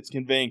 It's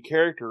conveying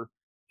character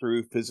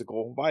through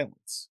physical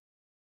violence.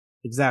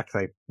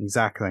 Exactly.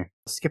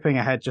 Skipping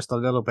ahead just a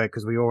little bit,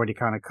 because we already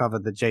kind of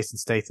covered the Jason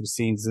Statham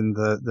scenes in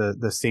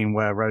the scene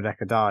where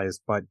Rodecker dies,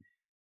 but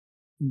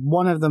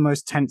one of the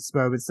most tense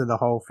moments of the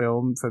whole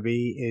film for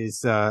me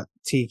is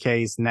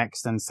TK's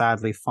next and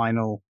sadly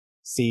final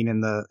scene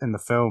in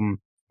the film,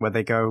 where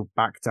they go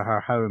back to her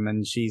home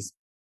and she's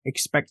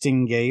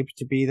expecting Gabe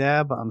to be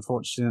there, but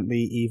unfortunately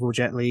evil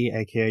Jet Li,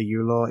 aka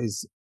Yulaw,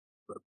 is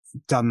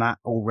done that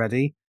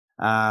already.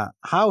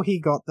 How he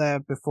got there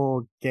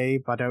before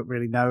Gabe, I don't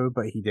really know,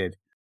 but he did.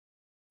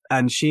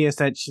 And she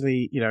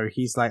essentially,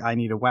 he's like, I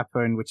need a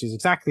weapon, which is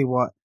exactly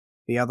what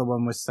the other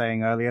one was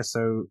saying earlier.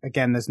 So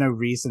again, there's no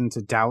reason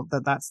to doubt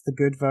that that's the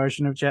good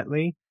version of Jet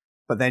Li.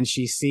 But then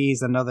she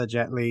sees another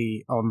Jet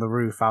Li on the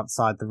roof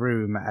outside the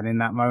room. And in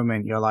that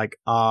moment, you're like,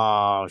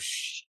 oh,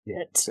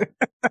 shit.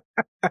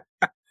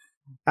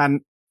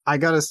 And I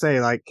gotta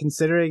say, like,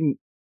 considering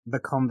the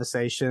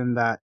conversation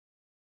that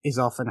is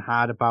often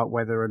had about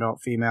whether or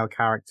not female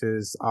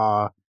characters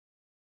are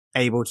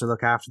able to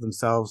look after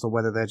themselves or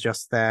whether they're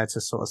just there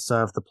to sort of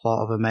serve the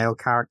plot of a male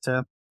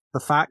character, the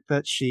fact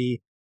that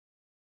she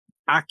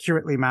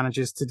accurately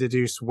manages to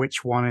deduce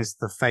which one is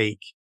the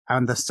fake,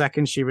 and the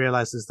second she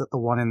realizes that the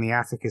one in the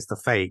attic is the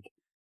fake,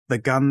 the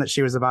gun that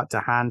she was about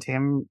to hand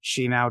him,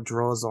 she now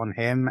draws on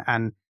him,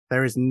 and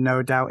there is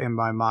no doubt in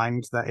my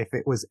mind that if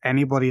it was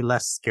anybody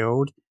less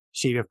skilled,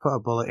 she'd have put a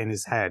bullet in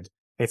his head.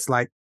 It's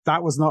like,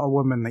 that was not a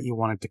woman that you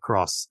wanted to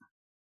cross.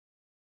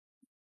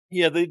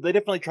 Yeah, they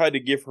definitely tried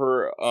to give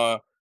her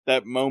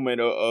that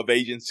moment of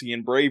agency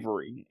and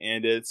bravery,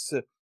 and it's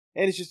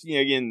just,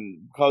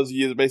 again, because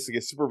he is basically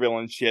a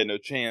supervillain, she had no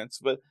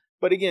chance. But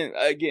again,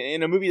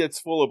 in a movie that's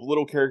full of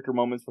little character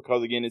moments,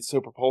 because again it's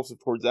so propulsive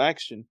towards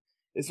action,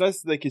 it's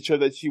nice that they could show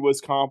that she was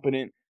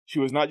competent. She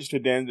was not just a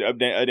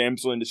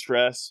damsel in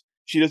distress.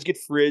 She does get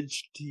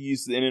fridged, to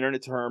use an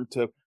internet term,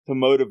 to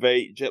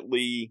motivate Jet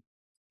Li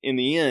in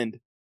the end.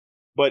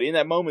 But in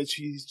that moment,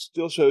 she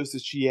still shows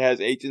that she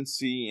has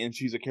agency and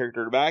she's a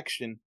character of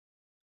action,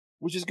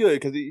 which is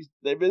good, because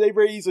they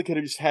very easily could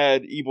have just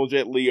had evil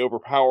Jet Li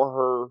overpower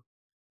her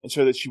and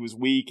show that she was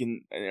weak,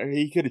 and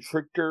he could have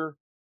tricked her.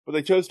 But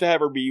they chose to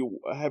have her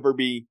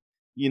be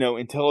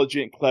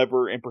intelligent,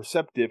 clever, and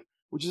perceptive,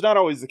 which is not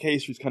always the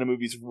case for these kind of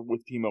movies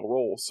with female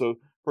roles. So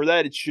for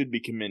that, it should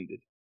be commended.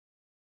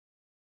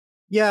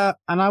 Yeah,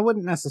 and I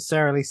wouldn't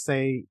necessarily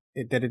say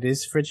that it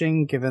is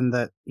fridging, given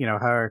that,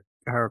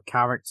 her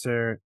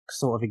character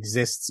sort of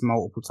exists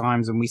multiple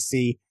times, and we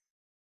see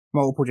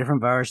multiple different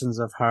versions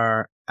of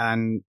her.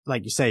 And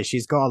like you say,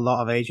 she's got a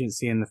lot of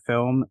agency in the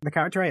film. The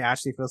character I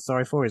actually feel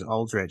sorry for is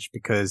Aldrich,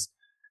 because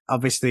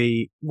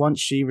obviously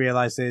once she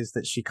realizes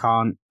that she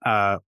can't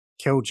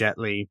kill Jet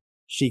Li,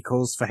 she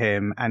calls for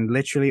him, and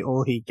literally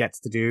all he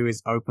gets to do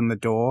is open the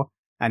door,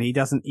 and he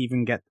doesn't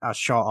even get a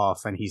shot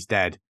off, and he's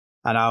dead.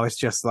 And I was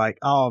just like,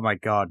 oh my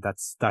god,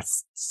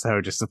 that's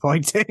so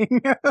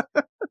disappointing.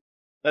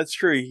 That's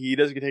true. He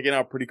does get taken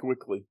out pretty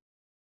quickly.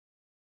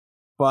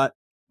 But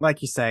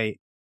like you say,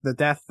 the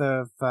death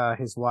of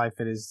his wife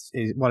is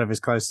one of his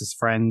closest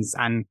friends,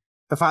 and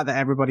the fact that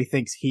everybody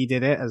thinks he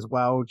did it as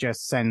well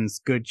just sends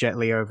good Jet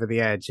Li over the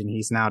edge, and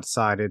he's now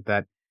decided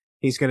that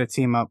he's going to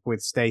team up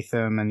with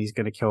Statham and he's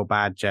going to kill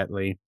bad Jet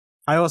Li.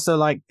 I also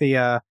like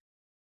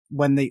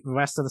when the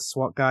rest of the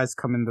SWAT guys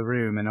come in the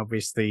room, and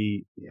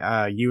obviously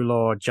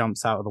Yulaw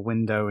jumps out of the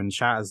window and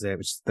shatters it,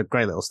 which is the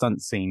great little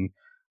stunt scene.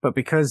 But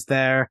because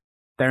they're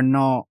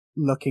not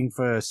looking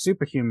for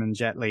superhuman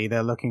Jet Li,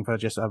 they're looking for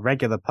just a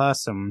regular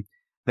person,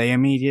 they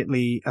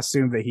immediately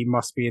assume that he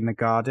must be in the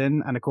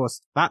garden. And of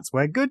course, that's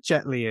where good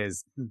Jet Li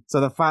is.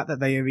 So the fact that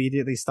they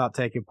immediately start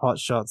taking pot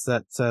shots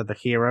at the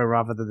hero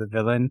rather than the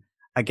villain,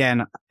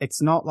 again,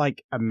 it's not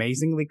like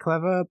amazingly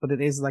clever, but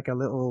it is like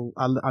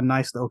a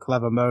nice little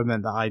clever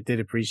moment that I did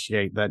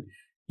appreciate. That,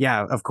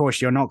 yeah, of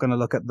course, you're not going to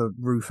look at the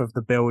roof of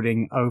the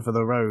building over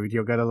the road.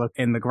 You're going to look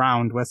in the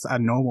ground where a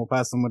normal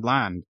person would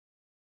land.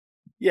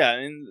 Yeah,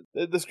 and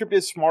the script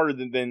is smarter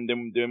than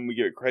we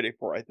give it credit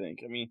for. I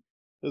think. I mean,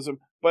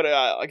 but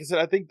like I said,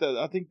 I think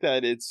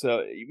that it's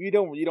you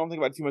don't think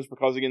about it too much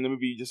because again the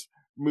movie just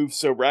moves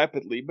so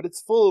rapidly, but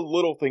it's full of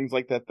little things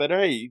like that. That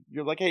hey,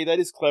 you're like, hey, that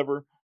is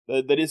clever.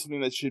 That is something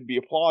that should be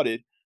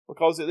applauded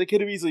because they could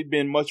have easily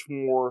been much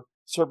more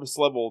surface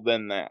level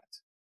than that.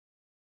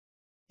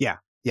 Yeah,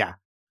 yeah,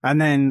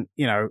 and then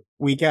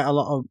we get a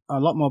lot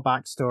more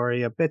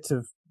backstory, a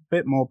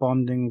bit more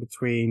bonding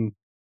between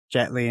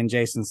Jet Li and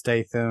Jason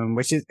Statham,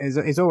 which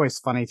is always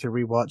funny to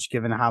rewatch,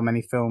 given how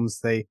many films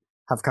they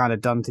have kind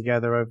of done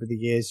together over the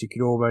years. You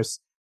could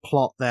almost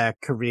plot their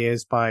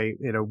careers by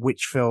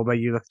which film are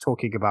you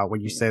talking about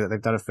when you say that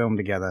they've done a film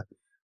together.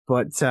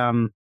 But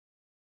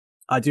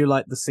I do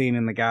like the scene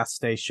in the gas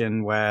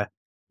station where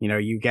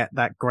you get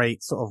that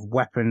great sort of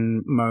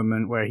weapon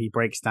moment where he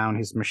breaks down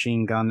his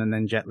machine gun and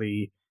then Jet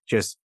Li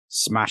just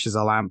smashes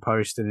a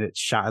lamppost and it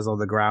shatters on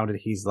the ground and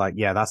he's like,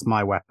 yeah, that's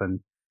my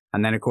weapon.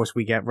 And then, of course,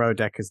 we get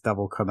Rodecker's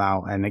double come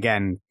out. And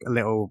again,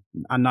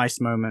 a nice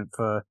moment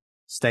for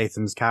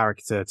Statham's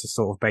character to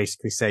sort of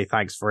basically say,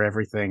 thanks for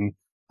everything.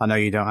 I know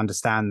you don't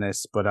understand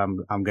this, but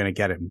I'm going to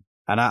get him.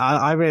 And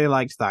I really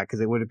liked that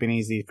because it would have been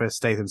easy for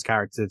Statham's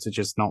character to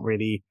just not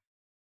really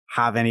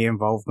have any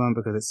involvement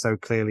because it's so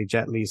clearly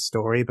Jet Li's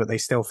story, but they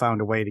still found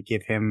a way to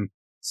give him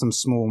some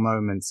small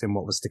moments in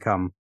what was to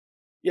come.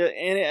 Yeah,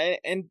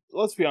 and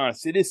let's be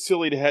honest, it is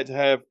silly to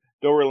have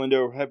Delroy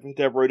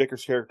to have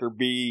Rodecker's character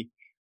be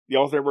the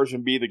alternate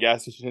version, be the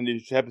gas station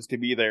attendant who happens to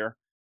be there.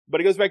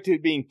 But it goes back to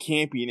it being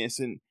campiness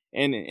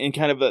and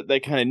kind of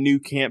that kind of new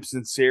camp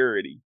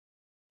sincerity.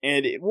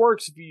 And it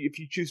works if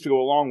you choose to go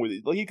along with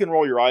it. Like you can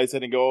roll your eyes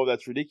at it and go, "Oh,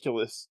 that's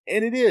ridiculous,"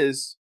 and it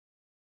is.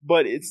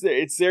 But it's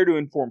there to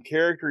inform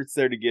character. It's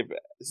there to give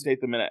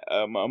Statham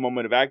a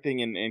moment of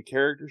acting and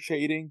character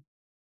shading.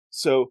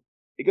 So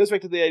it goes back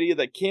to the idea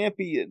that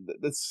campy,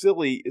 that's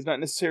silly, is not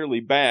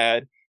necessarily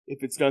bad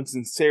if it's done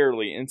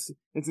sincerely. And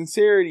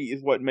sincerity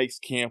is what makes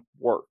camp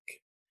work.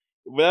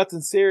 Without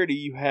sincerity,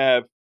 you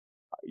have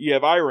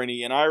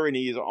irony, and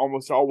irony is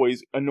almost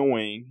always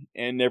annoying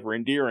and never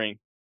endearing.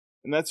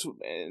 And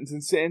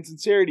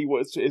sincerity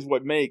is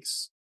what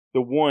makes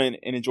the one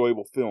an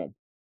enjoyable film.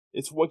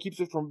 It's what keeps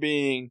it from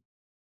being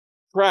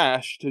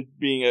trash to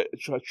being a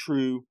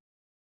true,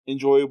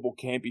 enjoyable,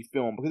 campy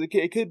film. Because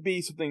it could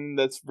be something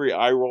that's very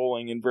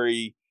eye-rolling and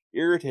very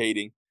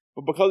irritating,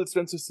 but because it's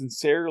done so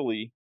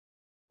sincerely,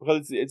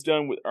 because it's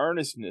done with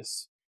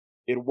earnestness,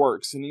 it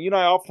works. And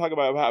I often talk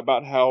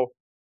about how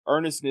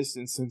earnestness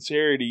and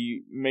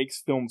sincerity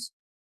makes films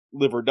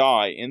live or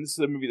die. And this is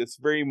a movie that's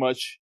very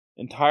much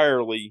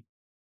entirely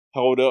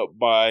held up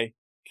by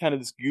kind of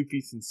this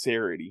goofy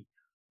sincerity.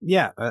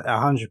 Yeah,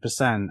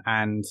 100%.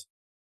 And,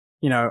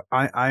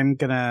 I'm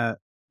going to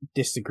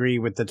disagree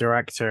with the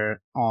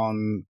director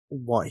on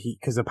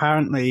because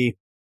apparently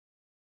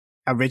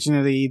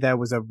originally there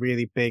was a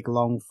really big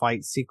long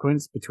fight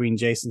sequence between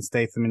Jason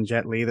Statham and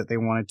Jet Li that they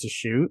wanted to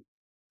shoot.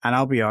 And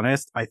I'll be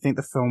honest, I think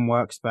the film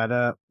works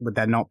better with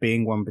there not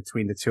being one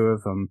between the two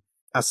of them.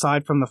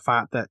 Aside from the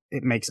fact that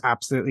it makes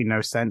absolutely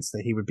no sense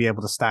that he would be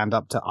able to stand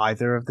up to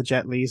either of the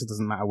Jet Lis, it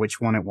doesn't matter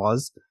which one it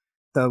was.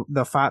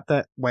 The fact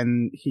that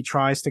when he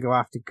tries to go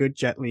after good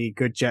Jet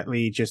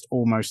Li just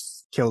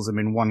almost kills him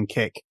in one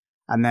kick.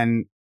 And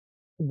then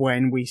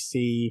when we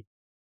see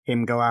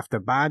him go after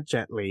bad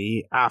Jet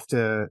Li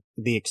after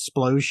the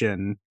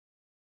explosion,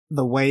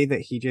 the way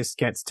that he just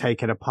gets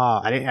taken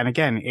apart. And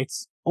again,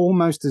 it's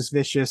almost as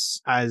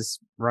vicious as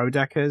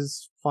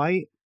Rodecker's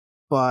fight,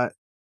 but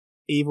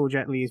evil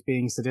Jet Li is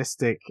being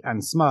sadistic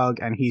and smug,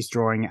 and he's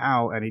drawing it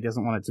out, and he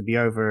doesn't want it to be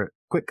over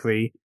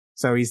quickly.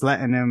 So he's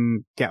letting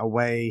him get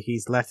away.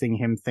 He's letting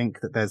him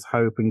think that there's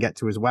hope and get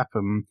to his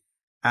weapon.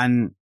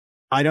 And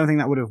I don't think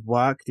that would have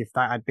worked if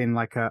that had been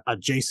like a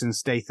Jason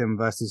Statham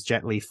versus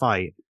Jet Li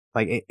fight.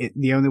 Like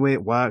the only way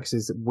it works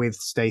is with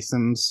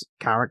Statham's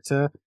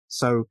character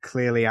so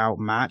clearly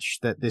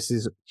outmatched that this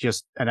is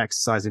just an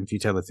exercise in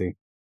futility.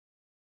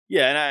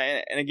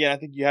 Yeah, and again, I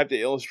think you have to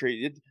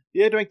illustrate it.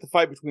 You have to make the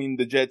fight between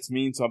the Jets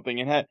mean something,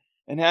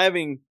 and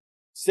having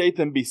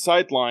Statham be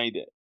sidelined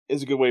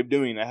is a good way of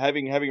doing that.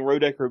 Having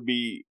Rodecker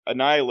be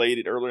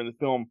annihilated earlier in the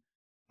film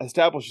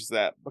establishes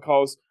that,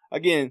 because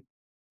again,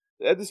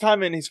 at this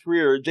time in his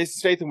career, Jason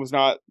Statham was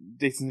not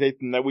Jason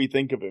Statham that we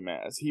think of him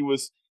as. He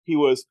was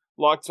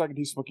Lock, Stock, and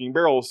Two Smoking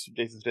Barrels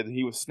Jason Statham.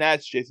 He was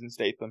Snatch Jason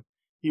Statham.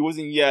 He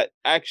wasn't yet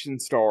action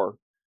star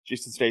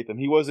Jason Statham.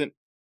 He wasn't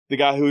the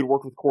guy who had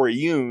worked with Corey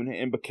Yoon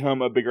and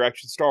become a bigger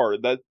action star.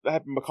 That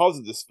happened because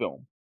of this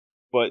film,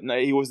 but no,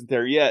 he wasn't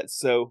there yet.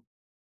 So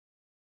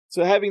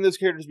having those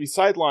characters be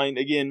sidelined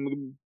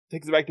again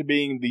takes it back to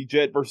being the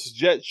Jet versus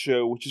Jet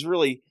show, which is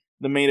really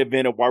the main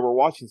event of why we're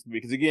watching this movie.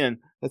 Because again,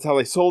 that's how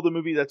they sold the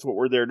movie. That's what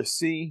we're there to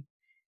see,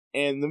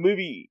 and the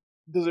movie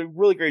does a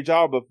really great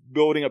job of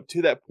building up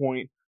to that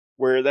point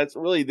where that's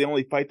really the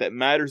only fight that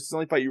matters. The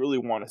only fight you really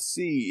want to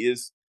see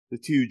is the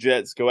two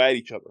jets go at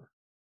each other.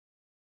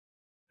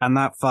 And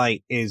that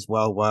fight is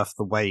well worth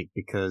the wait,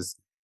 because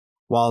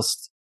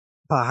whilst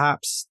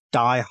perhaps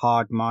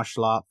die-hard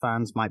martial art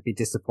fans might be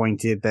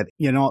disappointed that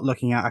you're not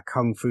looking at a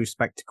kung fu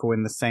spectacle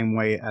in the same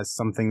way as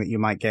something that you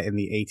might get in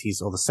the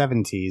 80s or the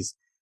 70s,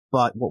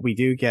 but what we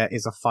do get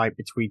is a fight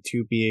between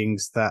two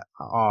beings that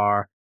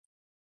are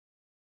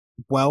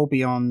well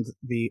beyond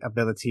the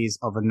abilities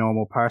of a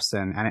normal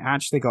person. And it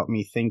actually got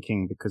me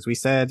thinking, because we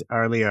said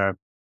earlier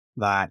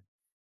that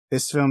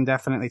this film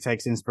definitely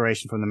takes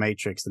inspiration from The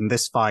Matrix, and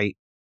this fight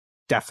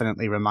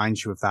definitely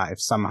reminds you of that if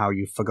somehow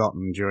you've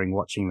forgotten during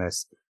watching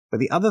this. But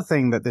the other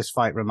thing that this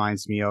fight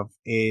reminds me of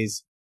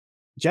is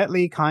Jet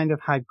Li kind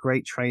of had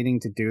great training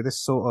to do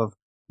this sort of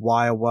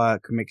wire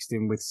work mixed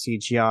in with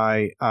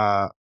CGI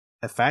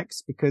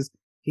effects, because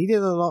he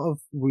did a lot of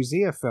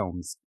Wuxia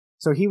films.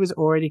 So he was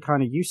already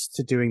kind of used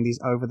to doing these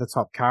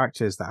over-the-top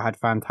characters that had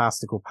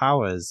fantastical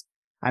powers.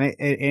 And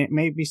it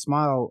made me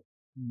smile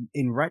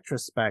in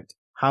retrospect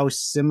how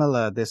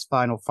similar this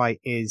final fight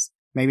is,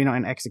 maybe not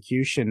in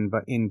execution,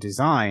 but in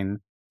design,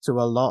 to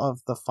a lot of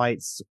the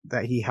fights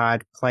that he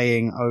had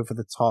playing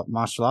over-the-top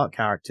martial art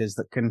characters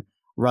that can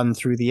run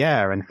through the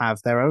air and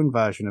have their own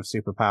version of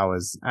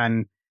superpowers.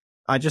 And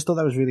I just thought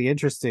that was really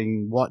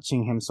interesting,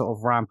 watching him sort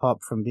of ramp up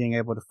from being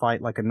able to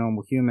fight like a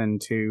normal human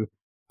to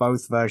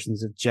both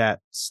versions of Jet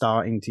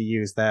starting to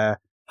use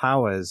their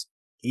powers.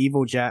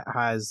 Evil Jet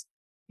has,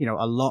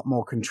 a lot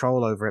more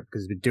control over it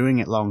because he's been doing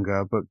it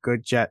longer, but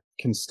good Jet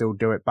can still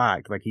do it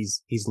back. Like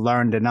he's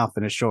learned enough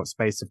in a short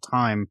space of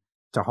time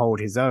to hold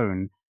his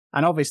own.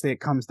 And obviously it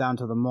comes down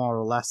to the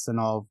moral lesson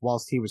of,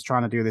 whilst he was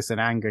trying to do this in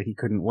anger, he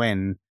couldn't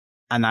win.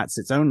 And that's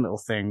its own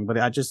little thing. But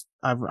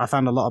I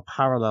found a lot of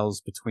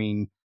parallels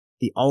between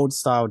the old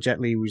style Jet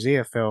Li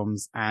Wuxia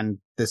films and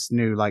this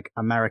new, like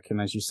American,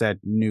 as you said,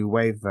 new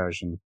wave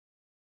version.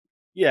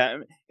 Yeah,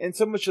 and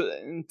so much,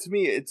 and to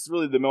me, it's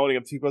really the melding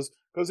of two,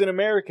 because in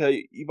America,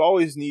 you've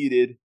always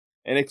needed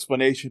an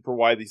explanation for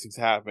why these things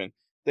happen.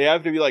 They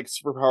have to be like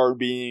superpowered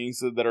beings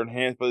that are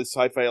enhanced by the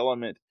sci-fi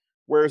element,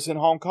 whereas in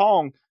Hong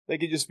Kong, they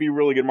could just be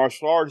really good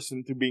martial artists,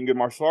 and through being good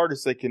martial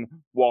artists, they can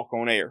walk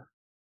on air.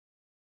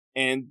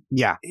 And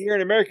yeah, here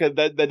in America,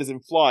 that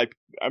doesn't fly.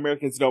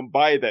 Americans don't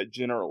buy that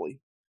generally.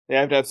 They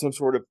have to have some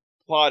sort of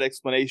plot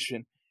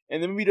explanation,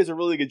 and the movie does a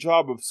really good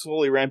job of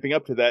slowly ramping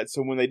up to that,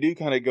 so when they do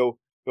kind of go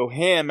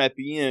ham at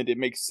the end, it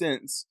makes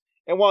sense.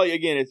 And while,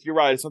 again, you're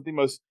right, it's not the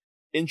most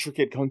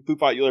intricate kung fu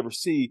fight you'll ever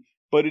see,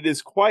 but it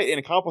is quite an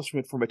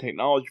accomplishment from a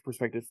technology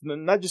perspective.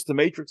 Not just the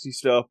Matrixy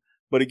stuff,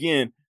 but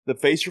again, the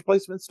face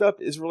replacement stuff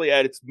is really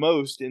at its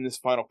most in this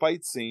final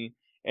fight scene.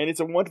 And it's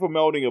a wonderful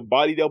melding of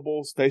body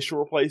doubles, facial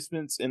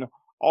replacements, and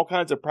all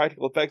kinds of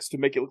practical effects to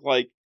make it look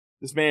like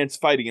this man's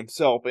fighting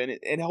himself. And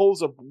it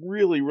holds up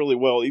really, really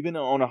well, even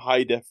on a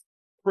high-def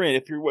print.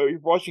 If you're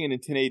watching it in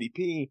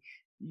 1080p,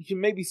 you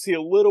can maybe see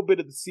a little bit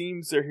of the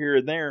seams there, here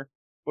and there.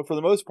 But for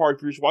the most part,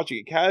 if you're just watching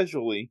it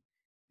casually,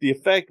 the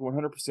effect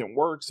 100%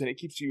 works, and it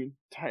keeps you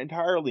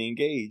entirely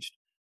engaged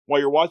while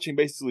you're watching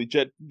basically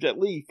Jet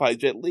Li fight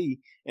Jet Li.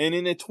 And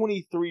in a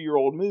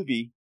 23-year-old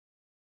movie,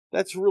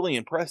 that's really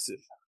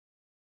impressive.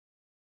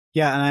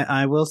 Yeah, and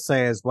I will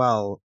say as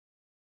well,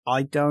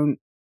 I don't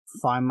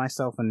find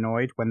myself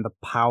annoyed when the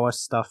power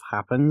stuff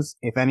happens.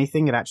 If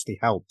anything, it actually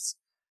helps.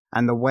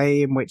 And the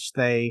way in which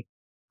the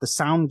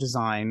sound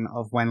design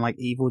of when like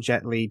evil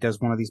Jet Li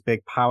does one of these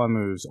big power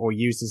moves or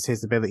uses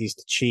his abilities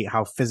to cheat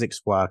how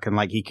physics work, and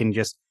like he can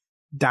just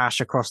dash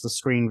across the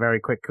screen very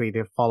quickly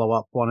to follow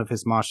up one of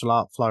his martial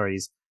art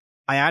flurries.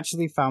 I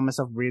actually found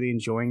myself really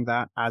enjoying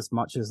that as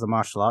much as the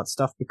martial arts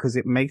stuff, because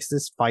it makes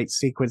this fight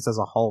sequence as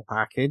a whole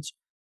package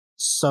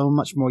so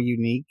much more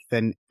unique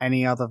than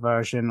any other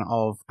version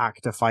of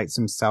actor fights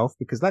himself.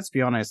 Because let's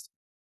be honest,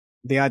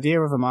 the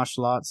idea of a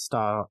martial arts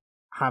star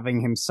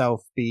having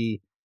himself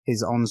be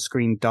his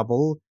on-screen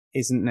double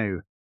isn't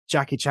new.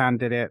 Jackie Chan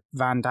did it.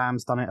 Van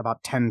Damme's done it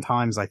about 10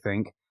 times, I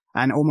think.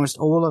 And almost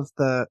all of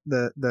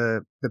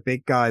the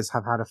big guys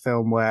have had a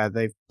film where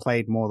they've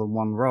played more than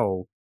one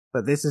role.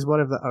 But this is one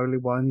of the only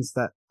ones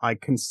that I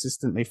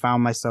consistently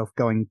found myself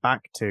going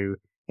back to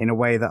in a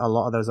way that a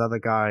lot of those other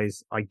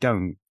guys, I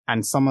don't.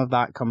 And some of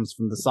that comes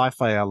from the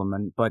sci-fi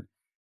element, but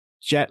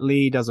Jet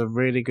Li does a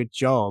really good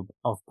job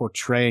of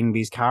portraying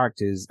these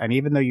characters. And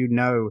even though you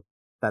know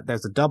that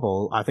there's a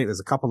double, I think there's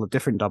a couple of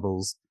different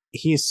doubles,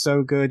 he is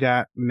so good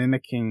at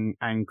mimicking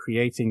and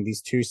creating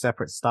these two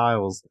separate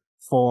styles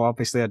for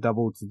obviously a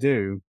double to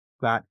do,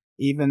 that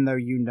even though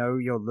you know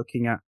you're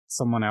looking at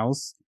someone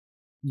else,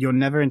 you're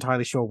never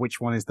entirely sure which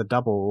one is the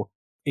double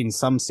in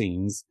some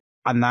scenes,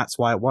 and that's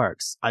why it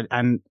works.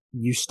 And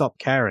you stop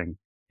caring,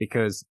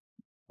 because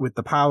with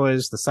the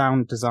powers, the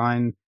sound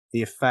design,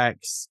 the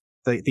effects,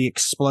 the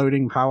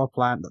exploding power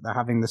plant that they're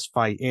having this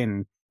fight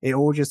in, it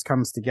all just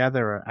comes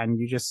together, and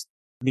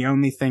the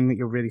only thing that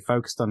you're really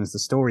focused on is the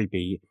story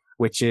beat,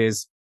 which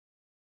is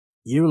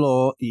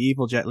Yulaw, the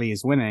evil Jet Li,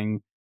 is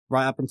winning,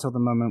 right up until the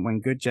moment when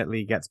good Jet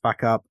Li gets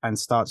back up and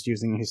starts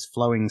using his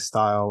flowing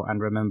style and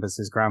remembers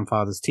his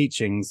grandfather's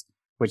teachings,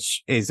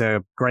 which is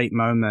a great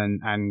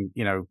moment and,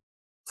 you know,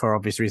 for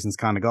obvious reasons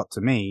kind of got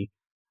to me,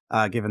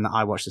 given that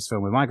I watched this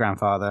film with my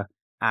grandfather.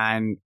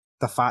 And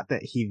the fact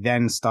that he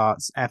then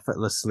starts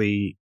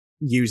effortlessly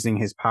using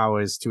his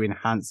powers to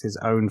enhance his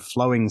own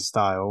flowing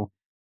style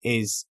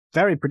is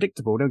very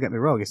predictable. Don't get me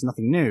wrong. It's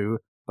nothing new,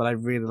 but I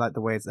really like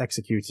the way it's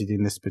executed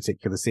in this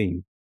particular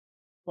scene.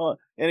 Well,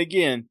 and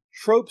again,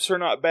 tropes are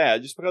not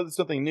bad. Just because it's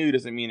something new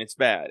doesn't mean it's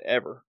bad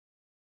ever.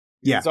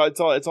 Yeah.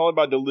 It's all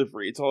about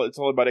delivery. It's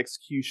all about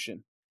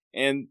execution.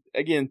 And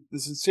again, the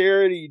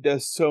sincerity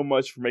does so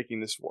much for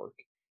making this work.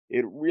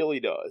 It really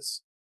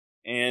does.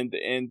 And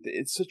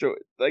it's such a,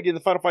 again, the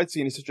final fight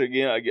scene is such a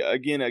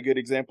good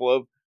example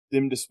of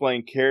them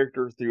displaying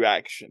character through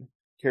action,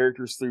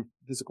 characters through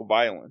physical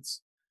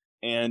violence.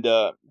 And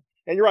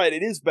you're right,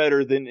 it is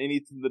better than any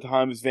of the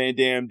times Van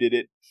Damme did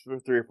it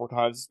 3 or 4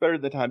 times. It's better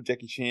than the time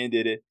Jackie Chan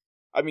did it.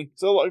 I mean,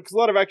 because a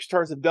lot of action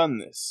stars have done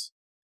this,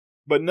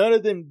 but none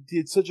of them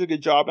did such a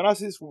good job. And I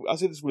say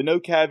this with no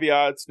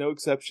caveats, no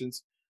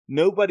exceptions.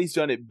 Nobody's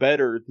done it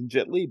better than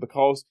Jet Li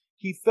because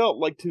he felt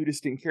like 2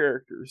 distinct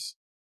characters.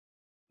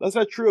 That's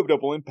not true of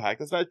Double Impact.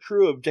 That's not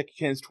true of Jackie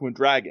Chan's Twin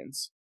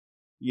Dragons.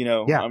 You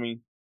know, yeah. I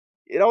mean,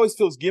 it always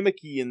feels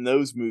gimmicky in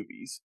those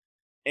movies.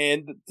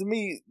 And to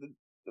me,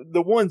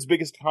 the one's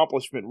biggest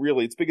accomplishment,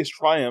 really, its biggest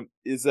triumph,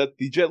 is that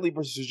the Jet Li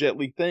versus Jet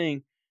Li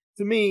thing,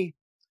 to me,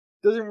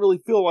 doesn't really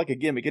feel like a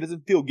gimmick. It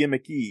doesn't feel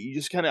gimmicky. You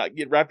just kind of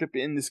get wrapped up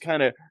in this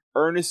kind of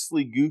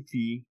earnestly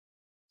goofy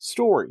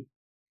story.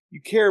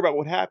 You care about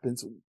what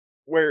happens.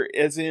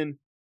 Whereas in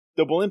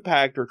Double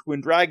Impact or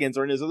Twin Dragons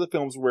or in his other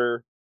films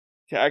where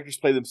actors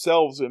play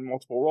themselves in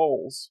multiple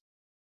roles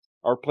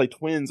or play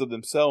twins of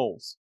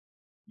themselves,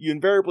 you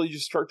invariably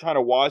just start trying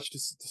to watch to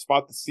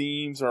spot the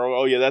seams or,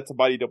 oh yeah, that's a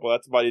body double,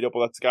 that's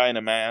a guy in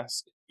a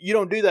mask. You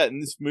don't do that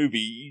in this movie.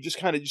 You just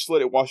kind of just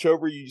let it wash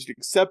over. You just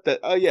accept that,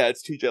 oh yeah,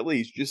 it's 2 Jet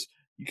Lis.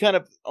 You kind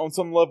of, on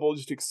some level,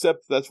 just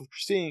accept that's what you're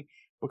seeing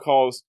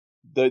because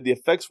the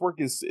effects work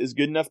is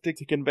good enough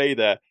to convey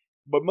that.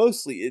 But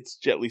mostly it's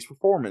Jet Li's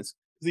performance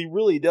because he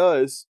really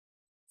does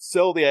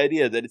sell the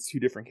idea that it's 2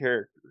 different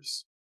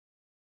characters.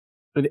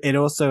 But it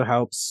also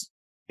helps,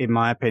 in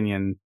my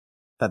opinion,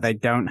 that they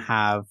don't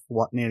have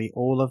what nearly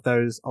all of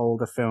those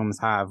older films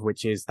have,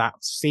 which is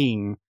that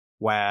scene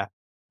where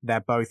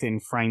they're both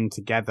in frame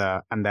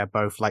together and they're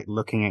both like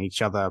looking at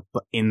each other,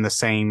 but in the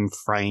same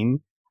frame.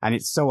 And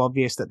it's so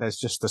obvious that there's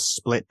just a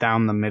split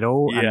down the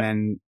middle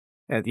and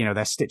then, you know,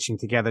 they're stitching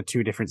together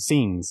 2 different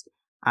scenes.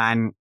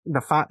 And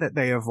the fact that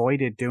they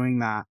avoided doing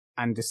that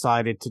and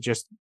decided to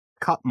just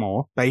cut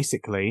more,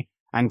 basically,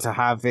 and to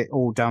have it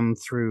all done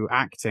through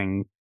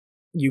acting,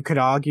 you could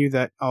argue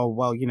that, oh,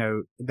 well, you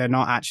know, they're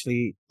not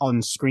actually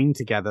on screen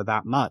together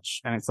that much.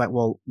 And it's like,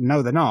 well,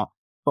 no, they're not.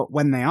 But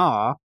when they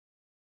are,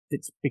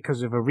 it's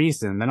because of a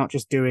reason. They're not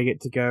just doing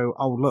it to go,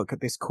 oh, look at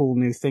this cool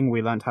new thing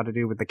we learned how to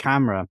do with the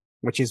camera,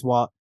 which is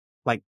what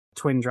like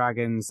Twin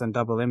Dragons and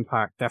Double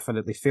Impact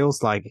definitely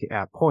feels like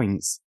at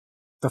points.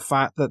 The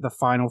fact that the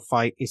final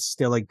fight is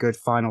still a good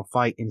final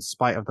fight in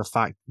spite of the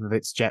fact that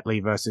it's Jet Li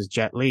versus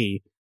Jet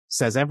Li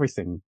says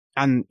everything.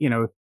 And, you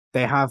know,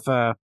 they have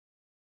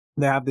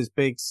this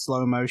big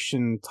slow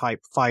motion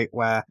type fight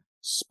where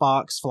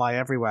sparks fly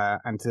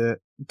everywhere, and to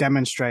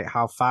demonstrate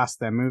how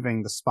fast they're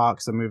moving, the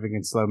sparks are moving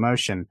in slow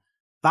motion.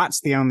 That's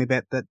the only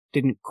bit that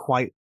didn't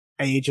quite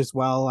age as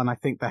well, and I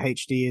think the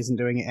HD isn't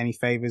doing it any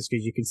favors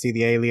because you can see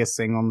the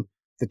aliasing on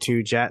the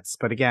 2 jets.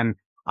 But again,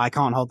 I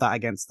can't hold that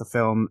against the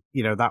film.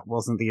 You know, that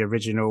wasn't the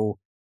original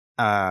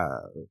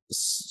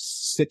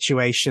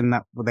situation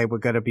that they were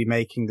going to be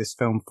making this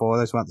film for.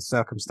 Those weren't the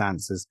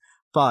circumstances.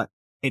 But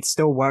it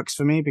still works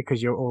for me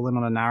because you're all in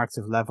on a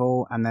narrative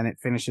level, and then it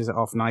finishes it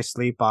off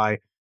nicely by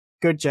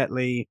good Jet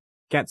Li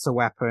gets a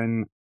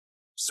weapon,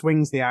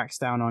 swings the axe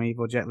down on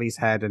evil Jet Li's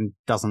head and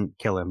doesn't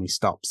kill him. He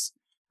stops.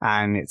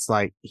 And it's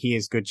like, he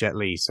is good Jet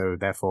Li, so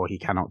therefore he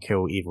cannot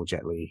kill evil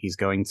Jet Li. He's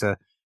going to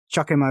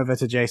chuck him over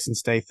to Jason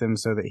Statham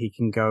so that he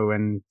can go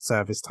and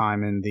serve his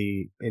time in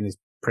his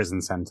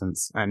prison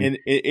sentence. And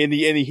in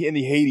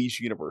the Hades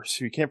universe,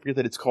 you can't forget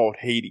that it's called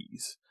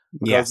Hades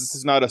because this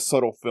is not a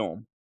subtle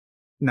film.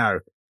 No.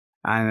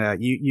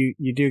 And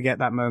you do get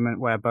that moment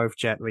where both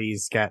Jet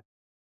Lis get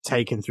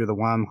taken through the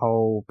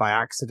wormhole by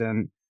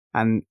accident.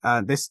 And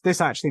this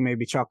actually made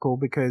me chuckle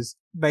because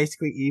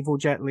basically evil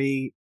Jet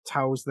Li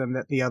tells them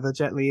that the other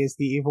Jet Li is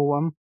the evil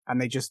one,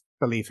 and they just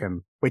believe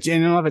him, which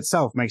in and of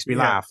itself makes me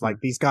laugh. Like,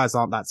 these guys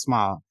aren't that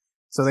smart.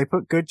 So they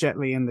put good Jet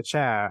Li in the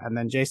chair, and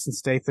then Jason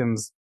Statham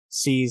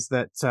sees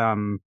that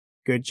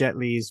good Jet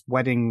Li's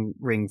wedding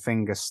ring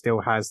finger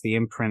still has the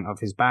imprint of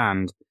his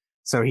band.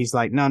 So he's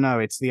like, no,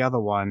 it's the other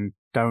one.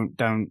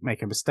 Don't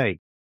make a mistake.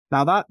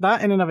 Now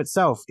that in and of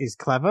itself is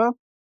clever,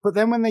 but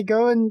then when they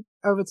go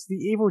over to the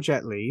evil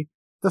Jet Li,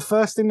 the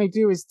first thing they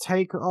do is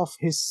take off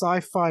his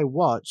sci-fi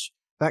watch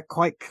that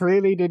quite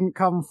clearly didn't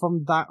come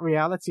from that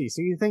reality.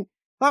 So you think,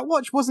 that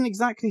watch wasn't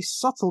exactly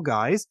subtle,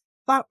 guys.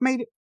 That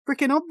made it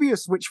freaking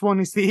obvious which one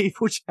is the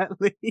evil Jet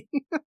Li.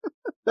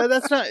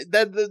 That's not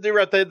they're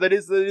right. That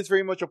is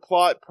very much a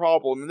plot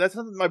problem, and that's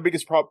not my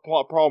biggest plot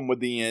problem with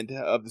the end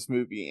of this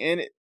movie.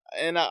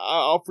 And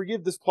I'll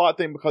forgive this plot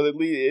thing because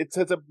it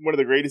sets up one of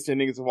the greatest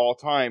endings of all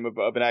time of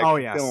an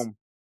action film.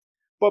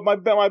 But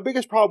my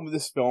biggest problem with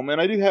this film, and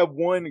I do have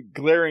one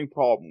glaring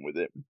problem with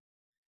it,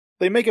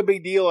 they make a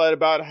big deal out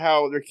about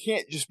how there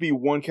can't just be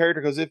one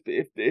character, because if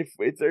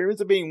there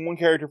ends up being one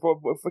character,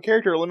 if a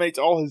character eliminates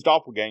all his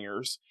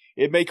doppelgangers,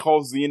 it may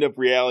cause the end of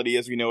reality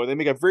as we know it. They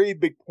make a very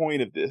big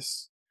point of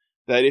this,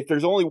 that if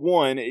there's only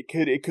one, it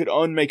could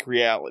unmake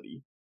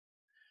reality.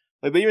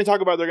 Like, they even talk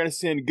about they're going to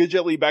send Good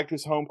Jet Li back to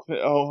his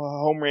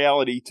home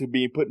reality to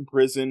be put in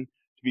prison,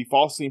 to be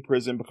falsely in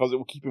prison, because it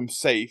will keep him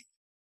safe.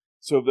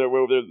 So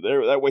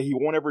that way he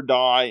won't ever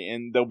die,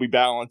 and there'll be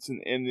balance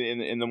in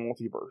the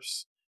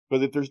multiverse.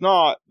 But if there's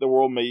not, the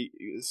world may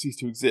cease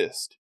to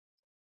exist.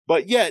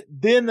 But yet,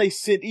 then they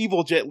sent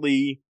Evil Jet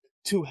Li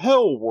to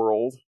Hell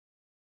World,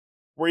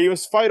 where he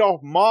must fight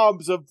off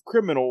mobs of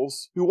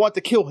criminals who want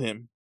to kill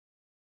him.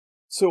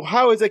 So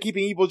how is that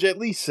keeping Evil Jet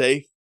Li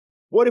safe?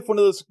 What if one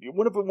of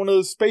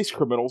those space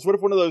criminals, what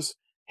if one of those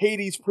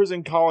Hades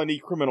prison colony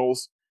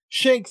criminals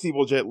shanks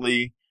Evil Jet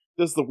Li?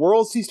 Does the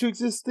world cease to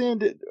exist then?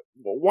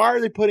 Why are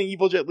they putting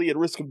Evil Jet Li at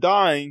risk of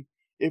dying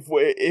if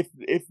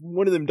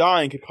one of them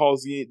dying could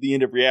cause the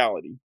end of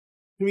reality?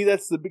 To me,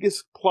 that's the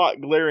biggest plot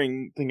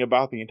glaring thing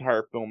about the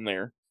entire film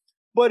there.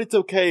 But it's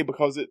okay,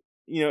 because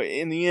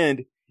in the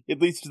end,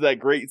 it leads to that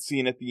great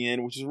scene at the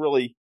end, which is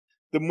really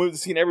the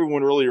scene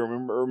everyone really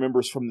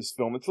remembers from this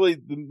film. It's really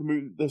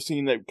the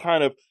scene that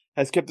kind of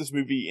has kept this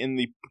movie in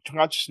the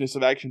consciousness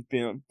of action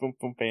film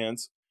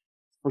fans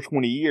for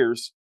 20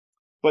 years.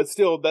 But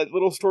still, that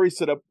little story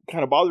setup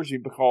kind of bothers me,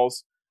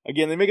 because,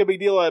 again, they make a big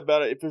deal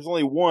about it. If there's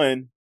only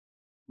one,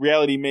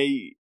 reality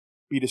may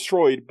be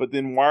destroyed, but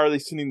then why are they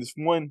sending this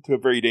one to a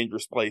very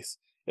dangerous place?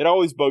 It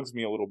always bugs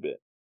me a little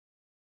bit.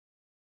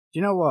 Do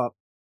you know what?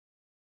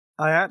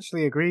 I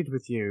actually agreed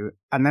with you,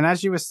 and then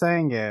as you were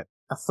saying it,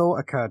 a thought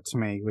occurred to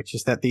me, which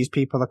is that these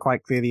people are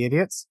quite clearly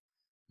idiots.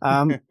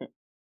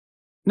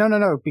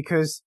 No,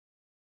 because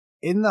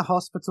in the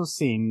hospital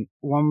scene,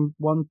 one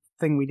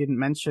thing we didn't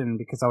mention,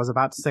 because I was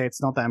about to say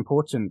it's not that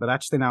important, but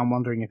actually now I'm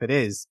wondering if it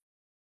is.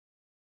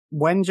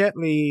 When Jet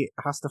Li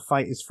has to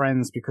fight his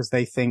friends because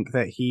they think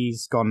that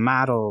he's gone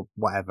mad or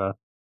whatever,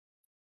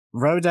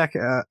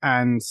 Rodecker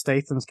and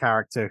Statham's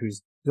character,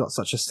 who's got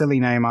such a silly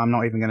name I'm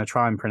not even going to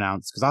try and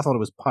pronounce, because I thought it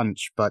was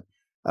Punch, but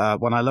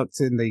when I looked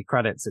in the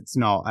credits, it's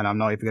not, and I'm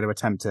not even going to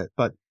attempt it.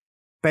 But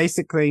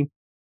basically,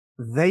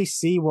 they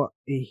see what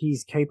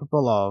he's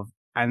capable of,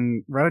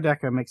 and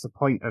Rodecker makes a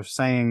point of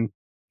saying,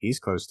 he's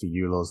close to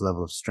Yulor's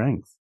level of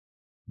strength.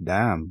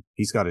 Damn,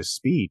 he's got his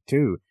speed,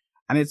 too.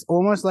 And it's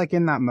almost like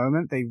in that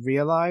moment, they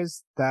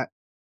realize that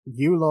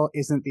Yulor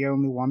isn't the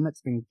only one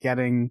that's been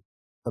getting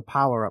the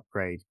power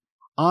upgrade.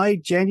 I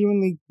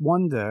genuinely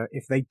wonder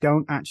if they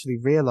don't actually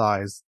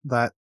realize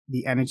that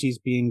the energy is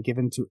being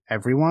given to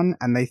everyone,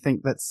 and they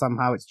think that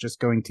somehow it's just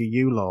going to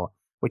Yulor,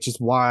 which is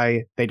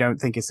why they don't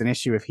think it's an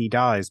issue if he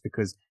dies,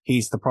 because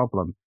he's the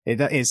problem.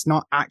 It's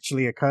not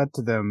actually occurred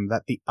to them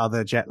that the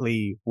other Jet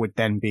Li would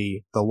then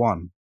be the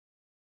one.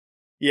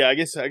 Yeah, I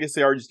guess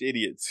they are just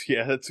idiots.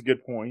 Yeah, that's a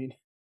good point.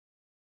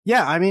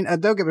 Yeah, I mean,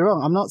 don't get me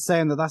wrong. I'm not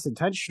saying that that's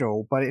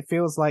intentional, but it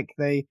feels like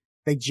they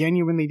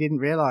genuinely didn't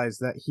realize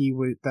that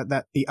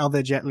that the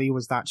other Jet Li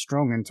was that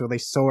strong until they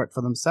saw it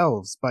for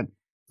themselves. But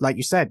like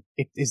you said,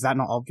 is that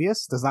not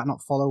obvious? Does that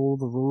not follow all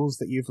the rules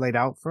that you've laid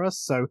out for us?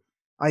 So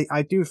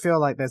I do feel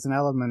like there's an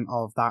element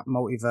of that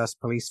multiverse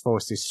police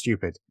force is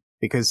stupid,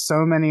 because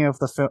so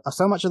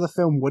much of the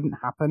film wouldn't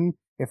happen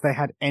if they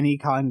had any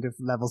kind of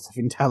levels of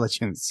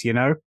intelligence, you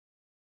know?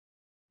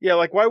 Yeah,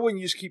 like, why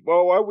wouldn't you just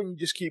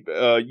keep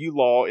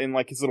Yulor in,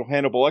 like, his little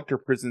Hannibal Lecter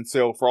prison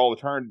cell for all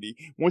eternity?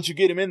 Once you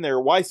get him in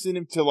there, why send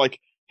him to, like,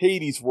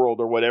 Hades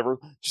world or whatever?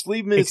 Just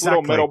leave him in his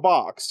little metal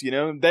box, you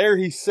know? There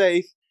he's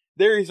safe.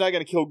 There he's not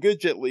going to kill Good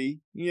Jet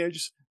Li. You know,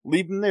 just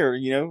leave him there,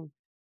 you know?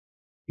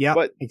 Yeah,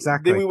 but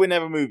exactly. Then we wouldn't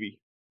have a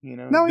movie, you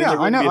know? No, yeah,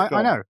 I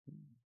know.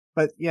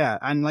 But yeah,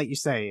 and like you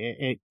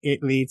say,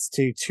 it leads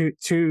to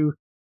two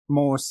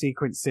more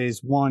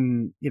sequences.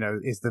 One, you know,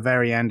 is the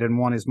very end, and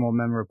one is more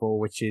memorable,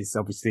 which is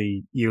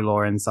obviously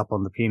Yulor ends up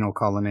on the penal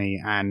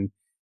colony, and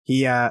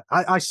he,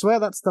 I swear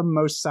that's the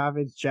most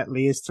savage Jet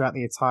Li is throughout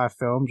the entire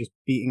film, just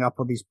beating up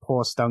all these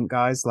poor stunt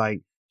guys,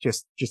 like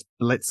just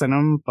blitzing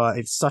them. But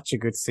it's such a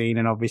good scene,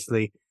 and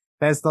obviously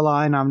there's the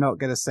line I'm not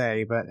going to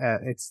say, but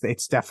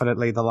it's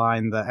definitely the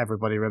line that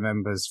everybody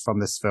remembers from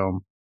this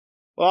film.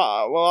 Well,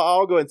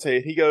 I'll go ahead and say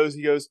it. He goes,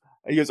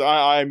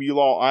 I am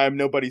Yulor. I am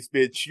nobody's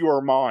bitch. You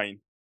are mine.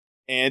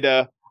 And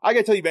I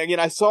gotta tell you, man, again,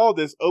 I saw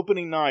this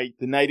opening night,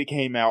 the night it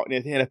came out, and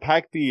it had a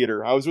packed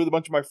theater. I was with a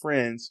bunch of my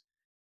friends.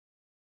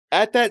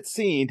 At that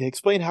scene, to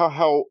explain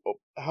how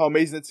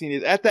amazing that scene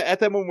is, at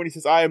that moment when he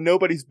says, I am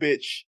nobody's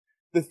bitch,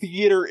 the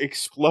theater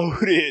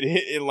exploded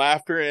in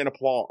laughter and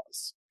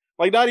applause.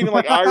 Like, not even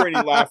like irony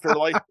laughter,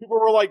 like people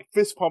were like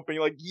fist pumping,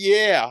 like,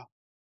 yeah,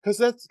 because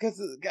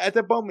at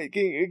that moment,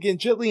 again,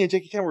 Jet Li and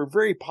Jackie Chan were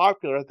very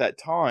popular at that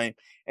time.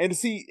 And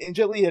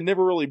Jet Li had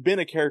never really been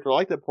a character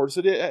like that before.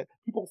 So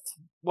people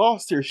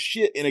lost their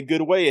shit in a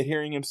good way at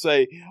hearing him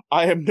say,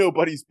 "I am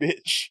nobody's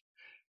bitch."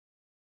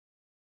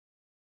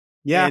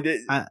 Yeah.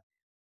 And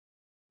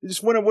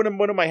just one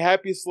of my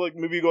happiest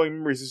movie going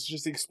memories is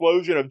just the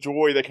explosion of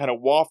joy that kind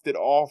of wafted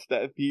off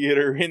that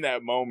theater in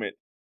that moment.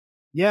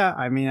 Yeah,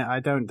 I mean, I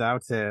don't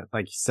doubt it.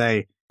 Like you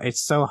say,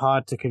 it's so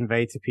hard to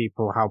convey to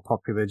people how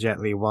popular Jet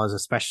Li was,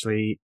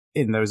 especially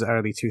in those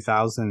early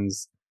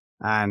 2000s.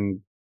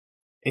 And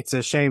it's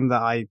a shame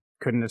that I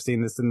couldn't have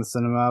seen this in the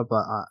cinema,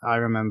 but I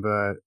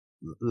remember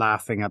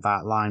laughing at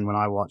that line when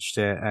I watched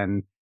it.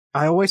 And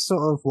I always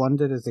sort of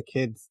wondered as a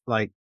kid,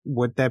 like,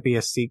 would there be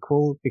a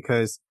sequel?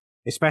 Because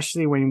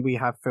especially when we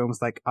have films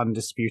like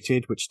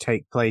Undisputed, which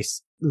take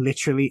place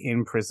literally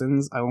in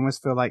prisons, I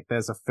almost feel like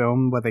there's a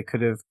film where they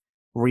could have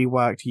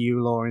reworked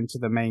Yulaw into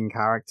the main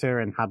character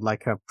and had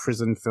like a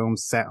prison film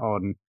set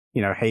on,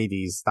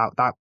 Hades.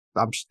 That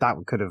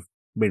could have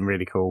been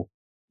really cool.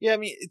 Yeah, I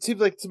mean, it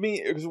seems like to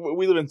me, because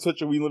we live in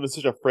such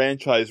a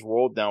franchise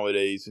world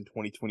nowadays in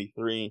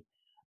 2023.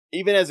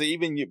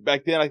 Even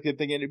back then, I kept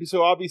thinking it'd be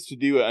so obvious to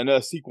do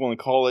a sequel and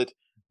call it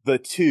The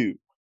Two,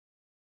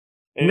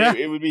 and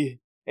it would be,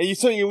 and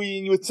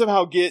you would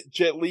somehow get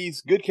Jet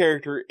Li's good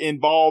character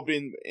involved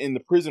in the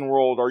prison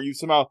world, or you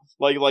somehow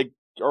like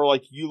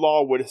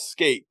Yulaw would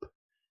escape.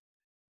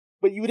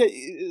 But you would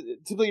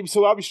typically be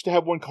so obvious to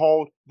have one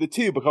called The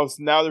Two because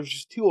now there's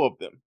just two of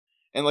them,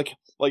 and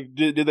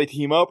did they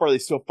team up? Are they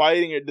still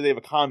fighting? Or do they have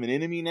a common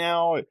enemy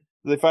now? Did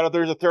they find out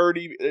there's a third?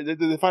 Did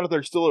they find out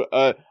there's still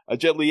a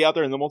Jet Li out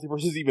there, and the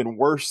multiverse is even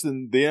worse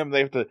than them?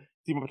 They have to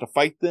team up to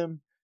fight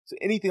them. So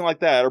anything like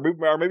that,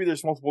 or maybe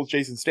there's multiple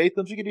Jason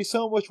Statham's. You can do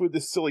so much with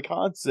this silly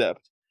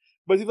concept.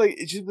 But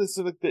it seems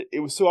like that it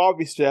was so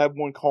obvious to have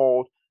one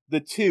called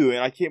The Two, and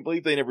I can't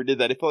believe they never did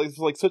that. It felt like it was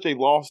like such a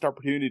lost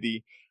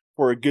opportunity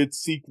for a good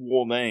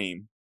sequel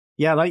name.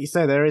 Yeah, like you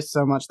say, there is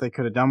so much they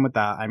could have done with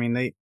that. I mean,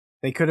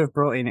 they could have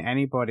brought in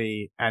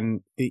anybody,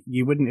 and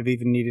you wouldn't have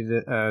even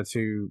needed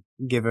to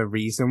give a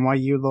reason why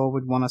Yulaw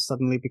would want to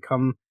suddenly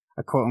become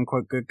a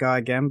quote-unquote good guy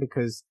again,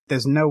 because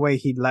there's no way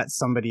he'd let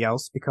somebody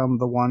else become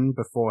the one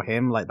before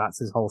him. Like, that's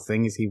his whole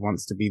thing, is he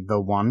wants to be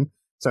the one.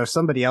 So if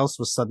somebody else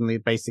was suddenly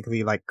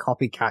basically like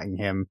copycatting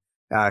him,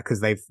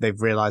 because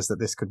they've realized that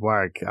this could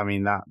work, I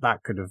mean, that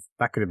could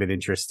have been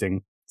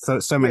interesting. So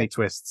many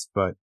twists,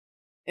 but.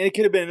 And it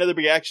could have been another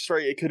big action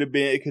story. It could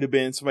have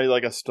been somebody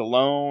like a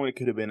Stallone. It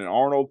could have been an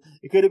Arnold.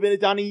 It could have been a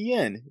Donnie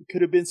Yen. It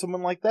could have been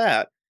someone like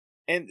that.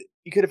 And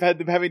you could have had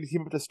them having to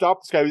team up to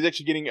stop this guy who's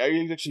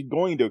actually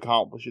going to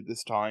accomplish it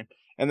this time.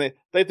 And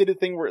they did a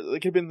thing where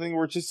it could have been a thing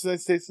where just say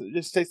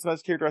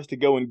somebody's character has to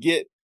go and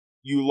get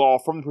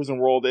Yulaw from the prison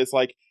world. It's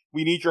like,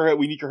 we need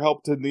your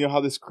help to know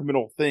how this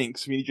criminal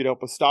thinks. We need you to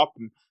help us stop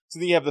him. So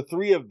then you have the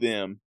three of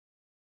them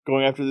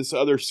going after this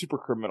other super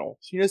criminal.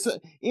 So,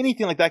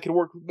 anything like that could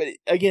work. But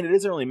again, it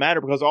doesn't really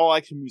matter because all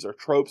action movies are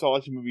tropes. All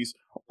action movies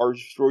are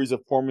stories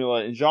of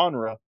formula and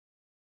genre.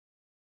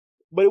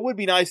 But it would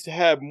be nice to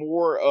have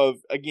more of,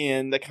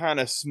 again, the kind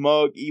of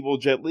smug, evil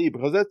Jet Li,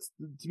 because that's,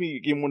 to me,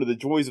 again, one of the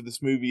joys of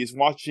this movie is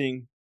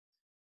watching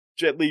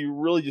Jet Li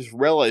really just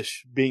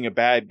relish being a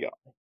bad guy.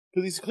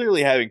 Because he's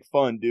clearly having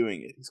fun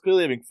doing it. He's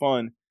clearly having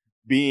fun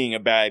being a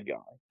bad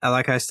guy.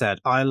 Like I said,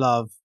 I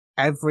love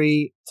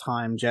every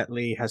time Jet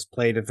Li has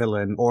played a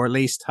villain, or at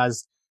least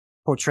has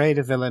portrayed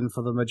a villain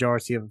for the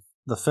majority of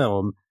the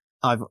film,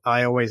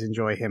 I always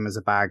enjoy him as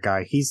a bad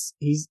guy. He's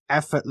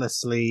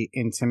effortlessly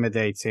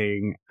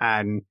intimidating,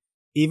 and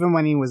even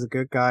when he was a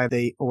good guy,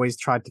 they always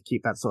tried to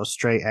keep that sort of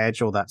straight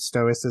edge or that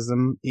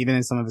stoicism, even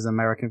in some of his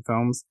American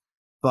films.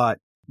 But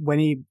when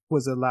he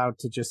was allowed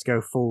to just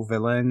go full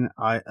villain,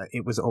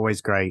 it was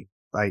always great.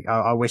 Like,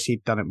 I wish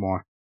he'd done it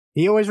more.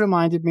 He always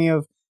reminded me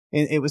of,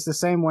 it was the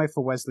same way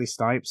for Wesley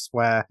Snipes,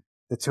 where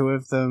the two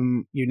of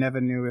them, you never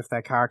knew if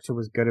their character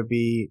was going to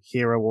be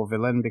hero or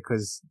villain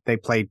because they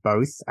played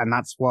both. And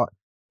that's what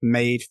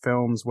made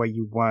films where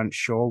you weren't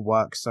sure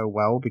work so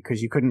well,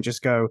 because you couldn't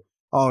just go,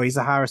 oh, he's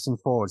a Harrison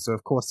Ford, so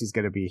of course he's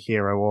going to be a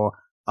hero, or,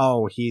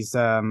 oh, he's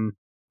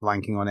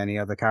blanking on any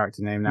other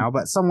character name now,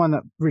 but someone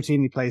that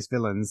routinely plays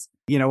villains.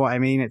 You know what I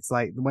mean? It's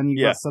like when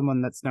you've got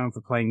someone that's known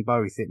for playing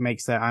both, it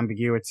makes their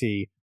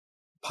ambiguity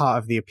part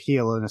of the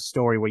appeal in a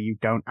story where you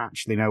don't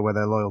actually know where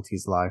their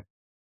loyalties lie.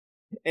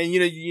 And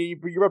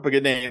you're up a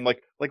good name.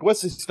 Like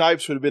Wesley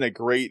Snipes would have been a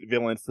great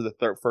villain for the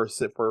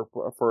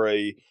for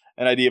an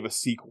idea of a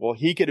sequel.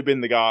 He could have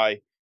been the guy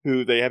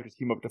who they have to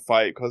team up to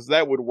fight, because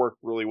that would work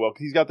really well.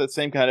 Because he's got that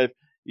same kind of,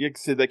 you could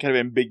say, that kind of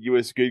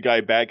ambiguous good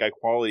guy bad guy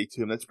quality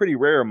to him. That's pretty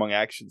rare among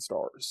action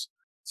stars.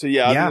 So I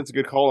think that's a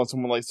good call on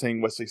someone like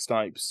saying Wesley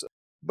Snipes.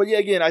 But yeah,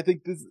 again, I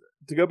think this,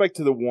 to go back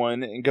to the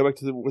one and go back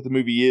to what the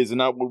movie is, and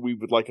not what we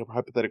would like a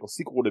hypothetical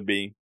sequel to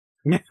be.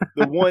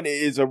 The one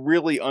is a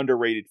really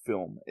underrated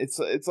film. It's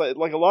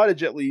like a lot of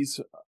Jet Li's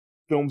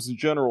films in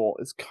general.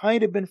 It's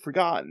kind of been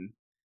forgotten,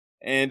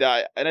 and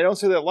I don't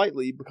say that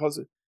lightly,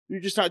 because you're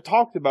just not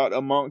talked about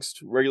amongst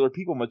regular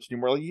people much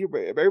anymore. Like,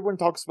 everyone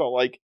talks about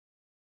like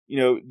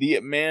the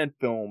Ip Man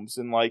films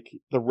and like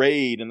The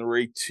Raid and The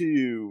Raid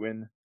 2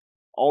 and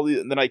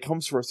The Night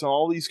Comes For Us and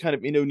all these kind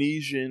of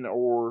Indonesian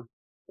or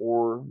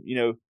later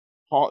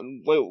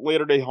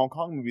day Hong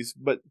Kong movies,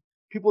 but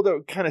people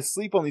that kind of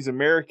sleep on these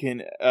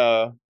American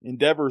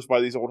endeavors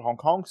by these old Hong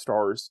Kong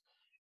stars,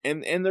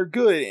 and they're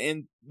good.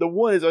 And the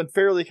one is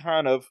unfairly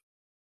kind of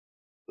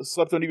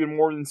slept on even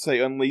more than say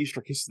Unleashed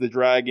or Kiss of the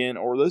Dragon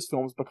or those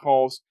films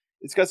because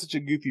it's got such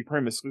a goofy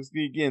premise. Because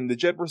again, the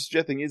jet versus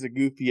jet thing is a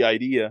goofy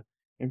idea,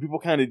 and people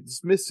kind of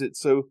dismiss it.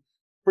 So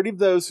for any of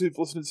those who've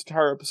listened to this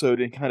entire episode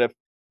and kind of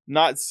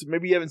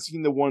maybe you haven't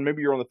seen the one,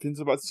 maybe you're on the fence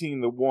about seeing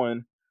the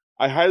one,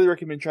 I highly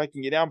recommend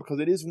tracking it down because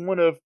it is one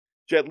of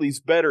Jet Li's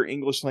better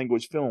English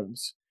language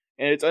films,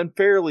 and it's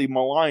unfairly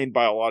maligned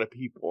by a lot of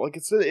people. Like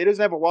it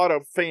doesn't have a lot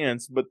of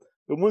fans, but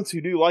the ones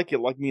who do like it,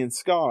 like me and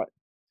Scott,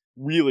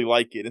 really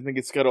like it and think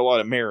it's got a lot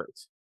of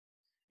merit.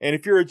 And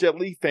if you're a Jet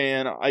Li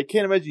fan, I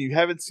can't imagine you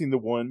haven't seen the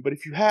one, but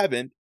if you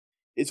haven't,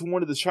 it's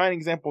one of the shining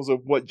examples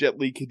of what Jet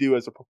Li could do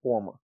as a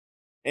performer.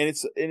 And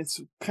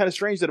it's kind of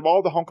strange that of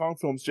all the Hong Kong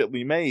films Jet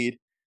Li made,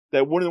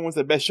 that one of the ones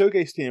that best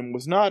showcased him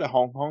was not a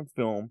Hong Kong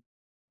film,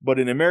 but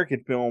an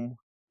American film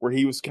where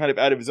he was kind of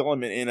out of his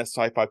element in a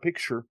sci-fi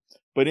picture.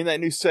 But in that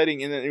new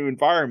setting, in that new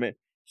environment,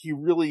 he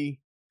really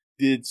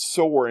did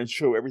soar and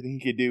show everything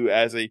he could do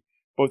as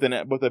both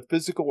a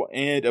physical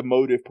and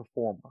emotive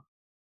performer.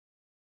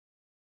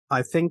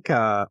 I think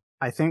part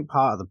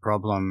of the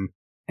problem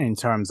in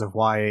terms of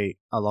why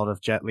a lot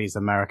of Jet Li's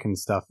American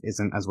stuff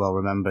isn't as well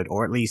remembered,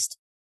 or at least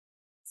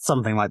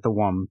something like the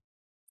one,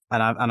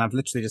 and I've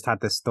literally just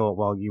had this thought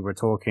while you were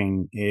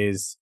talking,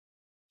 is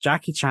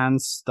Jackie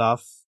Chan's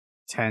stuff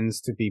tends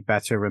to be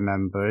better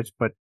remembered,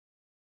 but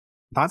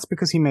that's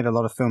because he made a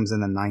lot of films in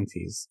the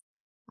 90s,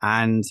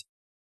 and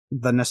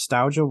the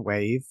nostalgia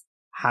wave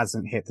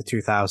hasn't hit the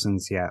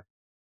 2000s yet.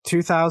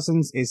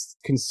 2000s is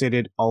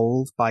considered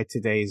old by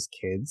today's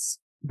kids,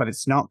 but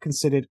it's not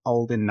considered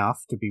old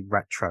enough to be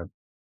retro.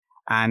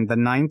 And the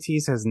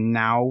 90s has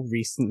now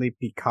recently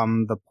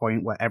become the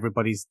point where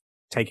everybody's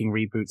taking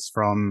reboots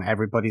from,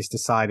 everybody's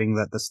deciding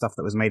that the stuff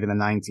that was made in the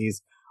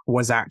 90s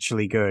was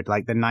actually good.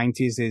 Like the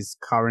 90s is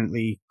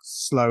currently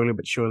slowly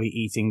but surely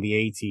eating the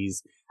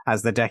 80s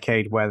as the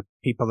decade where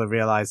people are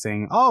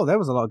realizing, oh, there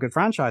was a lot of good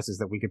franchises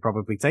that we could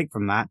probably take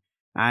from that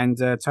and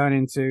turn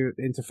into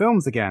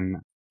films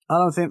again. I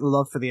don't think the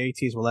love for the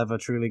 80s will ever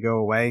truly go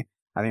away.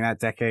 I think that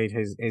decade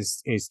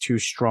is too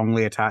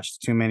strongly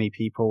attached to too many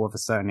people of a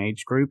certain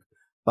age group.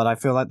 But I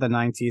feel like the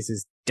 90s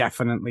is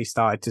definitely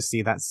started to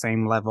see that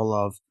same level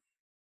of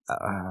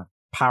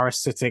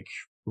parasitic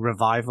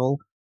revival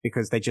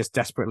because they just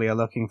desperately are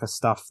looking for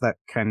stuff that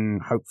can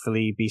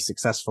hopefully be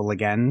successful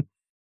again.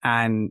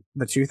 And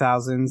the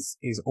 2000s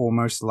is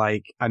almost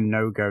like a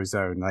no-go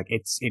zone. Like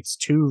it's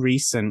too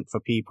recent for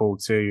people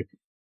to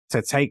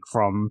take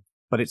from,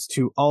 but it's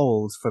too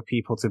old for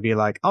people to be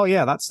like, oh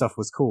yeah, that stuff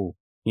was cool.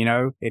 You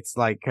know, it's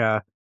like,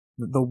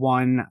 the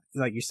one,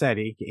 like you said,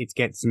 it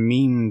gets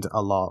memed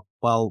a lot.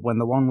 Well, when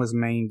the one was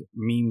made,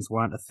 memes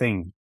weren't a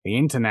thing. The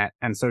internet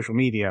and social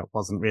media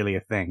wasn't really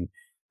a thing.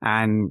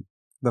 And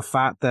the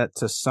fact that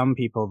to some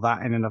people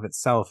that in and of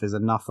itself is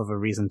enough of a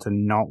reason to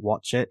not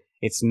watch it.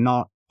 It's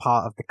not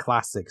part of the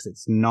classics.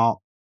 It's not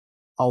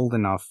old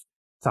enough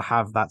to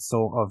have that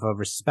sort of a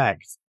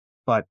respect.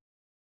 But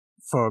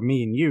for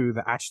me and you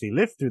that actually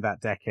lived through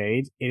that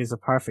decade, it is a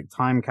perfect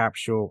time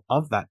capsule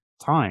of that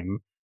time.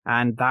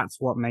 And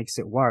that's what makes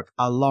it work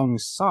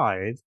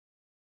alongside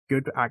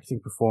good acting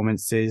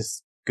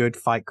performances, good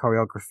fight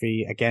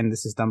choreography. Again,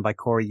 this is done by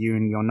Corey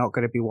Yuen. You're not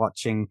going to be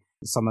watching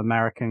some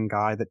American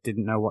guy that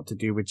didn't know what to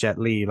do with Jet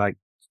Li. Like,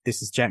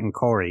 this is Jet and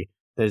Corey.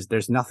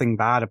 There's nothing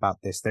bad about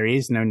this. There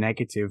is no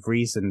negative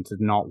reason to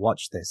not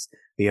watch this.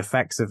 The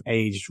effects have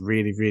aged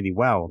really, really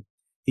well.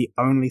 The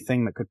only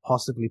thing that could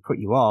possibly put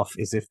you off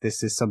is if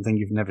this is something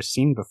you've never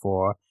seen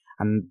before.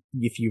 And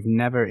if you've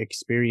never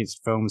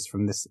experienced films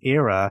from this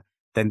era,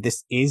 then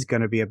this is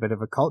going to be a bit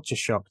of a culture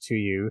shock to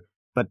you.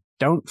 But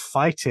don't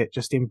fight it.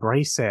 Just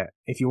embrace it.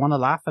 If you want to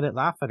laugh at it,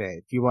 laugh at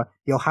it. If you want,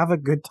 you'll have a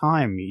good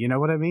time. You know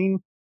what I mean?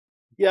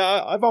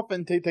 Yeah, I've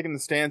often taken the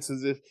stance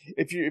as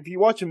if you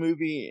watch a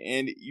movie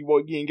and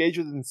you engage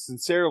with it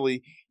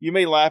sincerely, you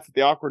may laugh at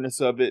the awkwardness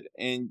of it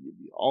and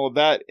all of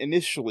that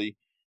initially.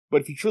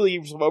 But if you truly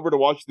give yourself over to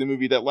watch the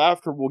movie, that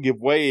laughter will give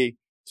way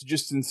to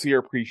just sincere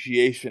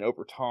appreciation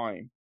over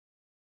time.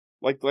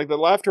 Like the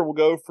laughter will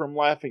go from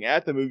laughing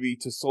at the movie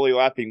to slowly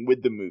laughing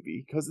with the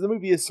movie. Because the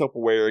movie is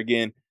self-aware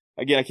again,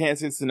 I can't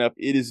say this enough.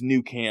 It is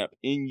new camp.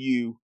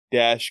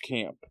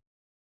 NU-camp.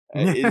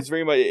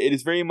 It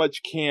is very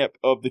much camp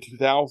of the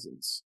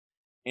 2000s.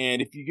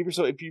 And if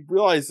you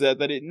realize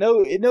that it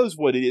knows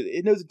what it is.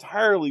 It knows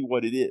entirely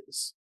what it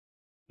is.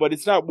 But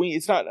it's not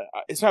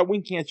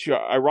winking at you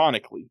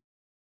ironically.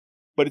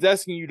 But it's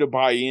asking you to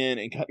buy in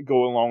and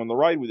go along on the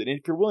ride with it. And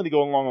if you're willing to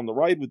go along on the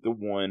ride with the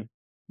one,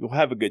 you'll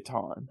have a good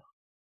time.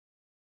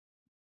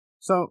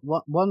 So,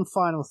 one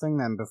final thing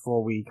then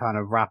before we kind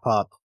of wrap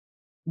up.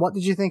 What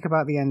did you think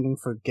about the ending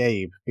for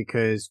Gabe?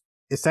 Because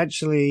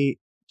essentially,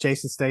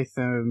 Jason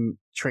Statham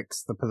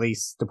tricks the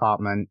police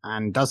department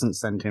and doesn't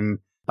send him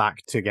back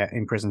to get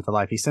in prison for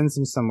life. He sends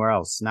him somewhere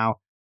else. Now,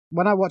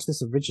 when I watched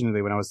this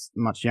originally when I was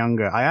much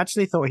younger, I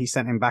actually thought he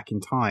sent him back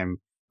in time.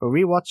 But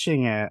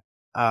rewatching it,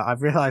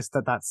 I've realized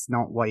that that's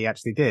not what he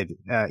actually did.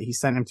 He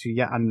sent him to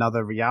yet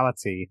another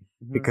reality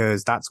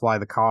because that's why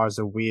the cars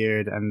are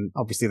weird. And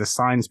obviously the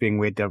signs being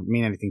weird don't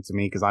mean anything to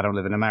me because I don't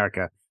live in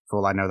America. For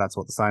all I know, that's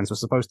what the signs were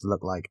supposed to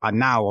look like. And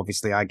now,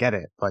 obviously, I get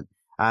it. But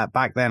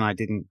back then, I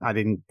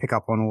didn't pick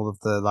up on all of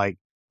the like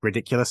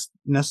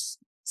ridiculousness.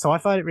 So I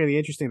find it really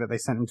interesting that they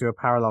sent him to a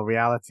parallel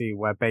reality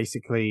where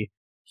basically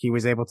he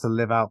was able to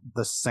live out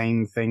the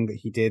same thing that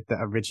he did that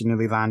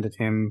originally landed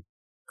him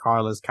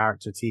Carla's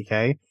character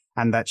TK,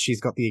 and that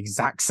she's got the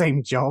exact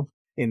same job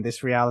in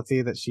this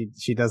reality that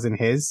she does in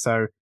his.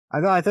 So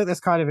I thought that's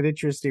kind of an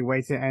interesting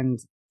way to end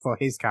for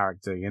his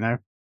character, you know?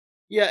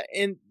 Yeah,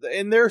 and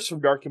there are some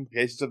dark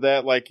implications of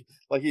that. Like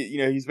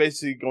he's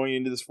basically going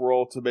into this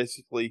world to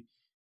basically,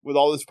 with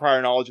all this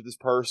prior knowledge of this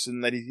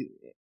person that he.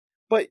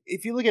 But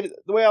if you look at it,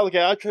 the way I look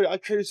at it, I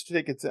try to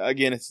take it to,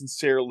 again, a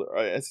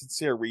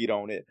sincere read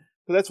on it.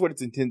 Because that's what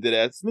it's intended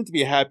as. It's meant to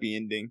be a happy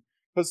ending.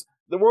 Because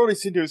the world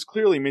he's into is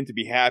clearly meant to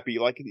be happy.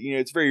 Like,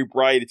 it's very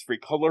bright, it's very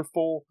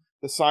colorful.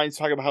 The signs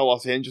talk about how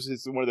Los Angeles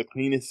is one of the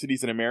cleanest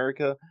cities in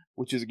America,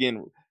 which is,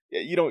 again,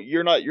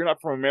 you're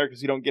not from America,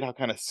 so you don't get how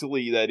kind of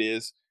silly that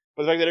is.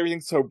 But the fact that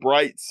everything's so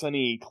bright,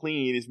 sunny,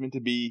 clean is meant to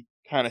be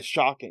kind of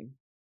shocking.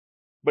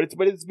 But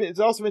it's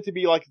also meant to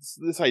be like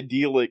this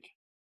idyllic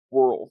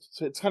world.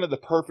 So it's kind of the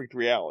perfect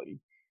reality.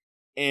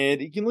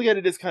 And you can look at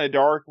it as kind of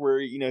dark, where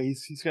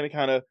he's going to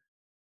kind of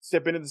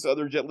step into this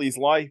other Jet Li's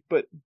life.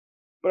 But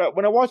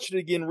when I watched it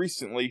again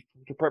recently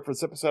to prep for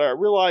this episode, I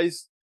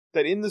realized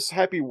that in this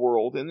happy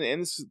world, in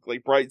this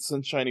like bright,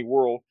 sunshiny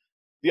world,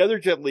 the other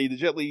Jet Li, the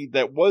Jet Li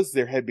that was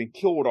there, had been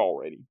killed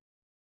already.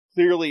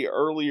 Clearly,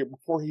 earlier,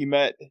 before he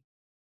met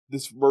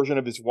this version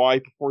of his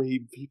wife, before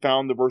he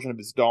found the version of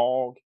his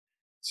dog.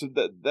 So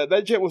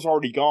that Jet was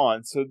already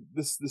gone. So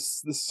this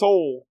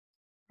soul,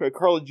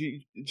 Carla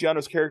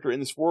Giano's character in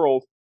this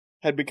world,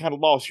 had been kind of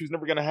lost. She was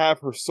never going to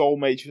have her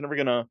soulmate. She was never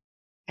going to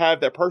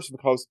have that person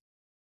because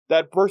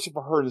that person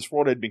for her in this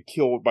world had been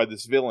killed by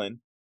this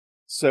villain.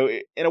 So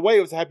in a way,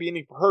 it was a happy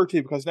ending for her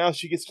too, because now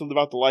she gets to live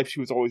out the life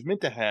she was always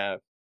meant to have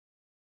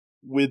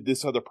with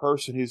this other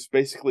person who's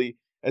basically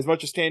as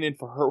much a stand-in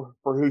for her,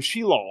 for who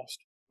she lost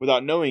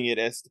without knowing it,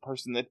 as the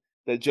person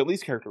that Jet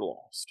Li's character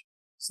lost.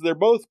 So they're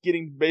both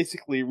getting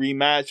basically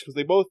rematched because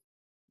they both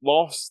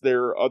lost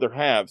their other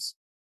halves.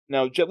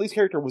 Now, Jet Li's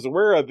character was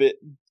aware of it,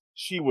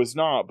 she was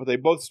not, but they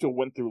both still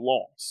went through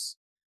loss.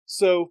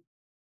 So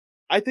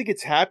I think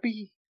it's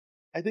happy.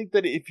 I think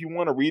that if you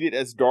want to read it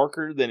as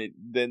darker than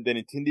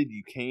intended,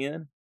 you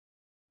can.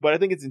 But I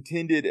think it's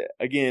intended,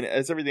 again,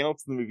 as everything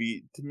else in the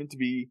movie, meant to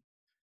be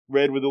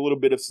read with a little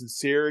bit of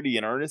sincerity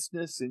and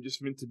earnestness, and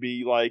just meant to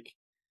be like,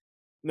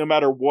 no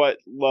matter what,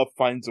 love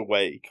finds a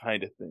way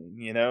kind of thing,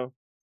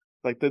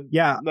 Like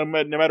no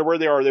matter where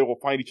they are, they will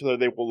find each other.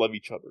 They will love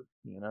each other,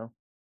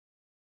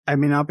 I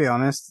mean, I'll be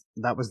honest.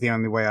 That was the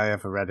only way I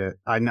ever read it.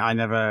 I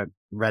never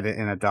read it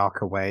in a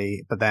darker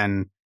way. But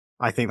then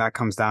I think that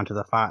comes down to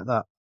the fact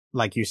that,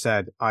 like you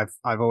said, I've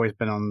always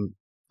been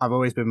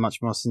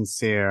much more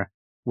sincere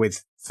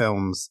with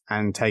films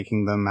and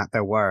taking them at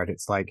their word.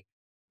 It's like,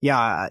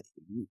 yeah,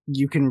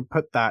 you can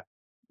put that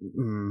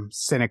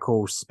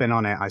cynical spin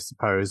on it, I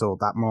suppose, or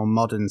that more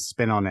modern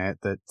spin on it.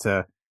 That,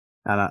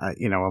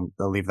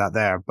 I'll leave that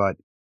there. But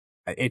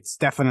it's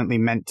definitely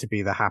meant to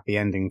be the happy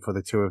ending for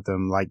the two of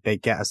them. Like, they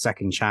get a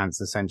second chance,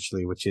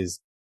 essentially, which is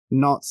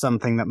not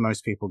something that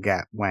most people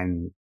get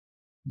when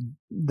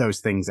those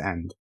things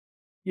end.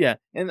 Yeah,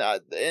 and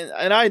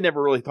I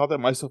never really thought that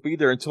myself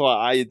either until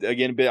I've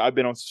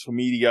been on social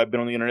media, I've been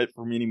on the internet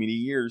for many, many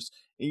years,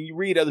 and you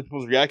read other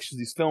people's reactions to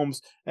these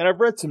films, and I've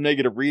read some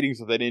negative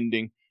readings of that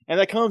ending, and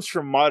that comes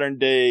from modern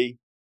day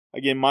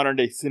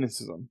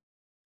cynicism.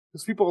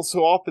 Because people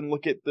so often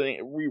look at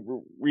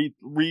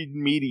read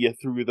media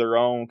through their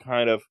own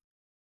kind of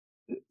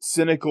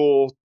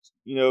cynical,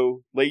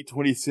 late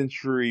 20th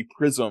century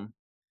prism,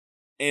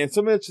 and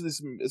so much of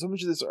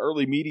this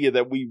early media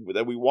that we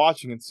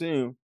watch and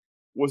consume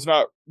was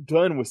not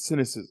done with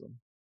cynicism.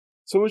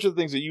 So much of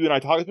the things that you and I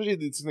talk, especially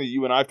the things that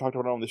you and I've talked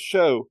about on the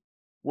show,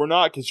 were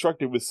not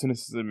constructed with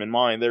cynicism in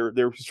mind. They're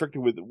constructed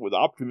with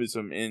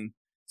optimism and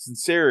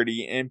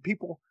sincerity, and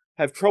people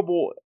have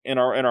trouble in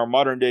our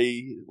modern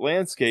day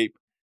landscape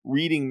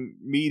reading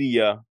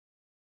media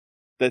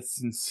that's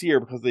sincere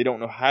because they don't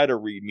know how to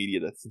read media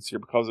that's sincere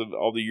because of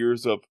all the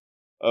years of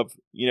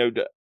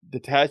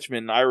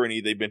detachment and irony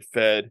they've been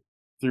fed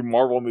through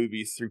Marvel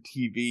movies, through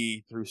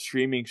TV, through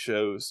streaming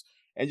shows,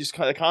 and just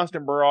kind of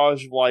constant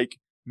barrage of like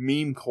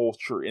meme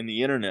culture in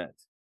the internet.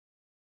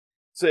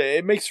 So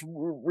it makes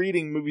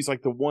reading movies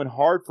like The One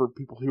hard for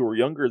people who are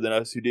younger than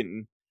us who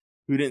didn't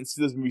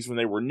see those movies when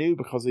they were new,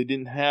 because they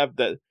didn't have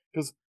that.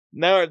 Because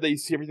now they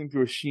see everything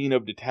through a sheen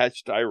of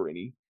detached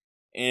irony,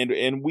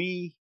 and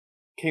we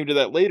came to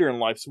that later in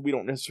life, so we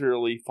don't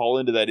necessarily fall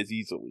into that as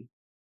easily.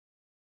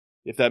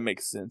 if that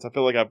makes sense. I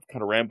feel like I've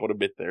kind of rambled a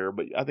bit there,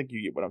 but I think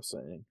you get what I'm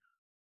saying.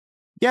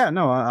 Yeah,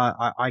 no,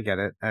 I get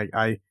it.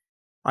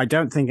 I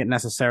don't think it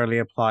necessarily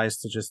applies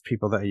to just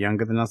people that are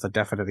younger than us. I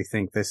definitely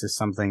think this is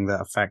something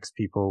that affects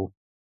people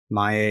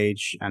my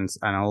age and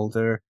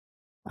older,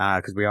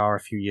 because we are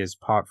a few years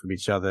apart from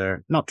each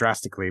other, not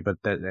drastically, but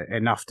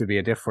enough to be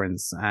a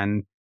difference.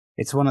 And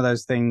it's one of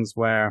those things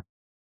where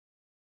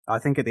I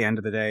think at the end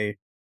of the day,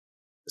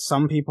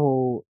 some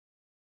people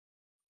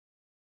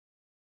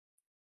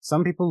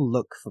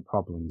look for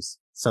problems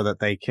so that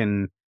they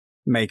can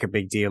make a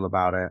big deal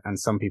about it, and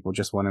some people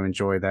just want to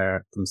enjoy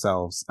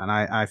themselves. And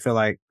I feel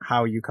like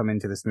how you come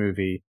into this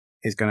movie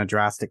is going to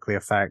drastically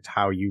affect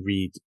how you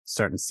read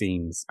certain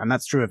scenes, and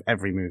that's true of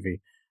every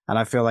movie. And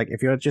I feel like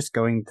if you're just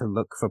going to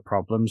look for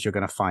problems, you're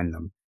going to find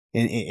them.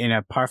 In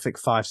a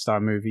perfect 5-star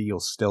movie, you'll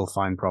still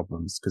find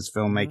problems, because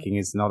filmmaking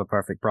is not a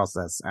perfect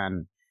process.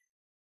 And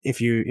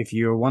if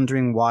you're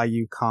wondering why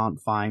you can't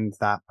find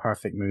that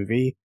perfect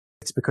movie,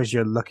 it's because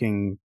you're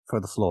looking for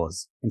the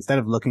flaws. Instead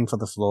of looking for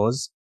the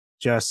flaws,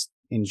 just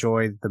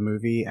enjoy the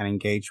movie and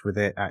engage with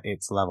it at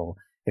its level.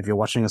 If you're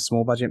watching a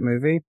small budget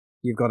movie,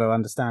 you've got to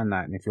understand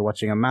that. And if you're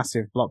watching a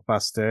massive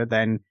blockbuster,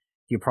 then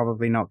you're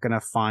probably not going to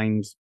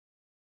find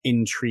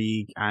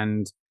intrigue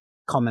and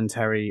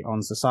commentary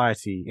on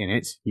society in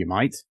it. You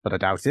might, but I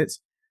doubt it.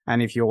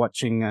 And if you're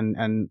watching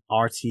an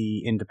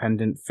arty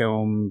independent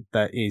film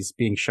that is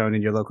being shown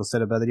in your local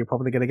cinema, then you're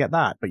probably going to get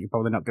that, but you're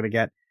probably not going to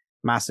get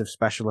massive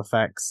special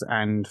effects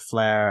and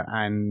flair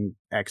and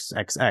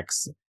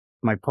XXX.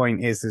 My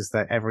point is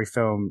that every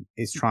film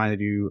is trying to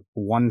do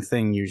one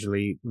thing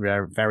usually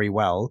very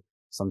well.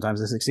 Sometimes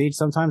they succeed,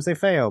 sometimes they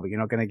fail, but you're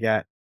not going to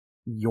get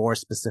your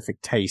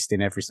specific taste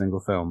in every single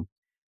film.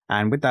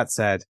 And with that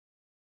said,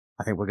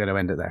 I think we're going to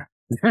end it there.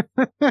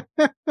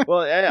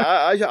 Well,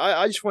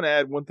 I just want to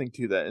add one thing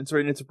to that, and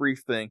sorry, it's a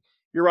brief thing.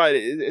 You're right.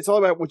 It's all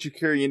about what you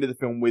carry into the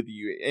film with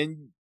you.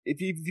 And if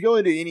you go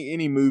into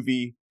any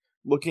movie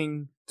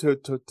looking to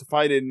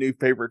find a new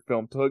favorite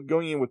film,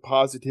 going in with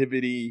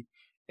positivity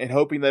and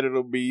hoping that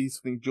it'll be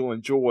something you'll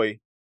enjoy,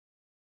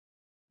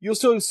 you'll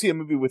still see a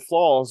movie with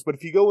flaws. But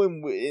if you go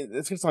in,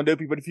 it's going to sound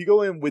dopey, but if you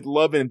go in with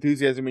love and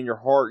enthusiasm in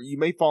your heart, you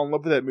may fall in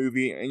love with that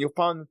movie, and you'll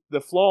find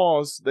the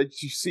flaws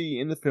that you see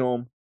in the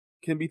film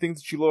can be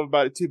things that you love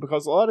about it too,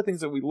 because a lot of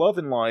things that we love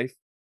in life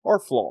are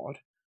flawed,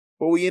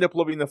 but we end up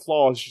loving the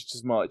flaws just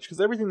as much, because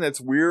everything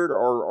that's weird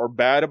or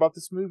bad about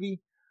this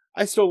movie,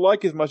 I still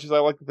like as much as I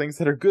like the things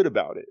that are good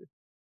about it,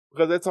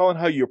 because that's all in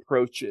how you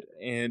approach it.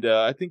 And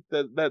I think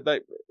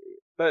that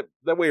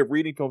way of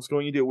reading films,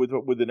 going into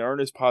it with an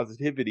earnest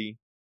positivity,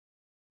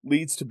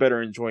 leads to better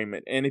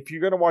enjoyment. And if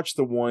you're going to watch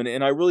The One,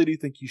 and I really do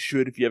think you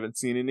should if you haven't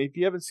seen it, and if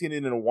you haven't seen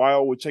it in a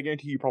while, which I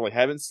guarantee you probably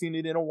haven't seen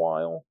it in a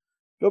while,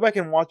 go back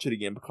and watch it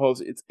again, because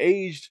it's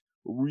aged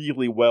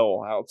really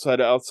well outside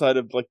of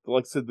like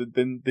I said,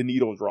 the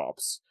needle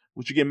drops,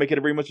 which again make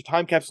it very much a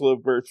time capsule of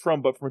where it's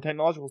from. But from a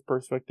technological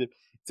perspective,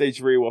 it's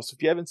aged very well. So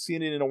if you haven't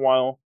seen it in a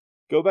while,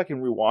 go back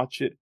and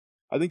rewatch it.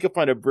 I think you'll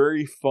find a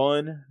very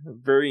fun,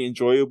 very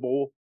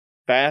enjoyable,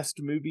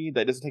 fast movie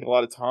that doesn't take a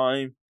lot of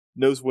time,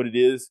 knows what it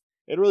is.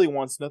 It really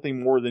wants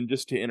nothing more than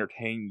just to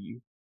entertain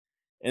you,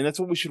 and that's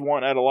what we should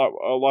want out of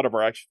a lot of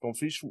our action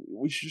films.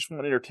 We should just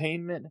want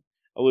entertainment,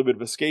 a little bit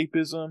of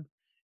escapism,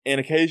 and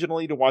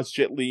occasionally to watch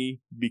Jet Li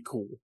be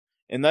cool.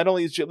 And not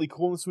only is Jet Li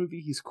cool in this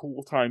movie, he's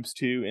cool times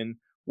two, and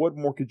what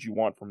more could you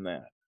want from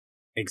that?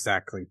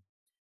 Exactly.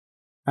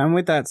 And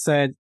with that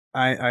said,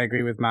 I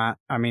agree with Matt.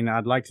 I mean,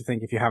 I'd like to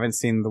think if you haven't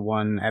seen The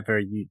One ever,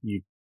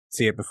 you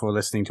see it before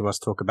listening to us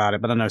talk about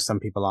it, but I know some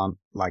people aren't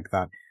like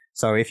that.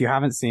 So if you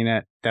haven't seen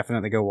it,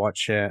 definitely go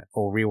watch it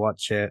or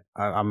rewatch it.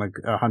 I'm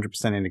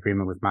 100% in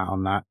agreement with Matt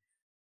on that.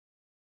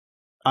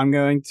 I'm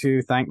going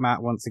to thank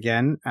Matt once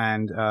again.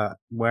 And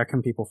where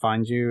can people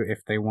find you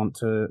if they want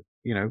to,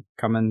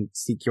 come and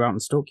seek you out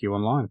and stalk you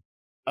online?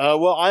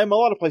 Well, I'm a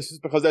lot of places,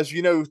 because as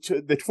you know,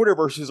 the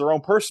Twitterverse is our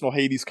own personal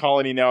Hades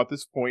colony now at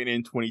this point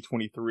in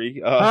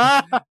 2023.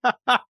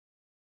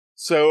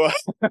 So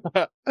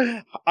I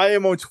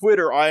am on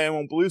Twitter, I am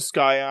on Blue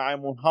Sky, I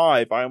am on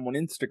Hive, I am on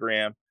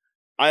Instagram.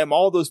 I am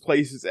all those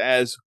places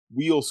as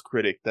Wheels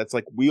Critic. That's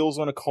like wheels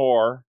on a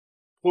car,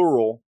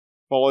 plural,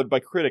 followed by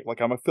critic,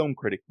 like I'm a film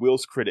critic.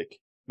 Wheels Critic.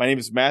 My name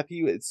is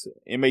Matthew. It's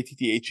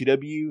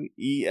Matthew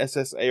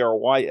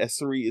Essary.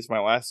 Essary is my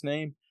last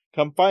name.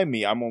 Come find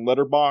me. I'm on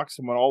Letterboxd.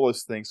 I'm on all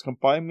those things. Come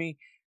find me.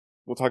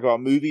 We'll talk about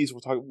movies.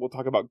 We'll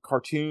talk about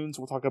cartoons.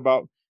 We'll talk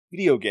about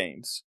video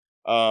games.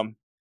 Come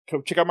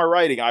check out my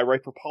writing. I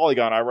write for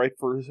Polygon. I write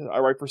for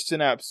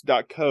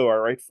Synapse.co. I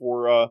write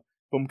for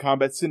Film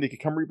Combat Syndicate.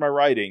 Come read my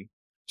writing.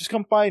 Just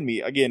come find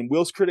me. Again,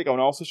 Wheels Critic on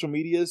all social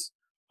medias.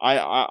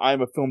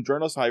 I'm a film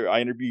journalist.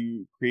 I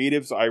interview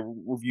creatives. I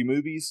review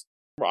movies.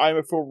 I'm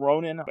a Phil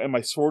Ronan, and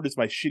my sword is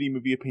my shitty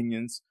movie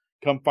opinions.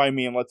 Come find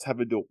me and let's have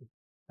a duel.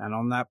 And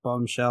on that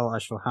bombshell, I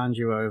shall hand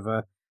you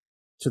over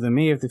to the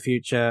me of the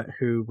future,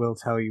 who will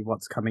tell you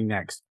what's coming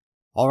next.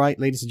 All right,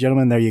 ladies and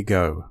gentlemen, there you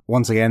go.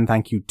 Once again,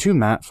 thank you to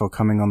Matt for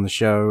coming on the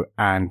show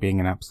and being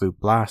an absolute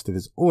blast. It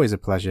is always a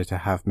pleasure to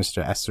have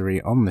Mr.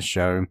 Essary on the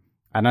show.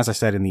 And as I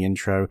said in the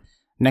intro,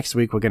 next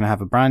week we're going to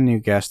have a brand new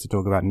guest to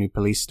talk about New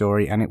Police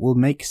Story, and it will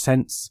make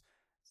sense,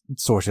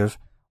 sort of,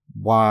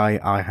 why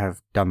I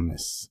have done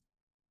this.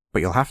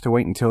 But you'll have to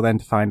wait until then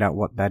to find out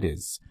what that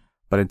is.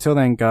 But until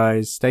then,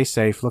 guys, stay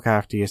safe, look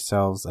after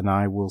yourselves, and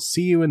I will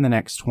see you in the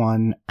next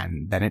one,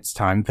 and then it's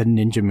time for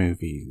Ninja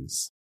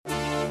Movies.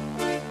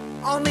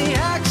 On the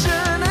Action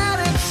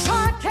Addicts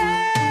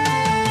Podcast.